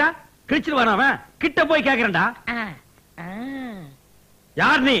 கேட்டா கிழிச்சிருவான் அவன். கிட்ட போய் கேக்குறேன்டா.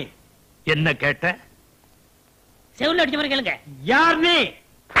 யார் நீ? என்ன கேட்ட? செவுல அடிச்ச மாதிரி கேளுங்க. யார் நீ?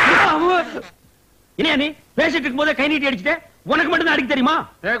 இனியா நீ பேசிட்டு இருக்கும் போதே கை நீட்டி அடிச்சுட்டு உனக்கு மட்டும் தான் அடிக்க தெரியுமா?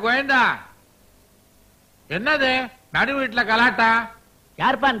 கோயந்தா, என்னது நடு வீட்டுல கலாட்டா?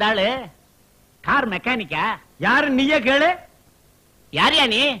 யாருப்பா அந்த ஆளு? கார் மெக்கானிக்கா? யாரு நீயே கேளு. யாரியா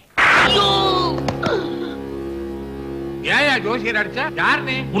நீ? ஏயா ஜோசியர் அடிச்ச? யார்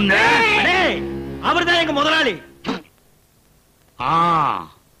நீ? அவர்தான் எங்க முதலாளி.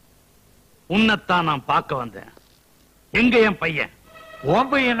 உன்னைத்தான் நான் பார்க்க வந்தேன். எங்க என் பையன்?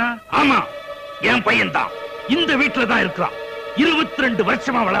 உன் பையனா? ஆமா, என் பையன் தான். இந்த வீட்டுல தான் இருக்கிறான். 22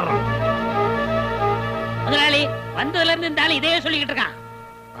 வருஷமா வளர்றான். முதலாளி வந்ததுல இருந்து இந்த ஆளு இதே சொல்லிக்கிட்டு இருக்கான்.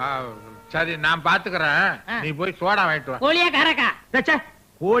 சரி, நான் பாத்துக்கிறேன். நீ போய் சோடா வாங்கிட்டு வா. கோழியா காராக்கா?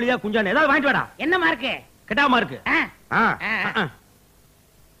 கோழியா குஞ்சான ஏதாவது வாங்கிட்டு வாடா. என்ன மார்க்கு? கெட்டா மார்க்கு.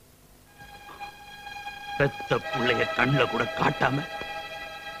 பெத்த புள்ளைய கண்ணுல கூட காட்டாம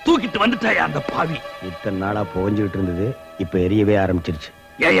தூக்கிட்டு வந்துட்டாயா அந்த பாவி. இத்தனை நாளா புகஞ்சுகிட்டு இருந்தது இப்ப எரியவே ஆரம்பிச்சிருச்சு.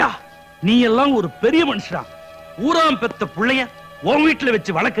 ஏயா, நீ எல்லாம் ஒரு பெரிய மனுஷனா? ஊராம் பெத்த புள்ளைய உன் வீட்டுல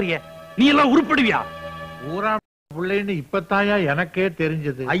வச்சு வளர்க்கறிய. நீ எல்லாம் உருப்படுவியா? ஊராம் புள்ளைன்னு இப்பத்தாயா எனக்கே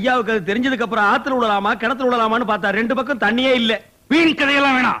தெரிஞ்சது. ஐயாவுக்கு அது தெரிஞ்சதுக்கு அப்புறம் ஆத்துல விடலாமா கிணத்துல விடலாமான்னு பார்த்தா 2 பக்கம் தண்ணியே இல்ல. வீண்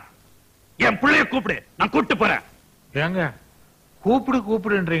கதையெல்லாம் வேணாம். என் புள்ளைய கூப்பிடு, நான் கூப்பிட்டு போறேன். ஏங்க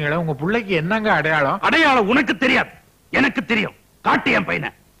கூப்பிடுன்றீங்களே, உங்க பிள்ளைக்கு என்னங்க அடையாளம்? அடையாளம் உனக்கு தெரியாது, எனக்கு தெரியும். காட்டு என் பையனை.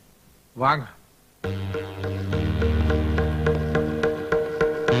 வாங்க.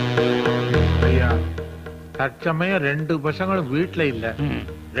 ஐயா, தற்சமயம் 2 பசங்களும் வீட்டுல இல்ல.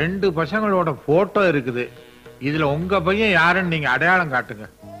 2 பசங்களோட போட்டோ இருக்குது. இதுல உங்க பையன் யாருன்னு நீங்க அடையாளம் காட்டுங்க.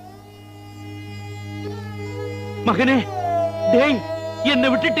 மகனே, டேய், என்னை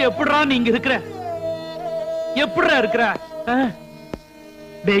விட்டுட்டு எப்படிடா நீங்க இருக்கிற? எப்படிடா இருக்கிற?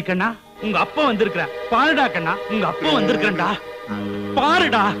 டேய் கண்ணா, உங்க அப்பா வந்திருக்கிற. பாருடா கண்ணா, உங்க அப்பா வந்திருக்கிறா.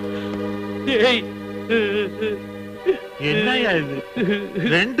 பாருடா. டேய், என்னையா இது?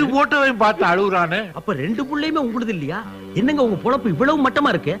 2 போட்டோவையும் பார்த்து அழுகுறானே. அப்ப 2 புள்ளையுமே உங்களுக்கு இல்லையா? என்னங்க உங்க பொழப்பு இவ்வளவு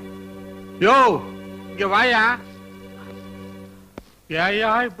மட்டமா இருக்கு? யோ, இங்க வாயா.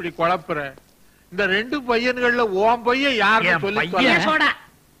 ஏயா இப்படி குழப்புற? இந்த 2 பையன்கள்ல உன் பையன் யாருன்னு சொல்லி.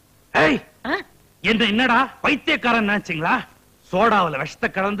 ஏய், என்ன என்னடா பைத்தியக்காரன் நினைச்சீங்களா? சோடாவுல விஷத்தை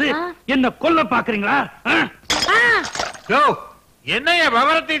கலந்து என்ன கொல்ல பாக்குறீங்களா? யோ, என்னையா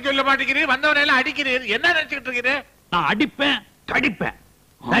விவரத்தை சொல்ல மாட்டேங்கிறீர்? வந்தவனை எல்லாம் அடிக்கிறீர். என்ன நினைச்சுக்கிட்டு இருக்கிறீர்? நான் அடிப்பேன், கடிப்பேன்.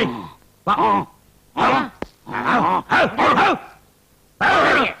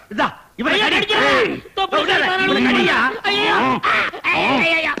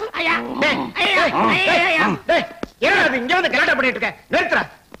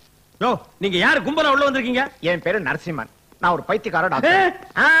 நீங்க யாரு கும்பலா உள்ள வந்திருக்கீங்க? என் பேரு நரசிம்மன். நான் ஒரு பைத்தியக்கார டாக்டர்.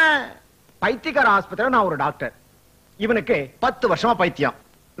 பைத்தியக்கார ஆஸ்பத்திரியில நான் ஒரு டாக்டர். இவனுக்கு 10 வருஷமா பைத்தியம்.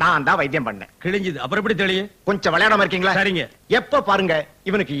 நான் தான் வைத்தியம் பண்ணேன். கிழிஞ்சது. அப்புறம் எப்படி தெரியும்? கொஞ்சம் விளையாடாம இருக்கீங்களா? சரிங்க. எப்ப பாருங்க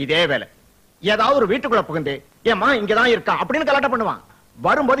இவனுக்கு இதே வேலை. ஏதாவது ஒரு வீட்டுக்குள்ள புகுந்து ஏமா இங்கதான் இருக்கா அப்படின்னு கலாட்ட பண்ணுவான்.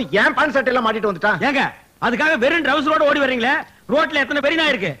 வரும்போது ஏன் பேண்ட் சட்டை எல்லாம் மாட்டிட்டு வந்துட்டான். ஏங்க அதுக்காக வெறும் ட்ரவுசரோட ஓடி வர்றீங்களே? ரோட்ல எத்தனை பெரிய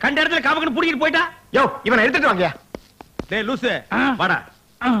நாய் இருக்கு. கண்ட இடத்துல காமக்கன்னு புடிக்கிட்டு போயிட்டா. யோ, இவனை எடுத்துட்டு வாங்க. டேய் லூசு, வாடா.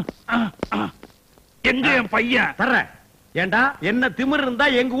 எங்க என் பையன்? தர்ற. ஏண்டா என்ன திமிர் இருந்தா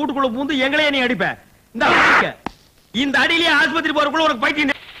எங்க வீட்டுக்குள்ள பூந்து எங்களையே நீ அடிப்ப. இந்த அடியிலேயே ஆஸ்பத்திரி போறதுக்குள்ள ஒரு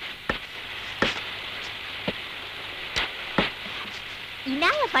பைத்தியம்.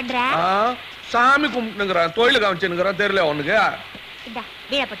 என்னங்க பண்ற? சாமி கும்பிட்டுங்கறான், கோயிலுக்கு காமிச்சுங்கறான். தெரியல உனக்கு? இந்தா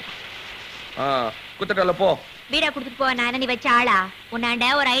வீடா போட்டு. குத்தட்டல போ. வீடா கொடுத்துட்டு போ. நான் நீ வச்ச ஆளா? உன்னாண்ட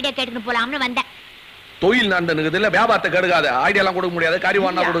ஒரு ஐடியா கேட்டுன்னு போலாம்னு வந்தேன். தொழில் நடந்துக்குது இல்ல, வியாபாரத்தை கெடுக்காத. ஐடியா எல்லாம் கொடுக்க முடியாது.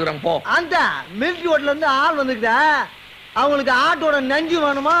 கறிவானா கொடுக்குறாங்க போ. அந்த மிலிட்டரி ஓட்ல இருந்து ஆள் வந்துக்குதா? அவங்களுக்கு ஆட்டோட நஞ்சு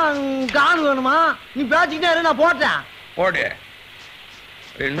வேணுமா கான் வேணுமா? நீ பேசிக்கிட்டே இரு, நான் போட்டேன். போடு.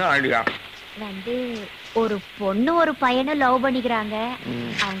 என்ன ஐடியா? வந்து ஒரு பொண்ணு ஒரு பையனும் லவ் பண்ணிக்கிறாங்க.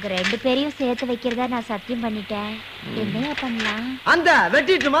 அவங்க 2 பேரையும் சேர்த்து வைக்கிறதா நான் சத்தியம் பண்ணிட்டேன். என்னையா பண்ணலாம்? அந்த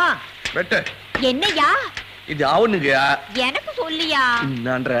வெட்டிட்டுமா? வெட்டு. என்னையா இது அவனுக்கு எனக்கு சொல்லியா?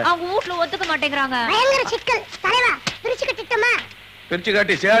 என்னன்ற? அவங்க வீட்ல ஒத்துக்க மாட்டேங்கிறாங்க. பயங்கர சிக்கல். தலைவா பிரிச்சு கட்டிட்டோமா? பிரிச்சு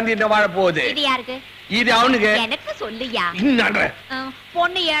காட்டி சேர்ந்து இந்த வாழ போகுது. இது யாருக்கு? இது அவனுக்கு. எனக்கு சொல்லியா? என்னன்ற?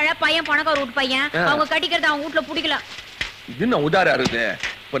 பொண்ணு ஏழை, பையன் பணக்கார வீட்டு பையன். அவங்க கட்டிக்கிறது அவங்க வீட்ல பிடிக்கல. இது என்ன உதாரணம் இருக்குது?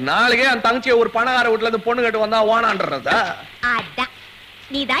 இப்ப நாளைக்கே அந்த தங்கச்சியை ஒரு பணக்கார வீட்டுல இருந்து பொண்ணு கட்டு வந்தா ஓனான்றதா? அதான்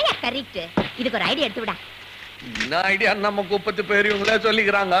நீதான் கரெக்ட். இதுக்கு ஒரு ஐடியா எடுத்து விடா. என்ன ஐடியா? நம்ம குப்பத்து பெரியவங்களே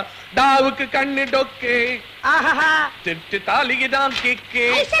சொல்லிக்கிறாங்க. டாவுக்கு கண்ணு டொக்கே, திட்டு தாலிக்குதான் கிக்கே.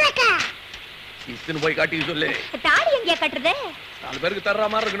 இஸ்னு போய் காட்டி சொல்லு. தாலி எங்க கட்டுறது? 4 பேருக்கு தர்ற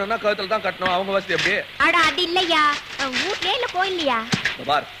மாதிரி இருக்கணும்னா கழுத்துல தான் கட்டணும். அவங்க வசதி எப்படி? அட அது இல்லையா, வீட்லயே இல்ல கோயில்லையா?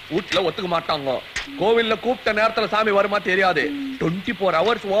 பார், வீட்டுல ஒத்துக்க மாட்டாங்க. கோவில்ல கூப்பிட்ட நேரத்துல சாமி வருமா தெரியாது. 24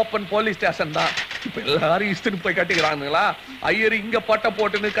 hours ஓபன் போலீஸ் ஸ்டேஷன் தான். இப்ப எல்லாரும் இஸ்னு போய் கட்டிக்கிறாங்களா? ஐயர் இங்க பட்டை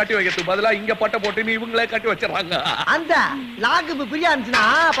போட்டுன்னு கட்டி வைக்கிறதுக்கு பதிலா இங்க பட்டை போட்டுன்னு இவங்களே கட்டி வச்சிடறாங்க. அந்த லாக்கு பிரியா இருந்துச்சுன்னா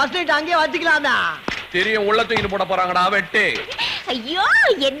ஃபர்ஸ்ட் நைட் அங்கேயே வச்சுக்கலாம்டா. தெரியும், உள்ள தூக்கிட்டு போட போறாங்கடா வெட்டு. ஐயோ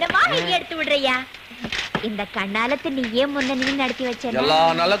என்னமா நீங்க எடுத்து விடுறியா? இந்த கண்ணாலத்தை நீயே முன்ன நின்னு நடத்தி வச்ச. எல்லா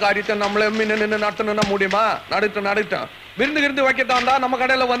நல்ல காரியத்தை நம்மள நின்னு நடத்தணும்னா முடியுமா? நடத்தோம். விருந்து வைக்கத்தாண்டா நம்ம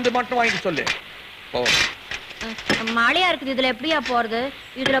கடையில வந்து மட்டும் வாங்கி சொல்லு. மழையா இருக்குது, இதுல எப்படியா போறது?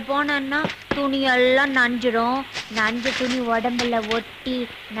 இதுல போனா துணி எல்லாம் நஞ்சிடும். நஞ்ச துணி உடம்புல ஒட்டி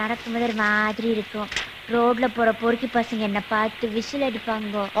நடக்கும்போது ஒரு மாதிரி இருக்கும். ரோட்ல போற பொறுக்கி பசங்க என்ன பார்த்து விசில்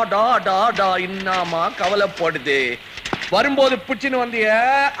அடிப்பாங்க. இன்னமா கவலைப்படுது. வரும்போது புடிச்சுன்னு வந்திய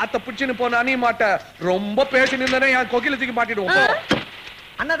அத்த புடிச்சுன்னு போன அணிய மாட்ட. ரொம்ப பேசி நின்னா என் கொக்கில தூக்கி மாட்டிடுவோம்.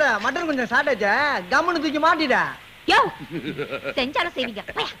 அண்ணாத மட்டன் கொஞ்சம் சாப்பிட்டாச்ச, கம்முன்னு தூக்கி மாட்டிட. செஞ்சாலும் செய்வீங்க.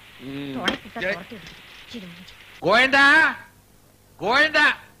 கோயந்தா கோயந்தா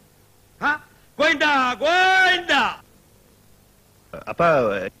கோயந்தா கோயந்தா. அப்பா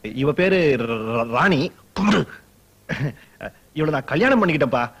இவ பேரு ராணி. இவள நான் கல்யாணம்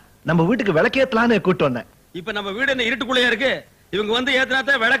பண்ணிக்கிட்டேன்ப்பா. நம்ம வீட்டுக்கு விளக்கேத்தலான்னு கூட்டு வந்தேன். இப்ப நம்ம வீடு என்ன இருட்டுக்குள்ளே இருக்கு? இவங்க வந்து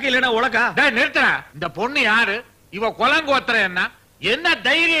ஏத்துனாத்த விளக்கு இல்லனா உலக்கா? டேய் நிறுத்துடா. இந்த பொண்ணு யாரு? இவ கொலங்கோத்திர என்ன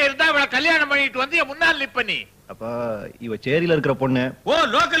தைரியம் இருந்தா இவள கல்யாணம் பண்ணிட்டு வந்து முன்னாள் நிப்ப நீ? அப்பா இவ சேரியில இருக்கிற பொண்ணு. ஓ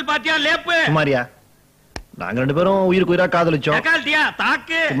லோக்கல் பாத்தியா லேப்பு? குமாரியா, நாங்க 2 பேரும் உயிருக்கு உயிரா காதலிச்சோம். கால்டியா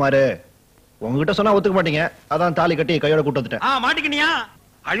தாக்கு. குமாரு, உங்ககிட்ட சொன்னா ஒத்துக்க மாட்டீங்க. அதான் தாலி கட்டி கையோட கூட்டு வந்துட்டேன். மாட்டிக்கினியா?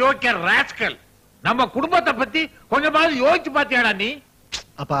 அயோக்கிய ராஸ்கல். நம்ம குடும்பத்தை பத்தி கொஞ்சமாவது யோசிச்சு பாத்தியாடா நீ?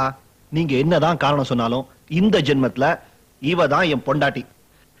 அப்பா நீங்க என்னதான் காரணம் சொன்னாலும் இந்த ஜென்மத்துல இவ தான் என் பொண்டாட்டி.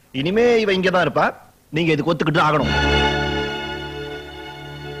 இனிமே இவ இங்கதான் இருப்பா. நீங்க இதுக்கு ஒத்துக்கிட்டு ஆகணும்.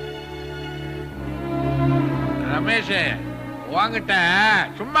 ரமேஷ் வாங்கிட்ட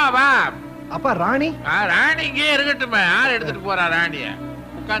சும்மா வா. அப்பா ராணி? ராணி இங்கே இருக்கட்டுமே. யார் எடுத்துட்டு போறா ராணிய?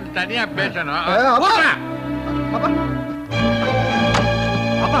 உட்கார்ந்து தனியா பேசணும்.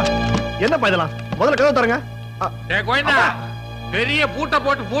 அப்பா என்னப்பா இதெல்லாம்? முதல்ல கதவு தரங்க. கோயந்தா, பெரிய பூட்டை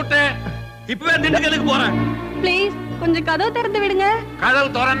போட்டு பூட்டு. இப்பவே திண்டுக்கலுக்கு போறேன். ப்ளீஸ் கொஞ்சம் கதவு திறந்து விடுங்க. கதவு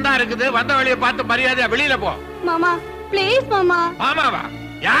திறந்தா இருக்குது. வந்த வழியை பார்த்து மரியாதையா வெளியில போ. மாமா ப்ளீஸ் மாமா. மாமாவா?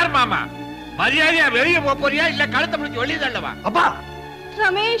 யார் மாமா? மரியாதையா வெளியே போறியா இல்ல கழுத்தை பிடிச்சு வெளியே தள்ளவா? அப்பா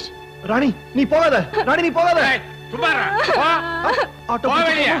ரமேஷ். ராணி நீ போகாத. ராணி நீ போகாத. சும்மாரா போ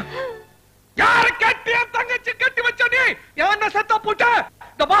வெளியே. யார கட்டி தங்கச்சி கட்டி வச்ச நீ? என்ன சத்தா போட்ட?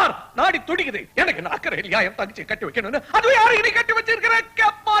 இந்த பார் நாடி துடிக்குது. எனக்கு நாக்கற இல்லையா என் தங்கச்சி கட்டி வைக்கணும்னு? அது யாரு நீ கட்டி வச்சிருக்கிற?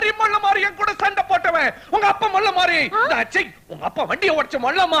 கப்பாரி மொள்ள மாறி என் கூட சண்டை போட்டவன் உங்க அப்பா மொள்ள மாறி. உங்க அப்பா வண்டியை உடைச்ச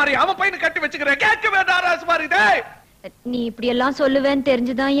மொள்ள மாறி அவன் பையனை கட்டி வச்சுக்கிற. கேட்கவே நாராசு மாறி. நீ இப்படி எல்லாம் சொல்லுவேன்னு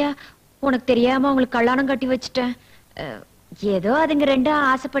தெரிஞ்சுதான்யா உனக்கு தெரியாம உங்களுக்கு கல்யாணம் கட்டி வச்சுட்டேன். ஏதோ அதுங்க 2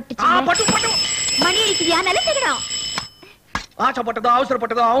 ஆசைப்பட்டுச்சு. மணி அடிக்குதியா? நல்ல செய்யணும். ஆசைப்பட்டதோ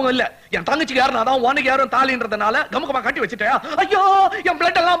அவசரப்பட்டதோ அவங்க இல்ல. என் தங்கச்சிக்கு யாருன்னா தான் உனக்கு யாரும் தாலின்றதுனால கமுக்கமா கட்டி வச்சுட்டேன். ஐயோ என்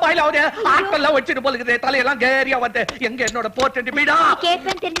பிளட் எல்லாம் பாயில ஆகுது. ஆட்டெல்லாம் வச்சுட்டு போலுக்குது. தலையெல்லாம் கேரியா வந்து எங்க என்னோட போட்டு பீடா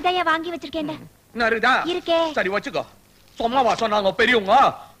கேட்பேன் தெரிஞ்சுதான் வாங்கி வச்சிருக்கேன். இருக்கே சரி வச்சுக்கோ. சொன்னவா சொன்னாங்க பெரியவங்க.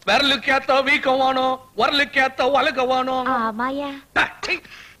 விரலுக்கு ஏத்த வீக்கம் வேணும், உரலுக்கு ஏத்த உலக வேணும். ஆமாயா.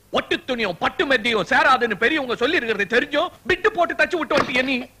 ஒட்டு துணியும் பட்டு மெத்தியும் சேராதுன்னு பெரியவங்க சொல்லி இருக்கிறது தெரிஞ்சும் விட்டு போட்டு தச்சு விட்டு வந்துட்டிய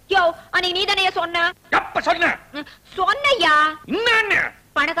நீ. யோ அன்னைக்கு நீ தானே சொன்ன? எப்ப சொன்ன? சொன்னையா. என்ன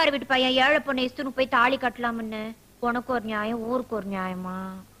பணக்கார வீட்டு பையன் ஏழை பொண்ணு இஸ்துன்னு போய் தாலி கட்டலாம்னு. உனக்கு ஒரு நியாயம், ஊருக்கு ஒரு நியாயமா?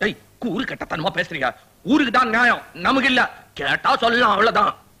 ஏய் கூறு கட்டத்தனமா பேசுறியா? ஊருக்கு தான் நியாயம், நமக்கு இல்ல. கேட்டா சொல்லலாம்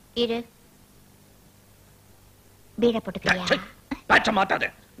அவ்வளவுதான். இரு பீட போட்டுக்கிறியா? பேச்ச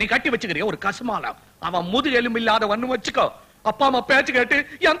மாட்டாத. நீ கட்டி வச்சுக்கிறிய ஒரு கசுமாலம். அவன் முதுகு எலும்பு இல்லாதவன்னு வச்சுக்கோ. அப்பா அம்மா பேச்சு கேட்டு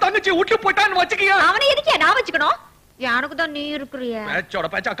என் தங்கச்சி விட்டு போட்டான்னு வச்சுக்கியா? அவனை எதுக்கே நான் வச்சுக்கணும்? எனக்கு தான் நீ இருக்கிறிய. பேச்சோட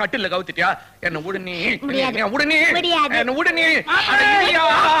பேச்சா கட்டில கவுத்திட்டியா? என்ன உடனே முடியாது. உடனே முடியாது. என்ன உடனே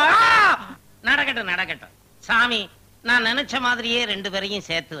நடக்கட்டும். சாமி, நான் நினைச்ச மாதிரியே 2 பேரையும்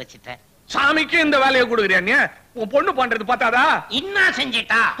சேர்த்து வச்சிட்டேன். சாமிக்கு இந்த வேலையை கொடுக்குறியா நீ? உன் பொண்ணு பண்றது பார்த்தாதா? இன்னா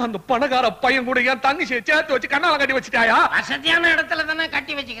செஞ்சிட்டா? அந்த பணக்கார பையன் கூட என் தங்கச்சியை சேர்த்து வச்சு கண்ணால கட்டி வச்சுட்டாயா? வசதியான இடத்துல தானே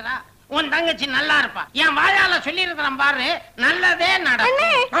கட்டி வச்சுக்கிறா. உன் தங்கச்சி நல்லா இருப்பா. என் வாயால சொல்லி இருக்கிறேன் பாரு, நல்லதே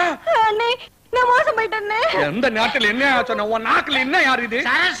நடக்கும். நான் மோசம் போயிட்டேன்னு. எந்த நாட்டுல என்ன சொன்ன? உன் நாக்குல என்ன யாரு இது?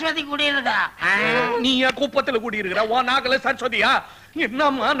 சரஸ்வதி குடி இருக்கா. நீ என் குப்பத்துல கூடி இருக்கிற? உன் நாக்குல சரஸ்வதியா?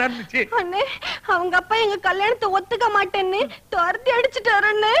 என்னம்மா நடந்துச்சு? அண்ணே, அவங்க அப்பா எங்க கல்யாணத்தை ஒத்துக்க மாட்டேன்னு துரத்தி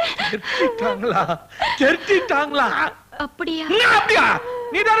அடிச்சுட்டாருன்னு. தெரிஞ்சிட்டாங்களா? அப்படியா? அப்படியா?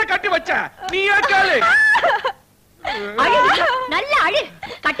 நீ தானே கட்டி வச்ச, நீ கேளு. நல்ல அழு.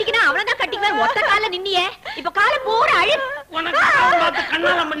 கட்டிக்கினா அவ்வளவுதான் கட்டிக்குவேன். ஒத்த கால நின்னியே, இப்ப கால போற அழு. உனக்கு பார்த்து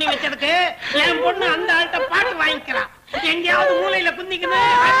கண்ணாலம் பண்ணி வச்சதுக்கு என் பொண்ணு அந்த ஆள்கிட்ட பாட்டு வாங்கிக்கிறா. எங்கேயாவது மூலையில குந்திக்குது.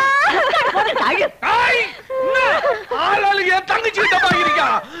 ஆளாளு என் தங்கச்சி தப்பாயிருக்கா?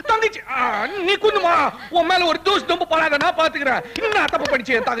 தங்கச்சி நீ குந்துமா? உன் மேல ஒரு தூசு தும்பு போடாத, நான் பாத்துக்கிறேன். என்ன தப்பு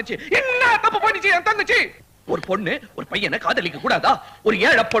பண்ணிச்சு என் தங்கச்சி? என்ன தப்பு பண்ணிச்சு என் தங்கச்சி? ஒரு பொண்ணு ஒரு பையனை காதலிக்க கூடாதா? ஒரு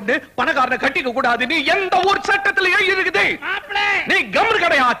ஏழை பொண்ணு பணக்காரனை கட்டிக்க கூடாதுன்னு எந்த ஒரு சட்டத்திலேயே இருக்குது? நீ கம்ரு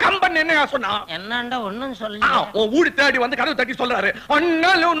கடையா? கம்பன் என்னையா சொன்னா? என்னண்டா ஒண்ணும் சொல்லு. உன் வீடு தேடி வந்து கதவு தட்டி சொல்றாரு,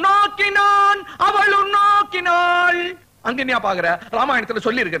 அண்ணலும் நோக்கினான் அவளும் நோக்கினாள். அங்க என்ன பாக்குற? ராமாயணத்துல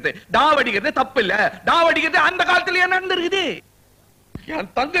சொல்லி இருக்கிறது, டாவடிக்கிறது தப்பு இல்ல. டாவடிக்கிறது அந்த காலத்துல என்ன நடந்திருக்குது? என்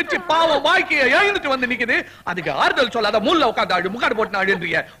தங்கச்சி பாவம் வாழ்க்கைய எழுந்துட்டு வந்து நிக்குது. அதுக்கு ஆறுதல் சொல்லாத மூல்ல உட்காந்து ஆடு முக்காடு போட்டு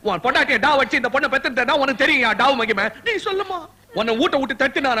ஆடுன்றிய. உன் பொண்டாட்டிய டா வச்சு இந்த பொண்ணை பெத்துட்டா உனக்கு தெரியும் டாவ் மகிமை. நீ சொல்லுமா? உன்னை ஊட்ட விட்டு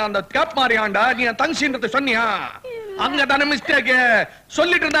தட்டினான அந்த கேப் மாதிரி ஆண்டா நீ என் தங்கச்சின்றத சொன்னியா? அங்க தானே மிஸ்டேக்.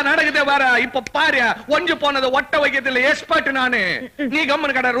 சொல்லிட்டு இருந்தா நடக்குதே வேற. இப்ப பாரு, ஒஞ்சு போனது ஒட்ட வைக்கிறதுல எக்ஸ்பர்ட் நானு. நீ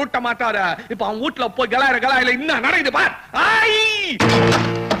கம்மன் கடை ரூட்ட மாட்டார. இப்ப அவன் வீட்டுல போய் கலாயில இன்னும் நடக்குது பார்.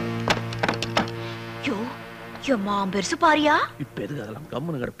 பெருசு பாரியா? இப்ப எதுக்கு அதெல்லாம்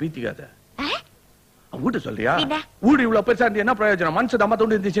கம்மனு கடை பீத்திக்காத. வீட்டு சொல்றியா? வீடு இவ்வளவு பெருசா இருந்து என்ன பிரயோஜனம்? மனசு தம்மா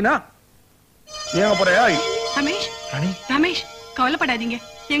தோண்டு இருந்துச்சுன்னா ஏன் போறியா? ரமேஷ், ரமேஷ் கவலைப்படாதீங்க.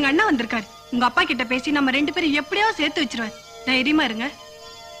 எங்க அண்ணா வந்திருக்காரு. உங்க அப்பா கிட்ட பேசி நம்ம 2 பேரும் எப்படியோ சேர்த்து வச்சிருவார். தைரியமா இருங்க.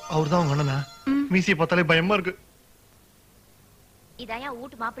 அவர்தான் உங்க அண்ணனா? மீசியை பார்த்தாலே பயமா இருக்கு. இதாயா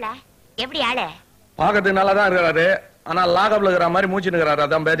ஊட்டு மாப்பிள? எப்படி ஆளு? பாக்கிறதுக்கு நல்லாதான் இருக்கிறாரு. ஆனா லாகப்ல இருக்கிற மாதிரி மூச்சு நிக்கிறாரு.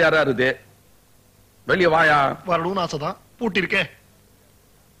 அதான் பேஜாரா இருக்குது. வெளிய வாயா. வரணும்னு ஆசைதான். பூட்டி இருக்கே.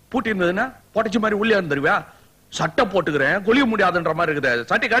 பூட்டி இருந்ததுன்னா பொட்டச்சி மாதிரி உள்ளே இருந்துருவியா? சட்டை போட்டுக்கிறேன், குளிக்க முடியாதுன்ற மாதிரி இருக்குது.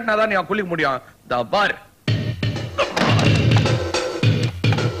 சட்டை காட்டினாதான் நீ குளிக்க முடியும். பாரு,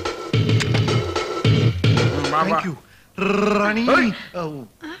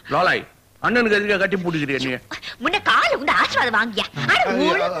 லாலாய் அண்ணனுக்கு எதுக்க கட்டி பூட்டிக்கிறிய நீ? முன்ன கால உண்டு ஆசீர்வாதம் வாங்கியா?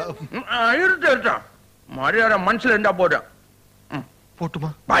 மரியாதை மனசுல இருந்தா போதும்.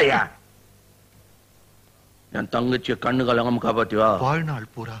 போட்டுமா? பாயா, என் தங்கச்சிய கண்ணு கலங்காம காப்பாத்திவா. வாழ்நாள்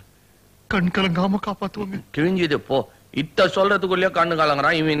பூரா கண் கலங்காம காப்பாத்துவாங்க. கிழிஞ்சது போ. இத்த சொல்றதுக்குள்ளே கண்ணு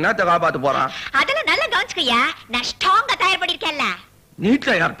கலங்குறான். இவன் என்னத்த காப்பாத்து போறான்? அதெல்லாம் நல்லா கவனிச்சுக்கயா. நான் ஸ்ட்ராங்கா தயார் பண்ணிருக்கேன்ல. நீ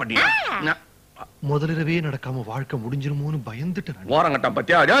தயார் பண்ணியா? முதலிரவே நடக்காம வாழ்க்கை முடிஞ்சிருமோன்னு பயந்துட்டேன். ஓரங்கட்டான்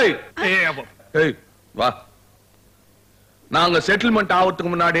பத்தியா? வா, நாங்க செட்டில்மெண்ட்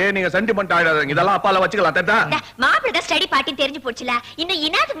ஆகிறதுக்கு முன்னாடியே நீங்க சென்டிமெண்ட் ஆயிடாதீங்க. இதெல்லாம் அப்பால வச்சுக்கலாம். தட்டா மாப்பிள்ளை ஸ்டடி பார்ட்டி தெரிஞ்சு போச்சுல. இன்னும்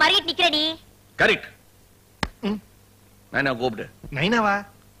இனாது மறியட் நிக்கிற நீ. கரெக்ட். நைனா கூப்பிடு. நைனாவா?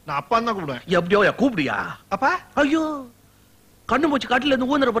 நான் அப்பா தான் கூப்பிடுவேன். எப்படியோ கூப்பிடியா? அப்பா? ஐயோ, கண்ணு மூச்சு காட்டுல இருந்து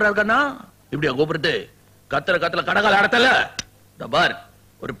ஊந்துற போறாரு கண்ணா. இப்படியா கூப்பிடுறது? கத்துற கத்துல கடகால அடத்தல. பார்,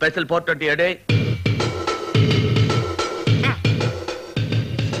 ஒரு ஸ்பெஷல் போர்ட்ரேட் எடே.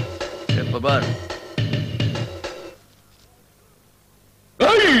 பார்,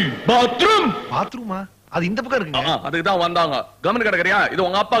 பாத்ரூம். பாத்ரூமா? அது இந்த பக்கம் இருக்குங்க. அதுக்கு தான் வந்தாங்க. கவனம் கிடக்குறியா? இது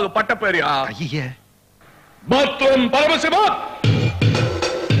உங்க அப்பாவுக்கு பட்ட பேரியா? ஐயே, பாத்ரூம் பரமசிவா.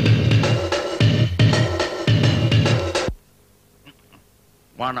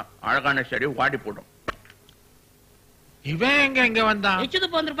 வானா அழகான செடி வாடி போடும். இவன் எங்க வந்தான்? எச்சு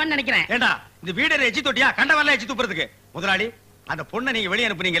துப்பு வந்திருப்பான்னு நினைக்கிறேன். ஏண்டா, இந்த வீடு எச்சி தொட்டியா? கண்டவல்ல எச்சி துப்புறதுக்கு. முதலாளி, அந்த பொண்ணை நீங்க வெளியே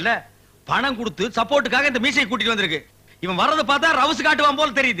அனுப்புனீங்கல்ல, பணம் கொடுத்து சப்போர்ட்டுக்காக இந்த மீசையை கூட்டிட்டு வந்திருக்கு. இவன் வர்றத பார்த்தா ரவுஸ் காட்டுவான்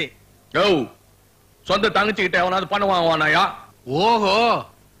போல தெரியுது. சொந்த தங்கச்சி கிட்ட எவனாவது பணம் வாங்குவானாயா? ஓஹோ,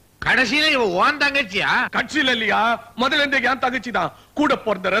 கடைசியில இவன் ஓன் தங்கச்சியா? கட்சியில இல்லையா? முதல்ல இருந்து என் தங்கச்சி தான். கூட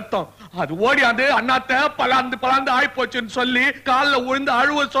பிறந்த ரத்தம். அது ஓடியாந்து அண்ணாத்த பலாந்து பலாந்து ஆயி போச்சுன்னு சொல்லி கால்ல விழுந்து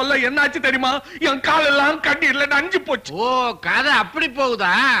அழுவ சொல்ல என்னாச்சு தெரியுமா? என் காலெல்லாம் கண்ணீர்ல நஞ்சு போச்சு. ஓ, கதை அப்படி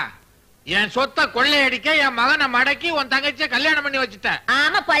போகுதா? என் சொத்தை கொள்ளையடிக்க என் மகனை மடக்கி உன் தங்கச்சிய கல்யாணம் பண்ணி வச்சுட்ட.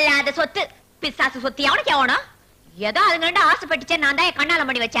 ஆமா, பொல்லாத சொத்து. பிசாசு சொத்து. எவனுக்கு எவனோ? ஏதோ அதுங்க ரெண்டு ஆசைப்பட்டுச்சே, நான் தான் என் கண்ணால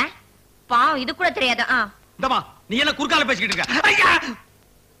பண்ணி வச்சேன். பாவம், இது கூட தெரியாதா? இந்தமா நீ என்ன குறுக்கால பேசிக்கிட்டு இருக்க? ஐயா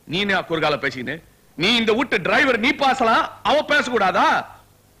நீனே குறுகால பேசினு நீ இந்த வீட்டு டிரைவர் நீ பேசலாம் அவ பேசக்கூடாதா?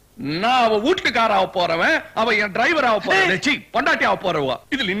 நான் அவ வீட்டுக்கார ஆக போறவன் அவ என் டிரைவர் ஆக போறேன் பொண்டாட்டி ஆக போறவா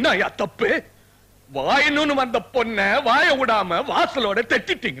இதுல என்ன தப்பு? வாயணும்னு வந்த பொண்ண வாய விடாம வாசலோட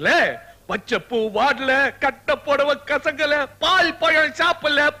தட்டிட்டீங்களே. பச்சை பூ வாடல கட்ட புடவை கசங்கல பால் பழம்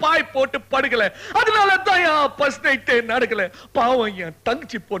சாப்பிடல பாய் போட்டு படுக்கல. அதனாலதான் ஃபர்ஸ்ட் நைட் நடக்கல. பாவம் என்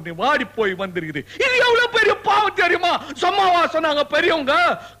தங்கச்சி பொண்ணு வாடி போய் வந்திருக்குது. இது எவ்வளவு பெரிய பாவம் தெரியுமா? சும்மாவா சொன்னாங்க பெரியவங்க?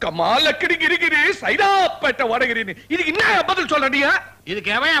 கமால கிடிகிரிகிரி சைதாப்பேட்டை வடகிரின்னு. இதுக்கு என்ன பதில் சொல்றீங்க?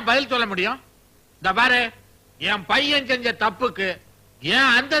 இதுக்கு எவன் பதில் சொல்ல முடியும்? இந்த பாரு, என் பையன் செஞ்ச தப்புக்கு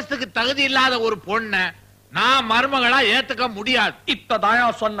என் அந்தஸ்துக்கு தகுதி இல்லாத ஒரு பொண்ண நான் மருமகளா ஏத்துக்க முடியாது. இப்பதாயா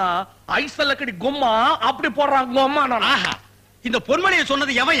சொன்னா ஐசல்லக்கடி கும்மா அப்படி போடுறாங்க கும்மா. நான் இந்த பொன்மணியை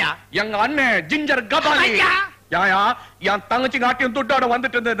சொன்னது எவையா? எங்க அண்ணன் ஜிஞ்சர் கபாலி. யாயா என் தங்கச்சி காட்டியும் துட்டோட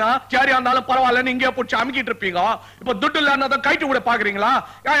வந்துட்டு இருந்ததுன்னா சரியா இருந்தாலும் பரவாயில்லன்னு இங்கே பிடிச்சி அமுக்கிட்டு இருப்பீங்க. இப்ப துட்டு இல்லன்னா கைட்டு கூட பாக்குறீங்களா?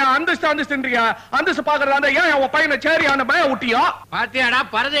 யாயா அந்தஸ்து அந்தஸ்துன்றீங்க. அந்தஸ்து பாக்குறதா ஏன் உன் பையனை சரியான பய ஊட்டியா? பாத்தியாடா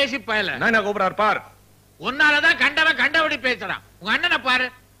பரதேசி பயல. என்ன கூப்பிடாரு பார். உன்னாலதான் கண்டவன் கண்டபடி பேசுறான். உங்க அண்ணனை பாரு,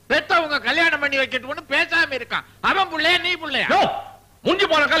 பெத்தவங்க கல்யாணம் பண்ணி வைக்கட்டும்னு பேசாம இருக்கான். அவன் புள்ளைய நீ புள்ளையா? முஞ்சி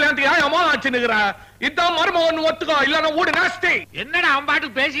போன கல்யாணத்துக்கு ஏன் அம்மா ஆச்சுன்னுக்குற? இதான் மருமகன் ஒத்துக்கோ இல்லன்னா ஊடு நாஸ்தி. என்னடா அவன்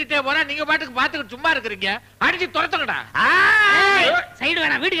பாட்டுக்கு பேசிட்டே போறா, நீங்க பாட்டுக்கு பாத்துக்கிட்டு சும்மா இருக்கிறீங்க. அடிச்சு துரத்துக்கடா. சைடு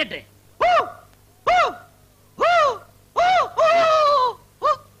வேணா வீடு கட்டு.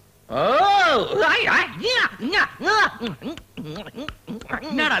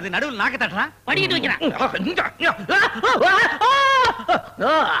 என்னடா அது நடுவில் நாக்க தட்டுறான்? படிக்கிட்டு வைக்கிறான்.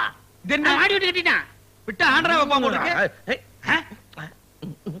 மாடி விட்டு கட்டிட்டான். விட்டு ஆண்டரா வைப்பா போட்டுருக்கு.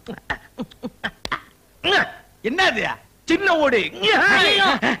 என்னது சின்ன ஓடு?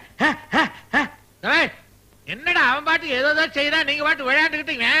 என்னடா அவன் பாட்டுக்கு ஏதோ செய்யறான், நீங்க பாட்டு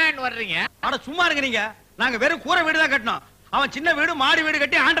விளையாண்டுக்கிட்டு வேன்னு வர்றீங்க. அட சும்மா இருங்க நீங்க. நாங்க வெறும் கூரை வீடு தான் கட்டணும். அவன் சின்ன வீடு மாடி வீடு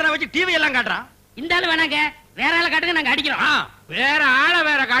கட்டி ஆண்டரா வச்சு டிவி எல்லாம் காட்டுறான். இந்த ஆளு வேணாங்க, வேற ஆளை காட்டுங்க, நாங்க அடிக்கிறோம். வேற ஆளை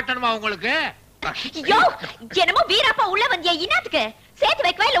வேற காட்டணுமா உங்களுக்கு? என்னமோ வீரப்பா உள்ள வந்தியா? இன்னாத்துக்கு சேர்த்து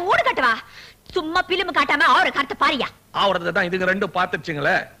வைக்கவா இல்ல ஊடு கட்டவா? சும்மா பிலிமு காட்டாம அவரை கருத்து பாரியா. அவரதான் இதுங்க ரெண்டும்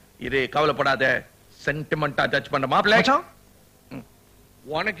பாத்துச்சுங்களே. இது கவலைப்படாத, சென்டிமெண்டா ஜட்ஜ் பண்ண மாப்பிள்ள.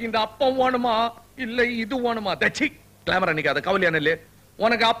 உனக்கு இந்த அப்பம் வேணுமா இல்ல இது வேணுமா? தச்சி கிளாமரா நிக்காத, கவலையான இல்ல.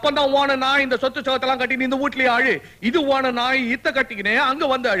 உனக்கு அப்பம் தான் வேணும். நான் இந்த சொத்து சோத்தெல்லாம் கட்டி இந்த வீட்லயே ஆழு. இது வேணும், நான் இத்த கட்டிக்கினேன் அங்க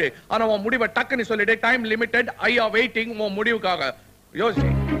வந்து ஆழு. ஆனா உன் முடிவை டக்குன்னு சொல்லிட்டு time limited, I are waiting உன் முடிவுக்காக. யோசி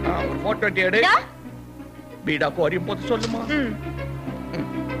ஒரு 420 எடு. பீடா கோரியும் போது சொல்லுமா.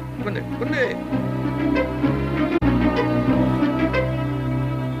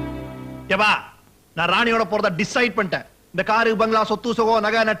 நான் ராணியோட போறதா டிசைட் பண்ணிட்டேன். இந்த காரு பங்களா சொத்து சுகம்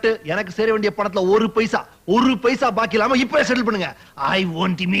நகை நட்டு எனக்கு சேர வேண்டிய பணத்துல ஒரு பைசா பாக்கி இல்லாம இப்ப செட்டில் பண்ணுங்க. I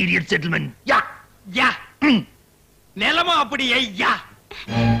want immediate settlement. யா யா நிலமா அப்படி ஐயா.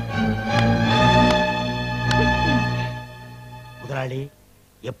 முதலாளி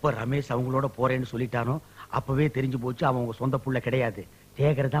எப்ப ரமேஷ் அவங்களோட போறேன்னு சொல்லிட்டானோ அப்பவே தெரிஞ்சு போச்சு அவன் உங்க சொந்த புள்ள கிடையாது.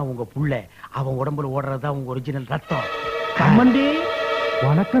 சேகர் தான் உங்க புள்ள. அவன் உடம்புல ஓடுறதா உங்க ஒரிஜினல் ரத்தம். சம்பந்தி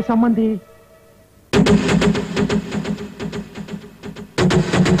வணக்கம். சம்பந்தி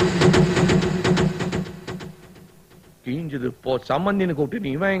கீஞ்சது போ. சம்பந்தின்னு கூப்பிட்டு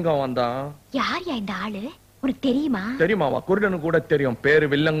நீ இவன் எங்க வந்தான்? யார் யா இந்த ஆளு? உனக்கு தெரியுமா? தெரியுமாவா? குருடனு கூட தெரியும். பேரு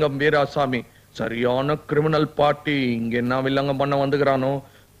வில்லங்கம் வீராசாமி. சரியான கிரிமினல் பார்ட்டி. இங்க என்ன வில்லங்கம் பண்ண வந்துக்கிறானோ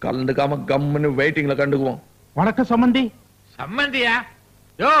கலந்துக்காம கம்முன்னு வெயிட்டிங்ல கண்டுக்குவோம். வணக்கம் சம்பந்தி. சம்பந்தியா?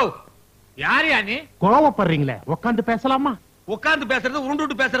 யோ யாரியா நீ? கோவப்படுறீங்களே, உட்காந்து பேசலாமா? உட்கார்ந்து பேசுறது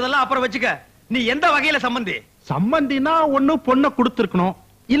உருண்டு பேசுறதெல்லாம் அப்புறம் வச்சுக்க. நீ எந்த வகையில சம்பந்தி? சம்பந்தினா ஒண்ணு பொண்ணை கொடுத்திருக்கணும்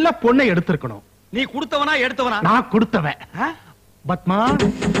இல்ல பொண்ணை எடுத்திருக்கணும். நீ கொடுத்தவனா எடுத்தவனா? நான் கொடுத்தவன். பத்மா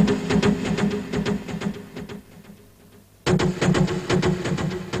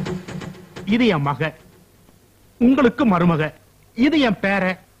இது என் மக, உங்களுக்கு மருமக. இது என் பேர,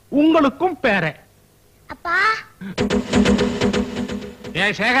 உங்களுக்கும் பேர. அப்பா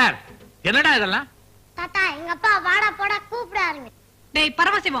ஏய் சேகர், என்னடா இதெல்லாம்? தாத்தா எங்க அப்பா வாடா போடா கூப்பிடாருங்க. டேய்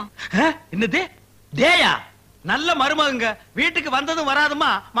பரமசிவம். என்னது டேயா? நல்ல மருமகங்க வீட்டுக்கு வந்ததும் வராதுமா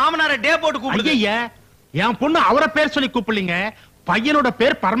மாமனார டே போட்டு கூப்பிடுங்க. ஐயா என் பொண்ணு அவரை பேர் சொல்லி கூப்பிடலீங்க. பையனோட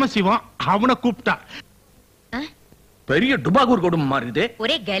பேர் பரமசிவம், அவனை கூப்பிட்டா. பெரிய டுபாகூர் குடும்பம் மாறுது.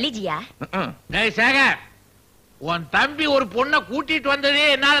 ஒரே கலிஜியா. டேய் சேகர், உன் தம்பி ஒரு பொண்ணை கூட்டிட்டு வந்ததே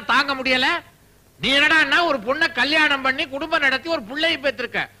என்னால தாங்க முடியல. நீ என்னடா ஒரு பொண்ணை கல்யாணம் பண்ணி குடும்பம் நடத்தி ஒரு பிள்ளையை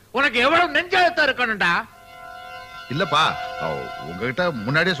பெற்றிருக்க. உனக்கு எவ்வளவு நெஞ்சழுத்தம் இருக்கணும்டா? இல்லப்பா, உங்ககிட்ட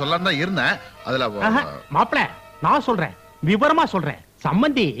முன்னாடியே சொல்லலாம் தான் இருந்தேன். அதுல மாப்பிள நான் சொல்றேன், விவரமா சொல்றேன்.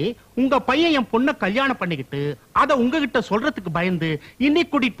 சம்பந்தி, உங்க பையன் என் பொண்ண கல்யாணம் பண்ணிக்கிட்டு அத உங்ககிட்ட சொல்றதுக்கு பயந்து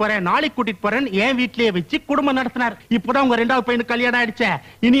இன்னைக்கு கூட்டிட்டு போறேன் நாளைக்கு கூட்டிட்டு போறேன் என் வீட்லயே வச்சு குடும்பம் நடத்தினார். இப்பதான் உங்க 2வது பையனுக்கு கல்யாணம் ஆயிடுச்சே.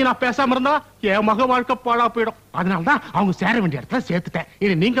 இனி நான் பேசாம இருந்தா என் மக வாழ்க்கை பாழா போயிடும். அதனாலதான் அவங்க சேர வேண்டிய இடத்துல சேர்த்துட்டேன்.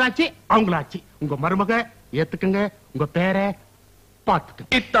 இனி நீங்களாச்சு அவங்களாச்சு உங்க மருமக ஏத்துக்குங்க. உங்க பேரை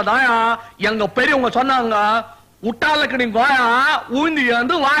பாத்துக்க. இத்ததாயா எங்க பெரியவங்க சொன்னாங்க, உட்டாலக்கு நீங்க ஊந்தி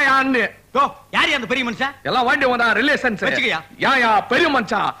வந்து வாயான்னு. யாரு அந்த பெரிய மனுஷன்? எல்லாம் வாண்டி வந்தா ரிலேஷன்ஸ் வச்சுக்கயா. யா பெரிய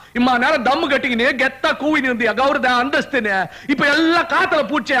மனுஷன் இம்மா நேரம் தம்மு கட்டிக்கினு கெத்தா கூவி நிறுத்தியா கௌரத அந்தஸ்துன்னு இப்ப எல்லாம் காத்துல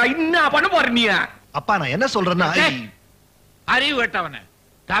பூச்ச என்ன பண்ண போற நீ? அப்பா நான் என்ன சொல்றேன்னா, அறிவு வெட்டவன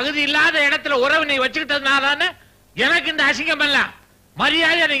தகுதி இல்லாத இடத்துல உறவு நீ வச்சுக்கிட்டதுனால எனக்கு இந்த அசிங்கம் எல்லாம்.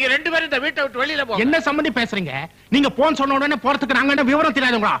 மரியாதை நீங்க 2 பேரும் இந்த வீட்டை விட்டு வெளியில போங்க. என்ன சம்பந்தி பேசுறீங்க? நீங்க போன் சொன்ன உடனே போறதுக்கு நாங்க என்ன விவரம்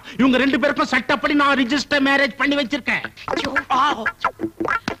தெரியாதுங்களா? இவங்க 2 பேருக்கும் சட்டப்படி நான் ரிஜிஸ்டர் மேரேஜ் பண்ணி வச்சிருக்கேன்.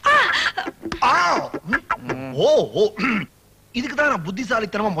 இதுக்குதான் நான்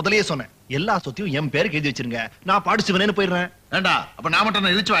புத்திசாலித்தனமா முதல்லயே சொன்னேன். எல்லா சொத்தையும் என் பேருக்கு எழுதி வச்சிருங்க, நான் பாடிச்சுவனேன்னு போயிடுறேன். ஏண்டா அப்ப நான் மட்டும்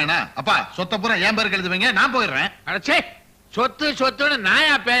நான் இழுச்சு வாங்கினா அப்பா சொத்த பூரா என் பேருக்கு எழுதி வைங்க, நான் போயிடுறேன். அடச்சே, சொத்து சொத்துன்னு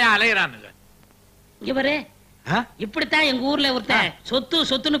நாயா பேயா அலையறானுங்க. இவரு இப்படித்தான் எங்க ஊர்ல ஒருத்தன் சொத்து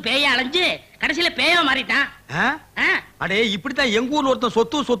சொத்துன்னு பேய அலைஞ்சு கடைசியில பேயா மாறிட்டான். அடே இப்படித்தான் எங்க ஊர்ல ஒருத்தன்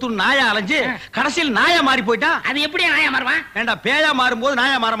சொத்து சொத்துன்னு நாயா அலைஞ்சு கடைசியில் நாயா மாறி போயிட்டான். அது எப்படி நாயா மாறுவான்? ஏண்டா பேயா மாறும்போது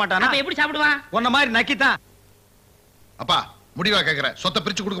நாயா மாற மாட்டானா? அப்ப எப்படி சாப்பிடுவான்? உன்ன மாதிரி நக்கித்தான். அப்பா முடிவா கேக்குறேன், சொத்தை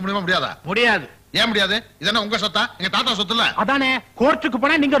பிரிச்சு கொடுக்க முடியுமா முடியாதா? முடியாது. ஏன் முடியாது? இதென்ன உங்க சொத்தா? எங்க தாத்தா சொத்து இல்ல? அதானே கோர்ட்டுக்கு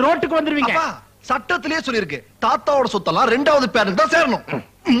போனா நீங்க ரோட்டுக்கு வந்துருவீங்க. சட்டத்திலேயே சொல்லிருக்கு தாத்தாவோட சொத்தெல்லாம் 2வது பேருக்கு தான் சேரணும்.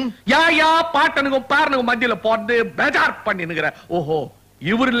 யா பாட்டனுக்கும் பேரனுக்கும் மத்தியில போறது பேஜார் பண்ணினுங்கிற. ஓஹோ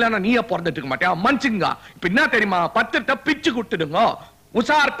இவரு இல்லன்னா நீயே பிறந்துட்டு மாட்டியா மனுச்சுங்க. இப்ப என்ன தெரியுமா, 10 பிச்சு கொடுத்துடுங்க.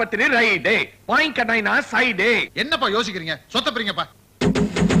 உசார் பத்திரி ரைடே வாங்கிக்கனா சைடே. என்னப்பா யோசிக்கிறீங்க? சொத்தை பிரிங்கப்பா.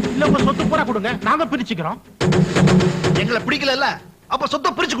 இல்ல உங்க சொத்து பூரா கொடுங்க, நாங்க பிரிச்சுக்கிறோம். எங்களை பிடிக்கல அப்ப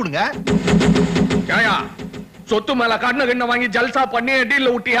சொத்தை பிரிச்சு கொடுங்க. சொத்து மேல கண்ணு வாங்கி ஜல்சா பண்ணி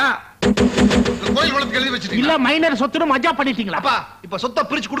டீல்ல ஊட்டியா? கோயில் குளத்துக்கு எழுதி வச்சிட்டீங்க. இல்ல மைனர் சொத்துன்னு மஜா பண்ணிட்டீங்களா? அப்பா இப்ப சொத்தை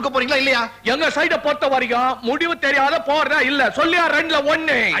பிரிச்சு கொடுக்க போறீங்களா இல்லையா? எங்க சைட பொறுத்த வரைக்கும் முடிவு தெரியாத போறதா இல்ல. சொல்லியா 2ல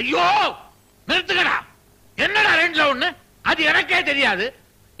 1. ஐயோ நிறுத்துக்கடா. என்னடா 2ல 1? அது எனக்கே தெரியாது.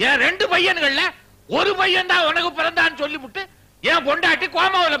 என் 2 பையன்கள்ல ஒரு பையன் தான் உனக்கு பிறந்தான்னு சொல்லிவிட்டு என் பொண்டாட்டி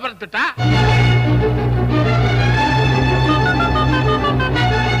கோமாவில பிறந்துட்டா.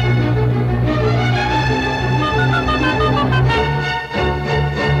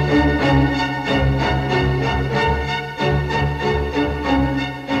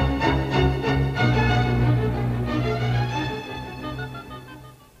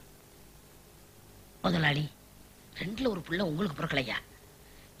 முதலாளி 2ல ஒரு புள்ள உங்களுக்கு பிறக்கலையா?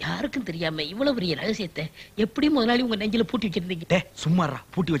 யாருக்கும் தெரியாம இவ்வளவு பெரிய ரகசியத்தை எப்படி முதலாளி உங்க நெஞ்சில பூட்டி வச்சிருந்தீங்க? சும்மாறா,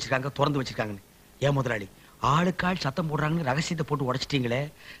 பூட்டி வச்சிருக்காங்க திறந்து வச்சிருக்காங்கன்னு. ஏன் முதலாளி ஆளுக்காள் சத்தம் போடுறாங்கன்னு ரகசியத்தை போட்டு உடைச்சிட்டீங்களே.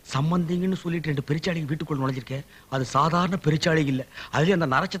 சம்பந்திங்கன்னு சொல்லிட்டு 2 பெருச்சாளி வீட்டுக்குள்ள நுழைஞ்சிருக்கேன். அது சாதாரண பெருச்சாளி இல்ல, அதுலயும் அந்த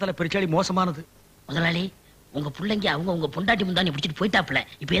நரச்சத்தல பெருச்சாளி மோசமானது. முதலாளி உங்க பிள்ளைங்க உங்க பொண்டாட்டி முந்தானி பிடிச்சிட்டு போயிட்டாப்ல.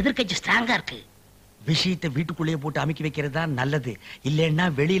 இப்ப எதிர்க்கட்சி ஸ்ட்ராங்கா இருக்கு. விஷயத்தை வீட்டுக்குள்ளேயே போட்டு அமைக்கி வைக்கிறது தான் நல்லது. இல்லைன்னா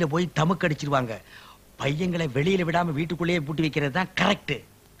வெளியில போய் தமுக்கு அடிச்சிருவாங்க. பையங்களை வெளியில விடாம வீட்டுக்குள்ளேயே பூட்டி வைக்கிறது தான் கரெக்ட்.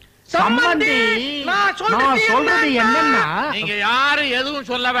 சம்பந்தி நான் சொல்றது என்னன்னா, நீங்க யாரும் எதுவும்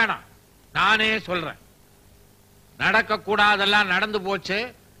சொல்ல வேணாம், நானே சொல்றேன். நடக்க கூடாதெல்லாம் நடந்து போச்சு.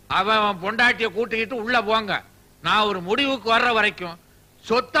 அவன் பொண்டாட்டிய கூட்டிக்கிட்டு உள்ள போங்க. நான் ஒரு முடிவுக்கு வர்ற வரைக்கும்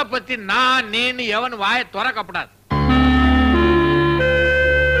சொத்தை பத்தி நான் நீன்னு எவன் வாயை திறக்கப்படாது.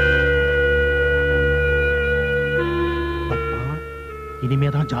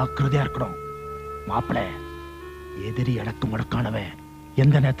 இனிமேதான் ஜாக்கிரதையா இருக்கணும். மாப்பிள எதிரி அடக்கு முடக்கானவன்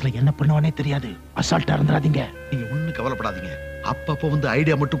எந்த நேரத்துல என்ன பண்ணுவானே தெரியாது. அசால்ட்டா இருந்துடாதீங்க. நீங்க ஒண்ணு கவலைப்படாதீங்க. அப்பப்போ வந்து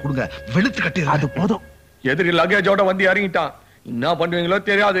ஐடியா மட்டும் கொடுங்க, வெளுத்து கட்டி. அது போதும். எதிரி லகேஜோட வந்து இறங்கிட்டான். என்ன பண்ணுவீங்களோ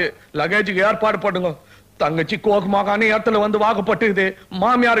தெரியாது. லகேஜுக்கு ஏற்பாடு பண்ணுங்க. தங்கச்சி கோக்குமாக்கான இடத்துல வந்து வாக்குப்பட்டுக்குது.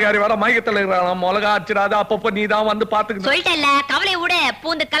 மாமியார் யாரு வேற மயக்கத்துல இருக்கிறாங்க. மிளகா அடிச்சிடாத, அப்பப்ப நீ தான் வந்து பாத்துக்க. சொல்லிட்டேன்ல, கவலை விட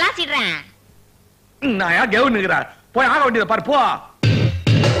பூந்து கலாசிடுறேன். நான் ஏன் கெவுனுங்கிறார்? போய் ஆக வேண்டியதை பாரு போ.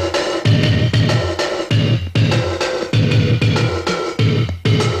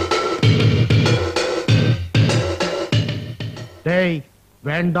 டேய்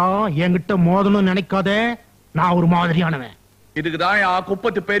வேண்டாம், என்கிட்ட மோதணும் நினைக்காதே. நான் ஒரு மாதிரியானவன். இதுக்குதான்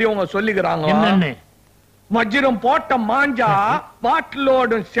குப்பத்து பெரியவங்க சொல்லிக்கிறாங்க. என்னன்னு? வஜ்ரம் போட்ட மாஞ்சா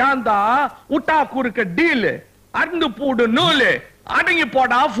பாட்டிலோடு சேர்ந்தா உட்டா குறுக்க டீல், அருந்து பூடு நூலு, அடங்கி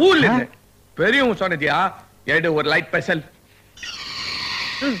போடா ஃபூல். பெரியவங்க சொன்னதியா? எடு ஒரு லைட் ஸ்பெஷல்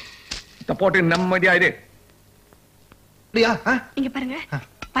போட்டு நிம்மதியா இரு. இங்க பாருங்க,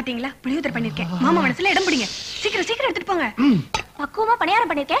 பாத்தீங்களா புளியோதரை பண்ணிருக்கேன். மாமா மனசுல இடம் பிடிங்க. சீக்கிரம் சீக்கிரம் எடுத்துட்டு போங்க. பக்குவமா பணியாரம்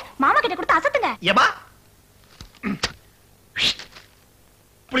பண்ணிருக்கேன். மாமா கிட்ட கொடுத்து அசத்துங்க. ஏபா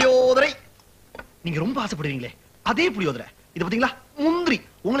புளியோதரை. நீங்க ரொம்ப ஆசைப்படுவீங்களே அதே புளியோதரை. இது பாத்தீங்களா முந்திரி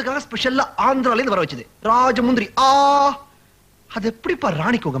உங்களுக்காக ஸ்பெஷலா ஆந்திரால இருந்து வர வச்சது. ராஜ முந்திரி. அது எப்படிப்பா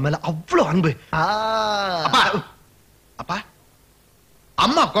ராணிக்கு உங்க மேல அவ்வளவு அன்பு? அப்பா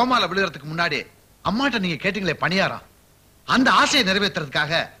அம்மா கோமால விழுறதுக்கு முன்னாடி அம்மாட்ட நீங்க கேட்டீங்களே பணியாரம், அந்த ஆசையை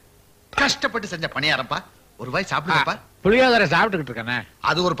நிறைவேற்றுறதுக்காக கஷ்டப்பட்டு செஞ்ச பணியாரம்ப்பா. ஒரு வாய் சாப்பிடுங்கப்பா. புளியோதரை சாப்பிட்டுக்கிட்டு இருக்கேனே.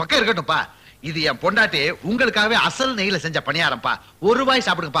 அது ஒரு பக்கம் இருக்கட்டும்ப்பா. இது என் பொண்டாட்டி உங்களுக்காகவே அசல் நெய்ல செஞ்ச பணியாரம்ப்பா. ஒரு வாய்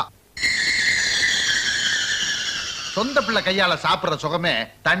சாப்பிடுங்கப்பா. சொந்த பிள்ளை கையால சாப்பிடுற சுகமே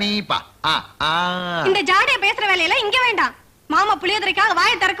தனிப்பா. இந்த ஜாடைய பேசுற வேலையில இங்க வேண்டாம். மாமா புளியோதரைக்காக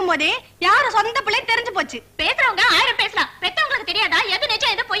வாயை திறக்கும் போதே யாரும் சொந்த பிள்ளை தெரிஞ்சு போச்சு. பேசுறவங்க 1000 பேசலாம், பெத்தவங்களுக்கு தெரியாதா எது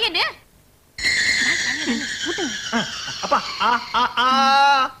நிஜம் எது பொய்ன்னு? அப்பா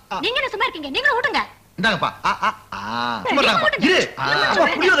நீங்க என்ன சும்மா இருக்கீங்க? நீங்களும் ஊட்டுங்க. இந்தாங்கப்பா.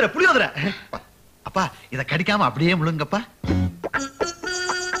 புளியோதரை புளியோதரை. அப்பா இத கடிக்காம அப்படியே முழுங்கப்பா.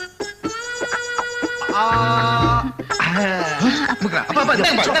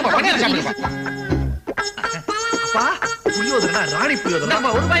 புளியோதரை ராணி புளியோதரை.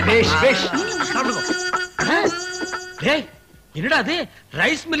 என்னடா அது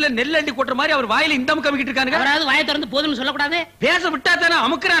ரைஸ் மில்ல நெல் அண்டி கொட்டுற மாதிரி அவர் வாயில இந்த அமுக்க அமைக்கிட்டு இருக்கானுங்க. அவராவது வாயை திறந்து போதும்னு சொல்லக்கூடாது. பேச விட்டா தானே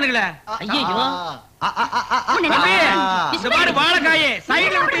அமுக்குறானுங்களே. ஐயோ இந்த மாதிரி வாழைக்காயே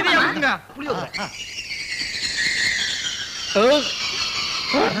சைடுல விட்டு இதே அமுக்குங்க.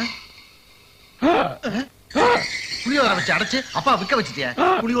 புளியோதரை வச்சு அடைச்சு அப்பா விக்க வச்சிட்டியா?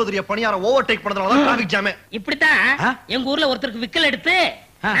 புளியோதரைய பணியாரம் ஓவர்டேக் பண்ணதுனால தான் டிராபிக் ஜாம். இப்படித்தான் எங்க ஊர்ல ஒருத்தருக்கு விக்கல் எடுத்து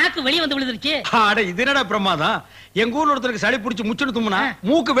நாக்கு வெளிய வந்து விழுந்துருச்சு. அட இது என்னடா பிரமாதம்? எங்க ஊர்ல ஒருத்தருக்கு சளி பிடிச்சு முச்சுன்னு தும்முனா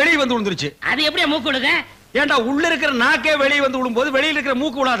மூக்கு வெளிய வந்து விழுந்துருச்சு. அது எப்படியா மூக்கு விழுது? ஏன்டா உள்ள இருக்கிற நாக்கே வெளிய வந்து விழும்போது வெளியில இருக்கிற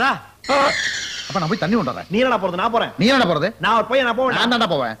மூக்கு விழாதா? அப்ப நான் போய் தண்ணி கொண்டு வரேன். நீ என்ன போறது? நான் போறேன். நீ என்ன போறது? நான் போய் நான் போவேன். நான் தான்டா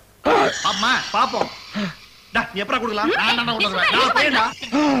போவேன். அம்மா பாப்போம். டா நீ எப்பறா குடுக்கலாம்? நான் தான்டா கொண்டு வருவேன். நான் போய்டா.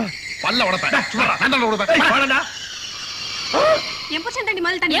 பல்ல உடைப்பேன். நான் தான்டா உடைப்பேன். வாடா. என் புருஷன் தண்ணி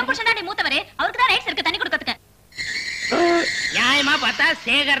முதல்ல தண்ணி. என் புருஷன் மூத்தவரே, அவருக்கு தான் ரைட்ஸ் இருக்கு தண்ணி கொடுக்கிறதுக்கு. நியாயமா பார்த்தா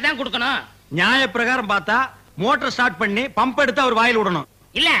சேகர் தான் கொடுக்கணும். நியாய பிரகாரம் பார்த்தா மோட்டார் ஸ்டார்ட் பண்ணி பம்ப் எடுத்து அவர் வாயில விடணும்.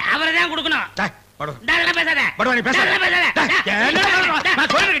 இல்ல அவரை தான் கொடுக்கணும். டல்ல பேசாத. படுவானி பேசாத. டல்ல பேசாத.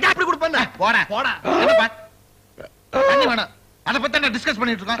 நான் சொல்றேன் அப்படி கொடுப்பேன். போடா போடா. என்னப்பா தண்ணி வேணும். அத பத்தி நான் டிஸ்கஸ்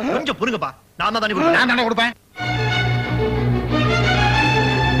பண்ணிட்டு இருக்கோம். கொஞ்சம் பொறுங்கப்பா. நான் தான் தண்ணி கொடுப்பேன். நான் தானே கொடுப்பேன்.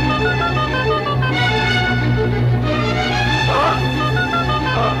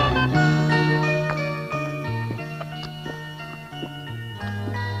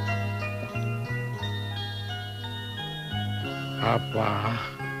 அப்பா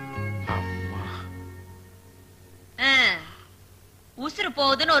உசுறு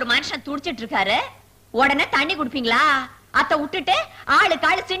போகுதுன்னு ஒரு மனுஷன் துடிச்சிட்டு இருக்காரு, உடனே தண்ணி குடுப்பீங்களா? அத விட்டுட்டு ஆளுக்கு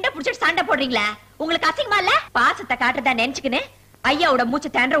ஆளு சிண்ட புடிச்சிட்டு சண்டை போடுறீங்களா? உங்களுக்கு அசிங்கமா இல்ல? பாசத்தை காட்டுறதா நினைச்சுக்கின்னு ஐயாவோட மூச்சு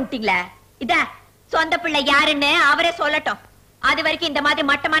திணற விட்டீங்களா? இத சொந்த பிள்ளை யாருன்னு அவரே சொல்லட்டும். அது வரைக்கும் இந்த மாதிரி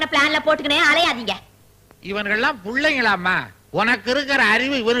மட்டமான பிளான்ல போட்டுக்கினே அலையாதீங்க. இவன்கள்லாம் பிள்ளைங்களாமா? உனக்கு இருக்கிற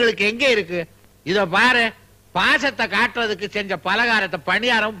அறிவு இவங்களுக்கு எங்க இருக்கு? இத பாரு, பாசத்தை காட்டுறதுக்கு செஞ்ச பலகாரத்தை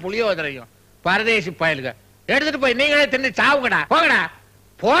பணியாரம் புளியோதரையும் பரதேசி பயலுங்க எடுத்துட்டு போய் நீங்களே தின்னு சாவுங்கடா. போங்கடா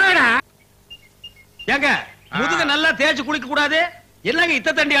போங்கடா. ஏங்க முதுக நல்லா தேய்ச்சு குளிக்க கூடாது? என்னங்க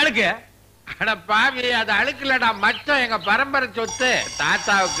இத்த தண்டி அழுக்கு? அட பாவி, அது அழுக்கு இல்லடா, மச்சம். எங்க பரம்பரை சொத்து.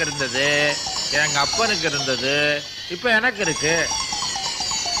 தாத்தாவுக்கு இருந்தது, எங்க அப்பனுக்கு இருந்தது, இப்ப எனக்கு இருக்கு.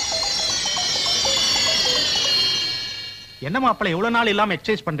 என்ன மாப்பிள்ள இவ்வளவு நாள் இல்லாம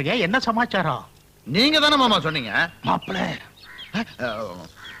எக்ஸசைஸ் பண்றீங்க? என்ன சமாச்சாரம்? நீங்க தானே மாமா சொன்னீங்க மாப்பிள்ள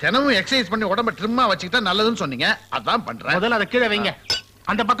தினமும் எக்ஸசைஸ் பண்ணி உடம்ப ட்ரிம்மா வச்சுக்கிட்டா நல்லதுன்னு சொன்னீங்க. அதான் பண்றேன். முதல்ல அதை கீழே வைங்க.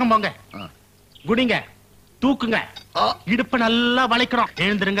 அந்த பக்கம் போங்க. குடிங்க, தூக்குங்க, இடுப்பு நல்லா வளைக்கிறோம்.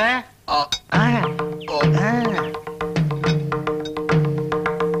 எழுந்துருங்க.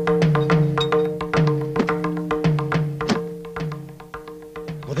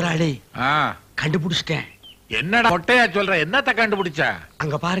 முதலாளி கண்டுபிடிச்சிட்டேன். என்னடா மொட்டையா சொல்ற? என்னத்த கண்டுபிடிச்ச?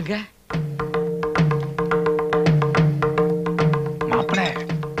 அங்க பாருங்க. மாப்பிள்ள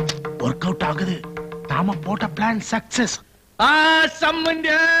ஒர்க் அவுட் ஆகுது. நாம போட்ட பிளான் சக்சஸ். சம்பந்த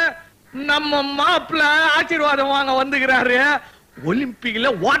நம்ம மாப்பிள்ள ஆசீர்வாதம் வாங்க வந்துக்கிறாரு. ஒலிம்பிக்ல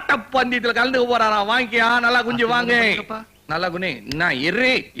ஓட்டப்பந்தயத்துல கலந்துக்க போறாராம். வாங்கியா நல்லா குஞ்சு வாங்க. நல்லா குனி. நான்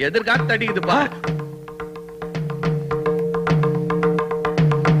எரு எதிர்காத்து அடிக்குதுப்பா.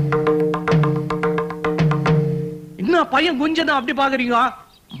 இன்னும் பையன் குஞ்சதான் அப்படி பாக்குறீங்க?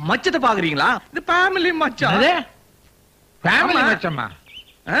 மச்சத்தை பாக்குறீங்களா? இது ஃபேமிலி மச்சம். ஃபேமிலி மச்சமா?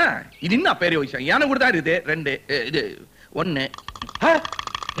 இது என்ன பெரிய விஷயம்? எனக்கு கூட தான் இருக்குது. 2 இது 1.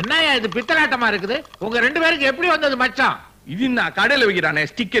 என்னையா இது பித்தலாட்டமா இருக்குது? உங்க 2 பேருக்கு எப்படி வந்தது மச்சான்? இது என்ன கடையில வைக்கிறானே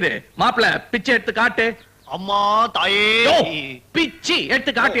ஸ்டிக்கரு? மாப்பிள்ள பிச்சை எடுத்து காட்டு. அம்மா தாயே பிச்சி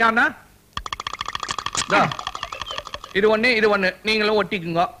எடுத்து காட்டியானா இது ஒண்ணு நீங்களும்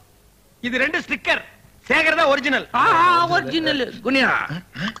ஒட்டிக்குங்க. இது 2 ஸ்டிக்கர். சேகர் தான் ஒரிஜினல். ஒரிஜினல் குனியா.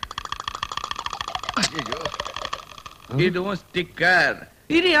 இதுவும் ஸ்டிக்கர்.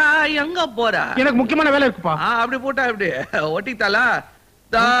 இரியா எங்க போறா? எனக்கு முக்கியமான வேலை இருக்குப்பா. அப்படி போட்டா எப்படி ஒட்டித்தாலா?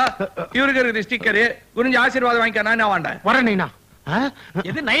 இவருக்கு இருக்குது ஸ்டிக்கரு. குனிஞ்சு ஆசீர்வாதம் வாங்கிக்க. நான் வேண்டாம். வரேன் நைனா.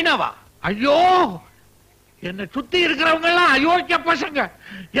 இது நைனாவா? ஐயோ, என்ன சுத்தி இருக்கிறவங்க எல்லாம் அயோக்கிய பசங்க.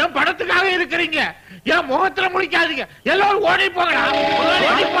 என் படத்துக்காக இருக்கிறீங்க, என் முகத்துல முடிக்காதீங்க. எல்லாரும் ஓடி போங்கடா,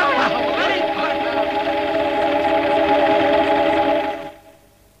 ஓடி போங்கடா.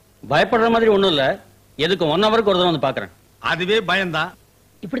 பயப்படுற மாதிரி ஒண்ணும் இல்ல. எதுக்கு 1 ஹவருக்கு ஒரு தடவை வந்து பாக்குறேன். அதுவே பயம்தான்.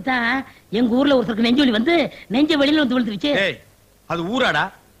 இப்படித்தான் எங்க ஊர்ல ஒருத்தருக்கு நெஞ்சு வலி வந்து நெஞ்சு வெளியில வந்து விழுந்துருச்சு. அது ஊராடா?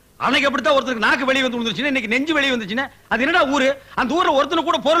 அன்னைக்கு அப்படித்தான் ஒருத்தருக்கு நாக்கு வெளியே வந்து விழுந்துருச்சுன்னா இன்னைக்கு நெஞ்சு வெளியே வந்துச்சுன்னா அது என்னடா ஊரு? அந்த ஊர்ல ஒருத்தனு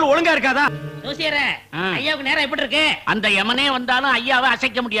கூட பொருள் ஒழுங்கா இருக்காதா? ஜோசியரே, ஐயாவுக்கு நேரம் எப்படி இருக்கு? அந்த யமனே வந்தாலும் ஐயாவை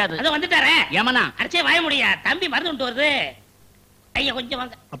அசைக்க முடியாது. அது வந்துட்டாரே யமனா? அடிச்சே வாய முடியா. தம்பி மருந்து கொண்டு வருது. ஐயா கொஞ்சம்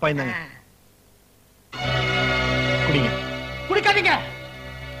வாங்க. அப்பா இந்தாங்க. குடிங்க. குடிக்காதீங்க.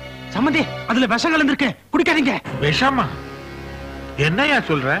 சம்பந்தி, அதுல விஷம் கலந்திருக்கு. குடிக்காதீங்க. விஷமா? என்னையா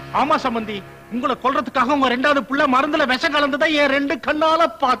சொல்ற? ஆமா சம்பந்தி, உங்களை கொல்றதுக்காக உங்க 2வது புள்ள மருந்துல விஷம் கலந்ததை என் 2 கண்ணால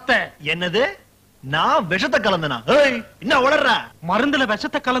பார்த்தேன். என்னது? நான் விஷத்தை கலந்தனா? ஏய், என்ன உளறற? மருந்துல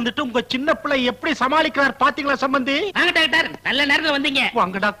விஷத்தை கலந்துட்டு உங்க சின்ன பிள்ளை எப்படி சமாளிக்கிறார் பாத்தீங்களா சம்பந்தி? வாங்க டாக்டர், நல்ல நேரத்துல வந்தீங்க.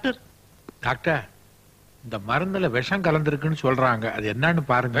 வாங்க டாக்டர். டாக்டர், இந்த மருந்துல விஷம் கலந்திருக்குன்னு சொல்றாங்க, அது என்னன்னு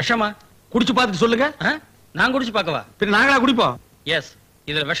பாருங்க. விஷமா? குடிச்சு பார்த்துட்டு சொல்லுங்க. நான் குடிச்சு பார்க்கவா? பின்ன நாங்களா குடிப்போம்? எஸ்,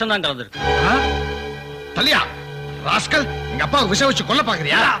 இதுல விஷம் தான் கலந்திருக்கு. தலியா ராஸ்கல், எங்க அப்பாவுக்கு விஷம் வச்சு கொல்ல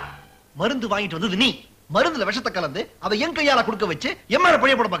பாக்குறியா? மருந்து வாங்கிட்டு வந்தது நீ. மருந்துல விஷத்தை கலந்து அதை என் கையால குடுக்க வச்சு என் மேல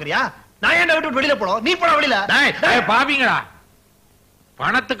பழிய போட பாக்குறியா? நான் ஏன்டா விட்டு வெளியில போடும்? நீ போட வெளியில. பாவீங்களா,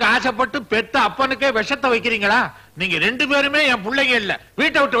 பணத்துக்கு ஆசைப்பட்டு பெத்த அப்பனுக்கே விஷத்தை வைக்கிறீங்களா? நீங்க 2 பேருமே என் பிள்ளைங்க இல்ல.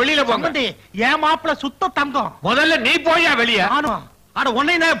 வீட்டை விட்டு வெளியில போங்க. என் மாப்பிள்ள சுத்த தங்கம். முதல்ல நீ போயா வெளிய. அட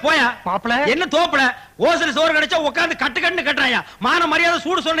ஒன்னையும் தான் போயா மாப்பிள்ள. என்ன தோப்பல ஓசரி சோறு கிடைச்சா உட்கார்ந்து கட்டு கட்டு கட்டுறாயா? மான மரியாதை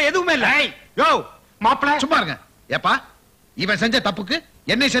சூடு சொன்ன எதுவுமே இல்ல. யோ மாப்பிள்ள சும்மா இருங்க. ஏப்பா, இவன் செஞ்ச தப்புக்கு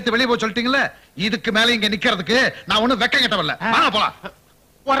என்னை சேர்த்து வெளியே போய் சொல்லிட்டீங்களே, இதுக்கு மேல இங்க நிக்கிறதுக்கு நான் ஒண்ணும் வெக்கம் கட்டவில்லை. வாங்க போலாம்.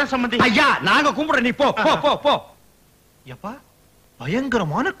 வர சம்பந்தி. ஐயா நாங்க கும்பிடுற, நீ போ போ போ போ. எப்பா,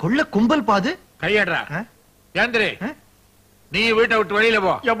 பயங்கரமான கொள்ள கும்பல் பாது. கையடுறா ஏந்திரி. நீ வீட்டை விட்டு வெளியில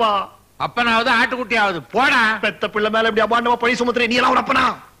போ. எப்பா, அப்பனாவது ஆட்டுக்குட்டியாவது போடா. பெத்த பிள்ளை மேல இப்படி அபாண்டமா பழி சுமத்துற நீ எல்லாம் ஒரு அப்பனா?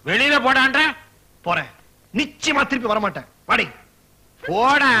 வெளியில போடான்ற. போறேன், நிச்சயமா திருப்பி வர மாட்டேன். வாடி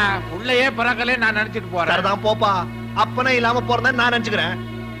போடா. உள்ளேயே பிறக்கலே நான் நினைச்சிட்டு போறேன். சரிதான் போப்பா. அப்பனே இல்லாம போறதா நான் நினைச்சுக்கிறேன்.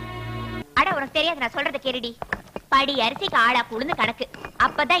 அட உனக்கு தெரியாது, நான் சொல்றத கேளுடி. படி அரிசிக்கு ஆடா புழுந்து கணக்கு.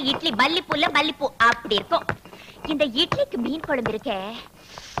 அப்பதான் இட்லி பல்லிப்பூல மல்லிப்பூ அப்படி இருக்கும். இந்த இட்லிக்கு மீன் குழம்பு இருக்கே,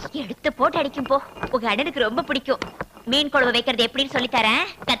 எடுத்து போட்டு அடிக்கும் போ. உங்க அண்ணனுக்கு ரொம்ப பிடிக்கும். மீன் குழம்பு வைக்கிறது எப்படின்னு சொல்லி தரேன்,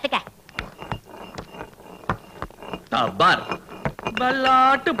 கத்துக்க. பார்,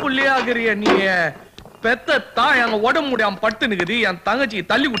 பல்லாட்டு புள்ளியாகிறிய நீ. பெத்த தாய் அங்க உடம்பு முடியாம பட்டு நிக்குது, என் தங்கச்சி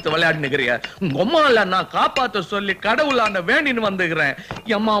தள்ளி கொடுத்து விளையாடி நிக்கிறிய. உங்க அம்மா இல்ல, நான் காப்பாத்த சொல்லி கடவுளாண்ட வேண்டின்னு வந்துக்கிறேன்.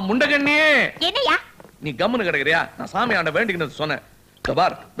 அம்மா முண்டகண்ணியே, என்னையா நீ கம்முன்னு கிடக்குறியா? நான் சாமி ஆண்ட வேண்டிக்கின்னு சொன்னேன்.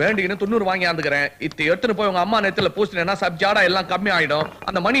 பார், வேண்டிக்கின்னு 90 வாங்கி ஆந்துக்கிறேன். இத்த எடுத்துன்னு போய் உங்க அம்மா நேரத்துல பூசினா சப்ஜாடா எல்லாம் கம்மி ஆயிடும்.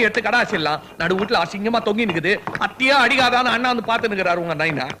 அந்த மணி எடுத்து கடாசிடலாம். நடு வீட்டுல அசிங்கமா தொங்கி நிக்குது. அத்தியா அடிக்காதான்னு அண்ணா வந்து பாத்து நிக்கிறாரு உங்க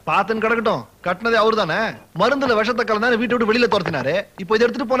நைனா. பாத்துன்னு கிடக்கட்டும், கட்டினதே அவரு தானே. மருந்துல விஷத்தை கலந்தா வீட்டை விட்டு வெளியில துரத்தினாரு. இப்போ இதை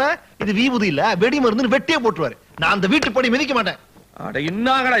எடுத்துட்டு போன இது வீபூதி இல்ல, வெடி மருந்து வெட்டியே போட்டுருவாரு. நான் அந்த வீட்டு படி மிதிக்க மாட்டேன். அட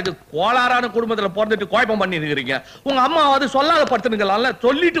இன்னாங்கடா இது, கோளாறான குடும்பத்துல பிறந்துட்டு குழப்பம் பண்ணி இருக்கிறீங்க. உங்க அம்மாவது சொல்லாத படுத்துனுங்களாம்ல,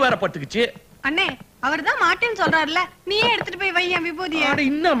 சொல்லிட்டு வேற படுத்துக்குச்சு. அண்ணே, அவர்தான் மாட்டேன்னு சொல்றாருல, நீயே எடுத்துட்டு போய் வை என் விபூதியை. அட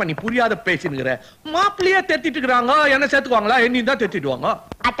இன்னமா நீ புரியாத பேசினுங்கிற. மாப்பிள்ளையே தெத்திட்டு இருக்காங்க, என்ன சேர்த்துக்குவாங்களா? என்னையும் தான் தெத்திடுவாங்க.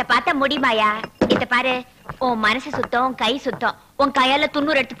 அத்த பார்த்தா முடியுமாயா? இத பாரு, உன் மனசு சுத்தம், கை சுத்தம். உன் கையால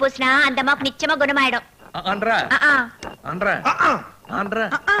 90 எடுத்து போச்சுனா அந்த அம்மாக்கு நிச்சயமா குணமாயிடும்.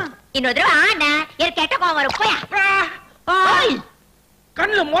 இன்னொரு தடவை ஆனா எனக்கு கெட்ட கோவம் வரும். போயா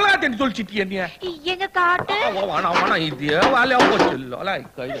கண்ணுல மொளகா தண்ணி சொல்லிச்சிட்டியா நீ? எங்க காட்டு இது வேலையா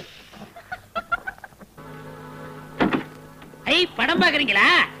போச்சு. படம் பாக்குறீங்களா?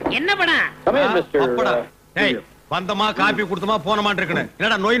 என்ன படம்? அப்படா. ஏய், வந்தமா காபி குடுத்தமா போனமா இருக்கணும்.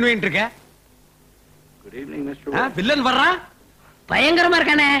 என்னடா நோய் நோயின்னு இருக்க? வில்லன் வர்றான். பயங்கரமா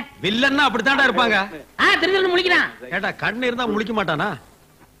இருக்கானே. வில்லன்னா அப்படித்தான்டா இருப்பாங்க. திரும்ப முழிக்கிறான். ஏடா கண்ணு இருந்தா முழிக்க மாட்டானா?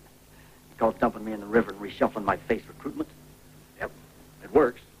 Dumping me in the river and reshuffling my face recruitment. Yep, it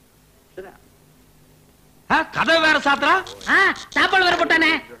works. Sit down. கதை வேற சாத்துறா. சாப்பாடு வேற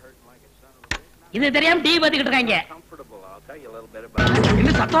போட்டானே. இது தெரியாம டீ பாத்துக்கிட்டு இருக்காங்க.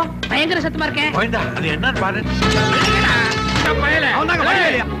 என்ன சத்தம்? பயங்கர சத்தமா இருக்கே. கோவிந்தா, அது என்னன்னு பாரு. அவன் தாங்க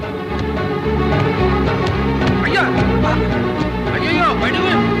ஐயோ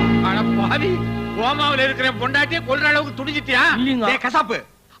வடிவு அட பாவி கோமாவுல இருக்கிற பொண்டாட்டியை கொல்ற அளவுக்கு துடிச்சிட்டியா டேய் கசாப்பு,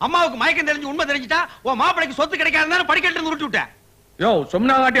 அம்மாவுக்கு மயக்கம் தெரிஞ்சு உண்மை தெரிஞ்சிட்டா உன் மாப்பிளைக்கு சொத்து கிடைக்காதுன்னு படிக்கட்டு இருந்து உருட்டி விட்டேன். யோ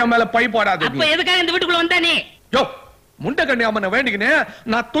சொம்னாகாட்டி மேல பை போடாது. அப்ப எதுக்காக இந்த வீட்டுக்குள்ள வந்தா நீ? யோ முண்டை கண்ணி அம்மனை வேண்டிக்கினே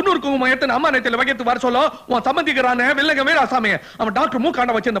நான் 90 குங்குமம் எடுத்து அம்மா நேரத்தில் வைக்கிறது வர சொல்ல உன் சம்பந்திக்கிறானே வெள்ளங்க வீராசாமி அவன் டாக்டர்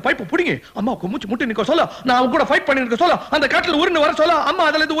மூக்காண்ட வச்சு அந்த பைப்பு புடிங்கி அம்மாவுக்கு மூச்சு முட்டி நிக்க சொல்ல நான் அவன் கூட ஃபைட் பண்ணி நிக்க சொல்ல அந்த காட்டுல உருண்டு வர சொல்ல அம்மா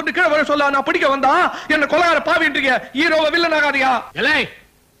அதுல இருந்து உருண்டு கீழே வர சொல்ல நான் பிடிக்க வந்தா என்ன கொலையார பாவின்றீங்க ஹீரோவை வில்லன் ஆகாதியா? எலை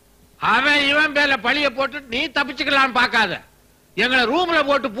அவன் இவன் பேர்ல பழிய போட்டு நீ தப்பிச்சுக்கலாம்னு பாக்காத. எங்களை ரூம்ல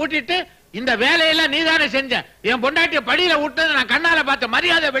போட்டு பூட்டிட்டு இந்த வேலையெல்லாம் நீதானே செஞ்ச. என் பொண்டாட்டிய படியில விட்டது நான் கண்ணால பார்த்த.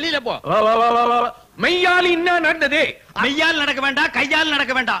 மரியாதை வெளியில போ. மெய்யால் என்ன நடந்தது? மெய்யால் நடக்க வேண்டாம், கையால்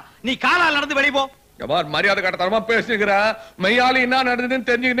நடக்க வேண்டாம், நீ காலால் நடந்து வெளிய போ. மரியாதை கட்டத்தரமா பேசுகிற. மெய்யால என்ன நடந்ததுன்னு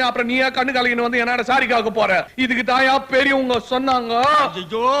தெரிஞ்சுக்கிட்டு அப்புறம் நீயா கண்ணு கலகின்னு வந்து என்னோட சாரி காக்க போற. இதுக்கு தாயா பெரியவங்க சொன்னாங்க.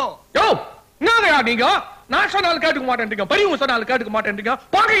 யோ என்னங்கயா நீங்க? நான் சொன்னாலும் கேட்டுக்க மாட்டேன்றீங்க, பெரியவங்க சொன்னாலும் கேட்டுக்க மாட்டேன்றீங்க.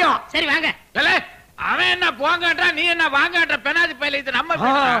 போங்கயா. சரி வாங்க. அவன் என்ன போங்கன்றா, நீ என்ன வாங்கன்ற? பெனாதி பையில இது நம்ம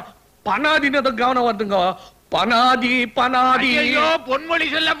பனாதின்னு கவனம் வருதுங்க. பனாதி பனாதி. ஐயோ பொன்மொழி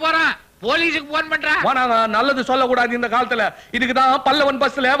சொல்ல போறான். போலீஸுக்கு போன் பண்றா. வாங்க, நல்லது சொல்லக்கூடாது இந்த காலத்துல. இதுக்குதான் பல்லவன்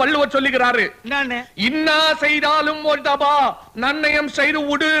பஸ்ல வள்ளுவர் சொல்லிக்கிறாரு, இன்னா செய்தாலும் ஒரு தபா நன்னயம் செய்து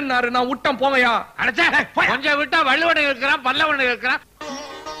விடு. நான் விட்டம் போங்கயா. அடச்சே கொஞ்சம் விட்டா வள்ளுவன் இருக்கிறான், பல்லவன் இருக்கிறான்.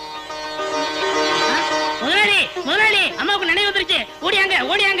 முதலாளி முதலாளி அம்மாவுக்கு நினைவு வந்துருச்சு. ஓடியாங்க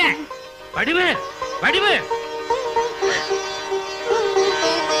ஓடியாங்க. வடிவு வடிவு.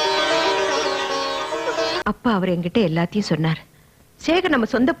 அப்பா அவர் என்கிட்ட எல்லாத்தையும் சொன்னார். சேகர் நம்ம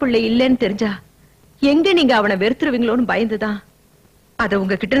சொந்த பிள்ளை இல்லைன்னு தெரிஞ்சா எங்க நீங்க அவனை வெறுத்துருவீங்களோன்னு பயந்துதான் அத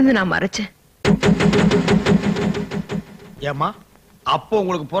உங்ககிட்ட இருந்து நான் மறைச்சேன். ஏமா அப்போ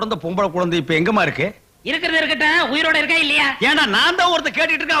உங்களுக்கு பிறந்த பொம்பளை குழந்தை இப்ப எங்கம்மா இருக்கு? இருக்கிறது இருக்கட்டும், உயிரோட இருக்கா இல்லையா? ஏன்னா நான் தான் ஒருத்த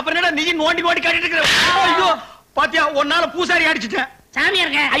கேட்டுட்டு இருக்கேன். அப்புறம் என்ன நீ நோண்டி நோண்டி கேட்டுட்டு இருக்க? ஐயோ பாத்தியா, ஒன்னால பூசாரி அடிச்சிட்டேன்.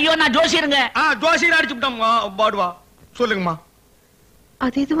 சாமியாருங்க. ஐயோ நான் ஜோசியருங்க. ஜோசியர் அடிச்சுட்டோம்மா. பாடுவா சொல்லுங்கம்மா.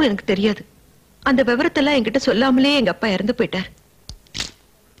 அது எதுவும் எனக்கு தெரியாது. அந்த விவரத்தெல்லாம் என்கிட்ட சொல்லாமலே எங்க அப்பா இறந்து போயிட்டார்.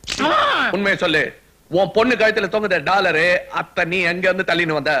 உண்மையை சொல்லு. உன் பொண்ணு கழுத்துல தொங்குத டாலரு அத்த நீ எங்க இருந்து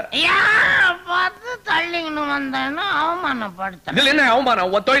தள்ளின்னு வந்த? பார்த்து தள்ளின்னு வந்தேன்னு அவமானப்படுத்த. இதுல என்ன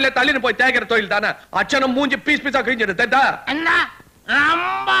அவமானம்? உன் தொழில தள்ளின்னு போய் தேய்க்கிற தொழில் தானே. அச்சனம் மூஞ்சி பீஸ் பீஸா கிழிஞ்சிடு. தெரியுதா? என்ன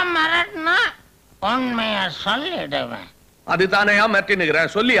ரொம்ப மிரட்டினா உண்மையா சொல்லிடுவேன். அதுதானே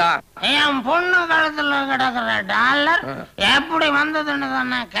மிரட்டினுக்கிறேன். சொல்லியா? என் பொண்ணு கழுத்துல கிடக்குற டாலர் எப்படி வந்ததுன்னு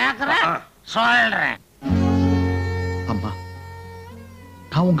தானே கேக்குறேன். சொல்றேன். அம்மா,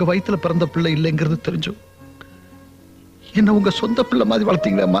 நான் உங்க வயித்துல பிறந்த பிள்ளை இல்லைங்கிறது தெரிஞ்சு என்ன உங்க சொந்த பிள்ளை மாதிரி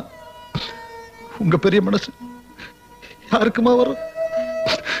வளர்த்தீங்களே அம்மா. உங்க பெரிய மனசு யாருக்குமா வரும்?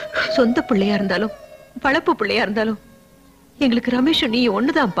 சொந்த பிள்ளையா இருந்தாலும் வளர்ப்பு பிள்ளையா இருந்தாலும் எங்களுக்கு ரமேஷ் நீ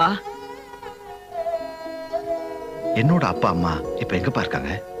ஒண்ணுதான்ப்பா. என்னோட அப்பா அம்மா இப்ப எங்கப்பா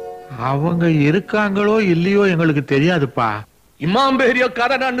இருக்காங்க? அவங்க இருக்காங்களோ இல்லையோ எங்களுக்கு தெரியாதுப்பா. இம்மாம் பெரிய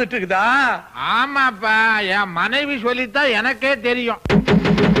கதை நடந்துட்டு இருக்குதா? ஆமாப்பா, என் மனைவி சொல்லித்தான் எனக்கே தெரியும்.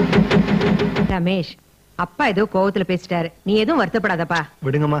 ரமேஷ் அப்பா ஏதோ கோவத்துல பேசிட்டாரு, நீ எதுவும் வருத்தப்படாதப்பா.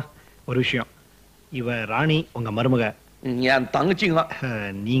 விடுங்கம்மா. ஒரு விஷயம், இவ ராணி உங்க மருமக, என் தங்கச்சிங்க.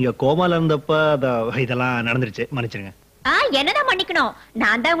 நீங்க கோமால இருந்தப்ப இதெல்லாம் நடந்துருச்சு, மன்னிச்சிருங்க. என்னதான் மன்னிக்கணும்,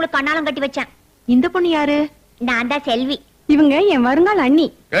 நான் தான் உங்களுக்கு கண்ணாலம் கட்டி வச்சேன். இந்த பொண்ணு யாரு? நான் தான் செல்வி. இவங்க என் வருங்கால அண்ணி.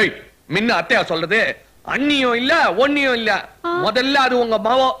 ஏய் மின்ன அத்தையா சொல்றது? அண்ணியும் இல்ல ஒன்னியும் இல்ல, முதல்ல அது உங்க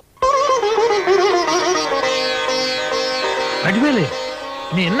மாவோ. வடிவேலு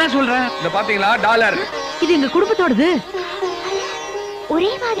நீ என்ன சொல்ற? இந்த பாத்தீங்களா டாலர்? இது எங்க குடும்பத்தோடது.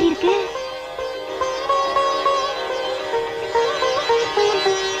 ஒரே மாதிரி இருக்கு.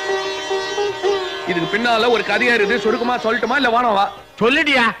 இதுக்கு பின்னால ஒரு கதையா இருக்கு, சுருக்கமா சொல்லட்டுமா இல்ல வானவா?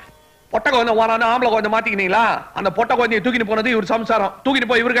 சொல்லிடியா. பொட்டை குழந்தை வானா ஆம்பளை குழந்தை மாத்திக்கினீங்களா? அந்த பொட்டை குழந்தைய தூக்கிட்டு போனது இவர் சம்சாரம். தூக்கிட்டு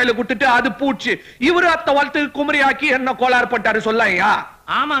போய் இவர் கையில கொடுத்துட்டு அது பூச்சி இவரு அத்தை வளர்த்து குமரியாக்கி என்ன கோளாறு பட்டாரு சொல்லாயா?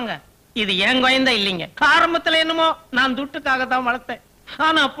 ஆமாங்க, இது என் குழந்தை இல்லைங்க. ஆரம்பத்துல என்னமோ நான் துட்டுக்காக தான் வளர்த்தேன்.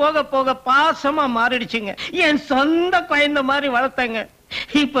 ஆனா போக போக பாசமா மாறிடுச்சுங்க. என் சொந்த குழந்தை மாதிரி வளர்த்தேங்க.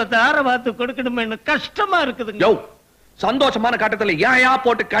 இப்ப தார பார்த்து கொடுக்கணும்னு கஷ்டமா இருக்குதுங்க. யோ சந்தோஷமான கட்டத்துல ஏயா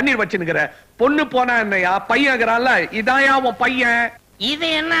போட்டு கண்ணீர் வச்சுனுக்கிற? பொண்ணு போனா என்னையா, பையன்கிறான்ல இதாயா உன் பையன். இது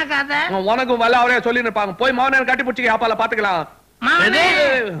என்ன கதை? உனக்கும் வல்ல அவரே சொல்லி இருப்பாங்க. போய் மாவன கட்டி பிடிச்சி ஆப்பால பாத்துக்கலாம்.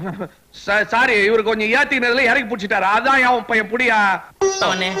 சாரி, இவரு கொஞ்சம் ஏத்தினதுல இறக்கி பிடிச்சிட்டாரு. அதான் அவன் பையன் புடியா.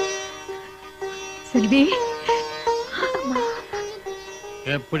 செல்வி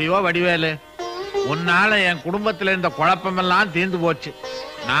எப்படியோ வடிவேலு, உன்னால என் குடும்பத்துல இந்த குழப்பம் எல்லாம் தீர்ந்து போச்சு.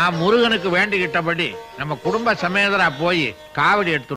 நான் முருகனுக்கு வேண்டிக்கிட்டபடி நம்ம குடும்ப சமேதரா போய் காவடி எடுத்து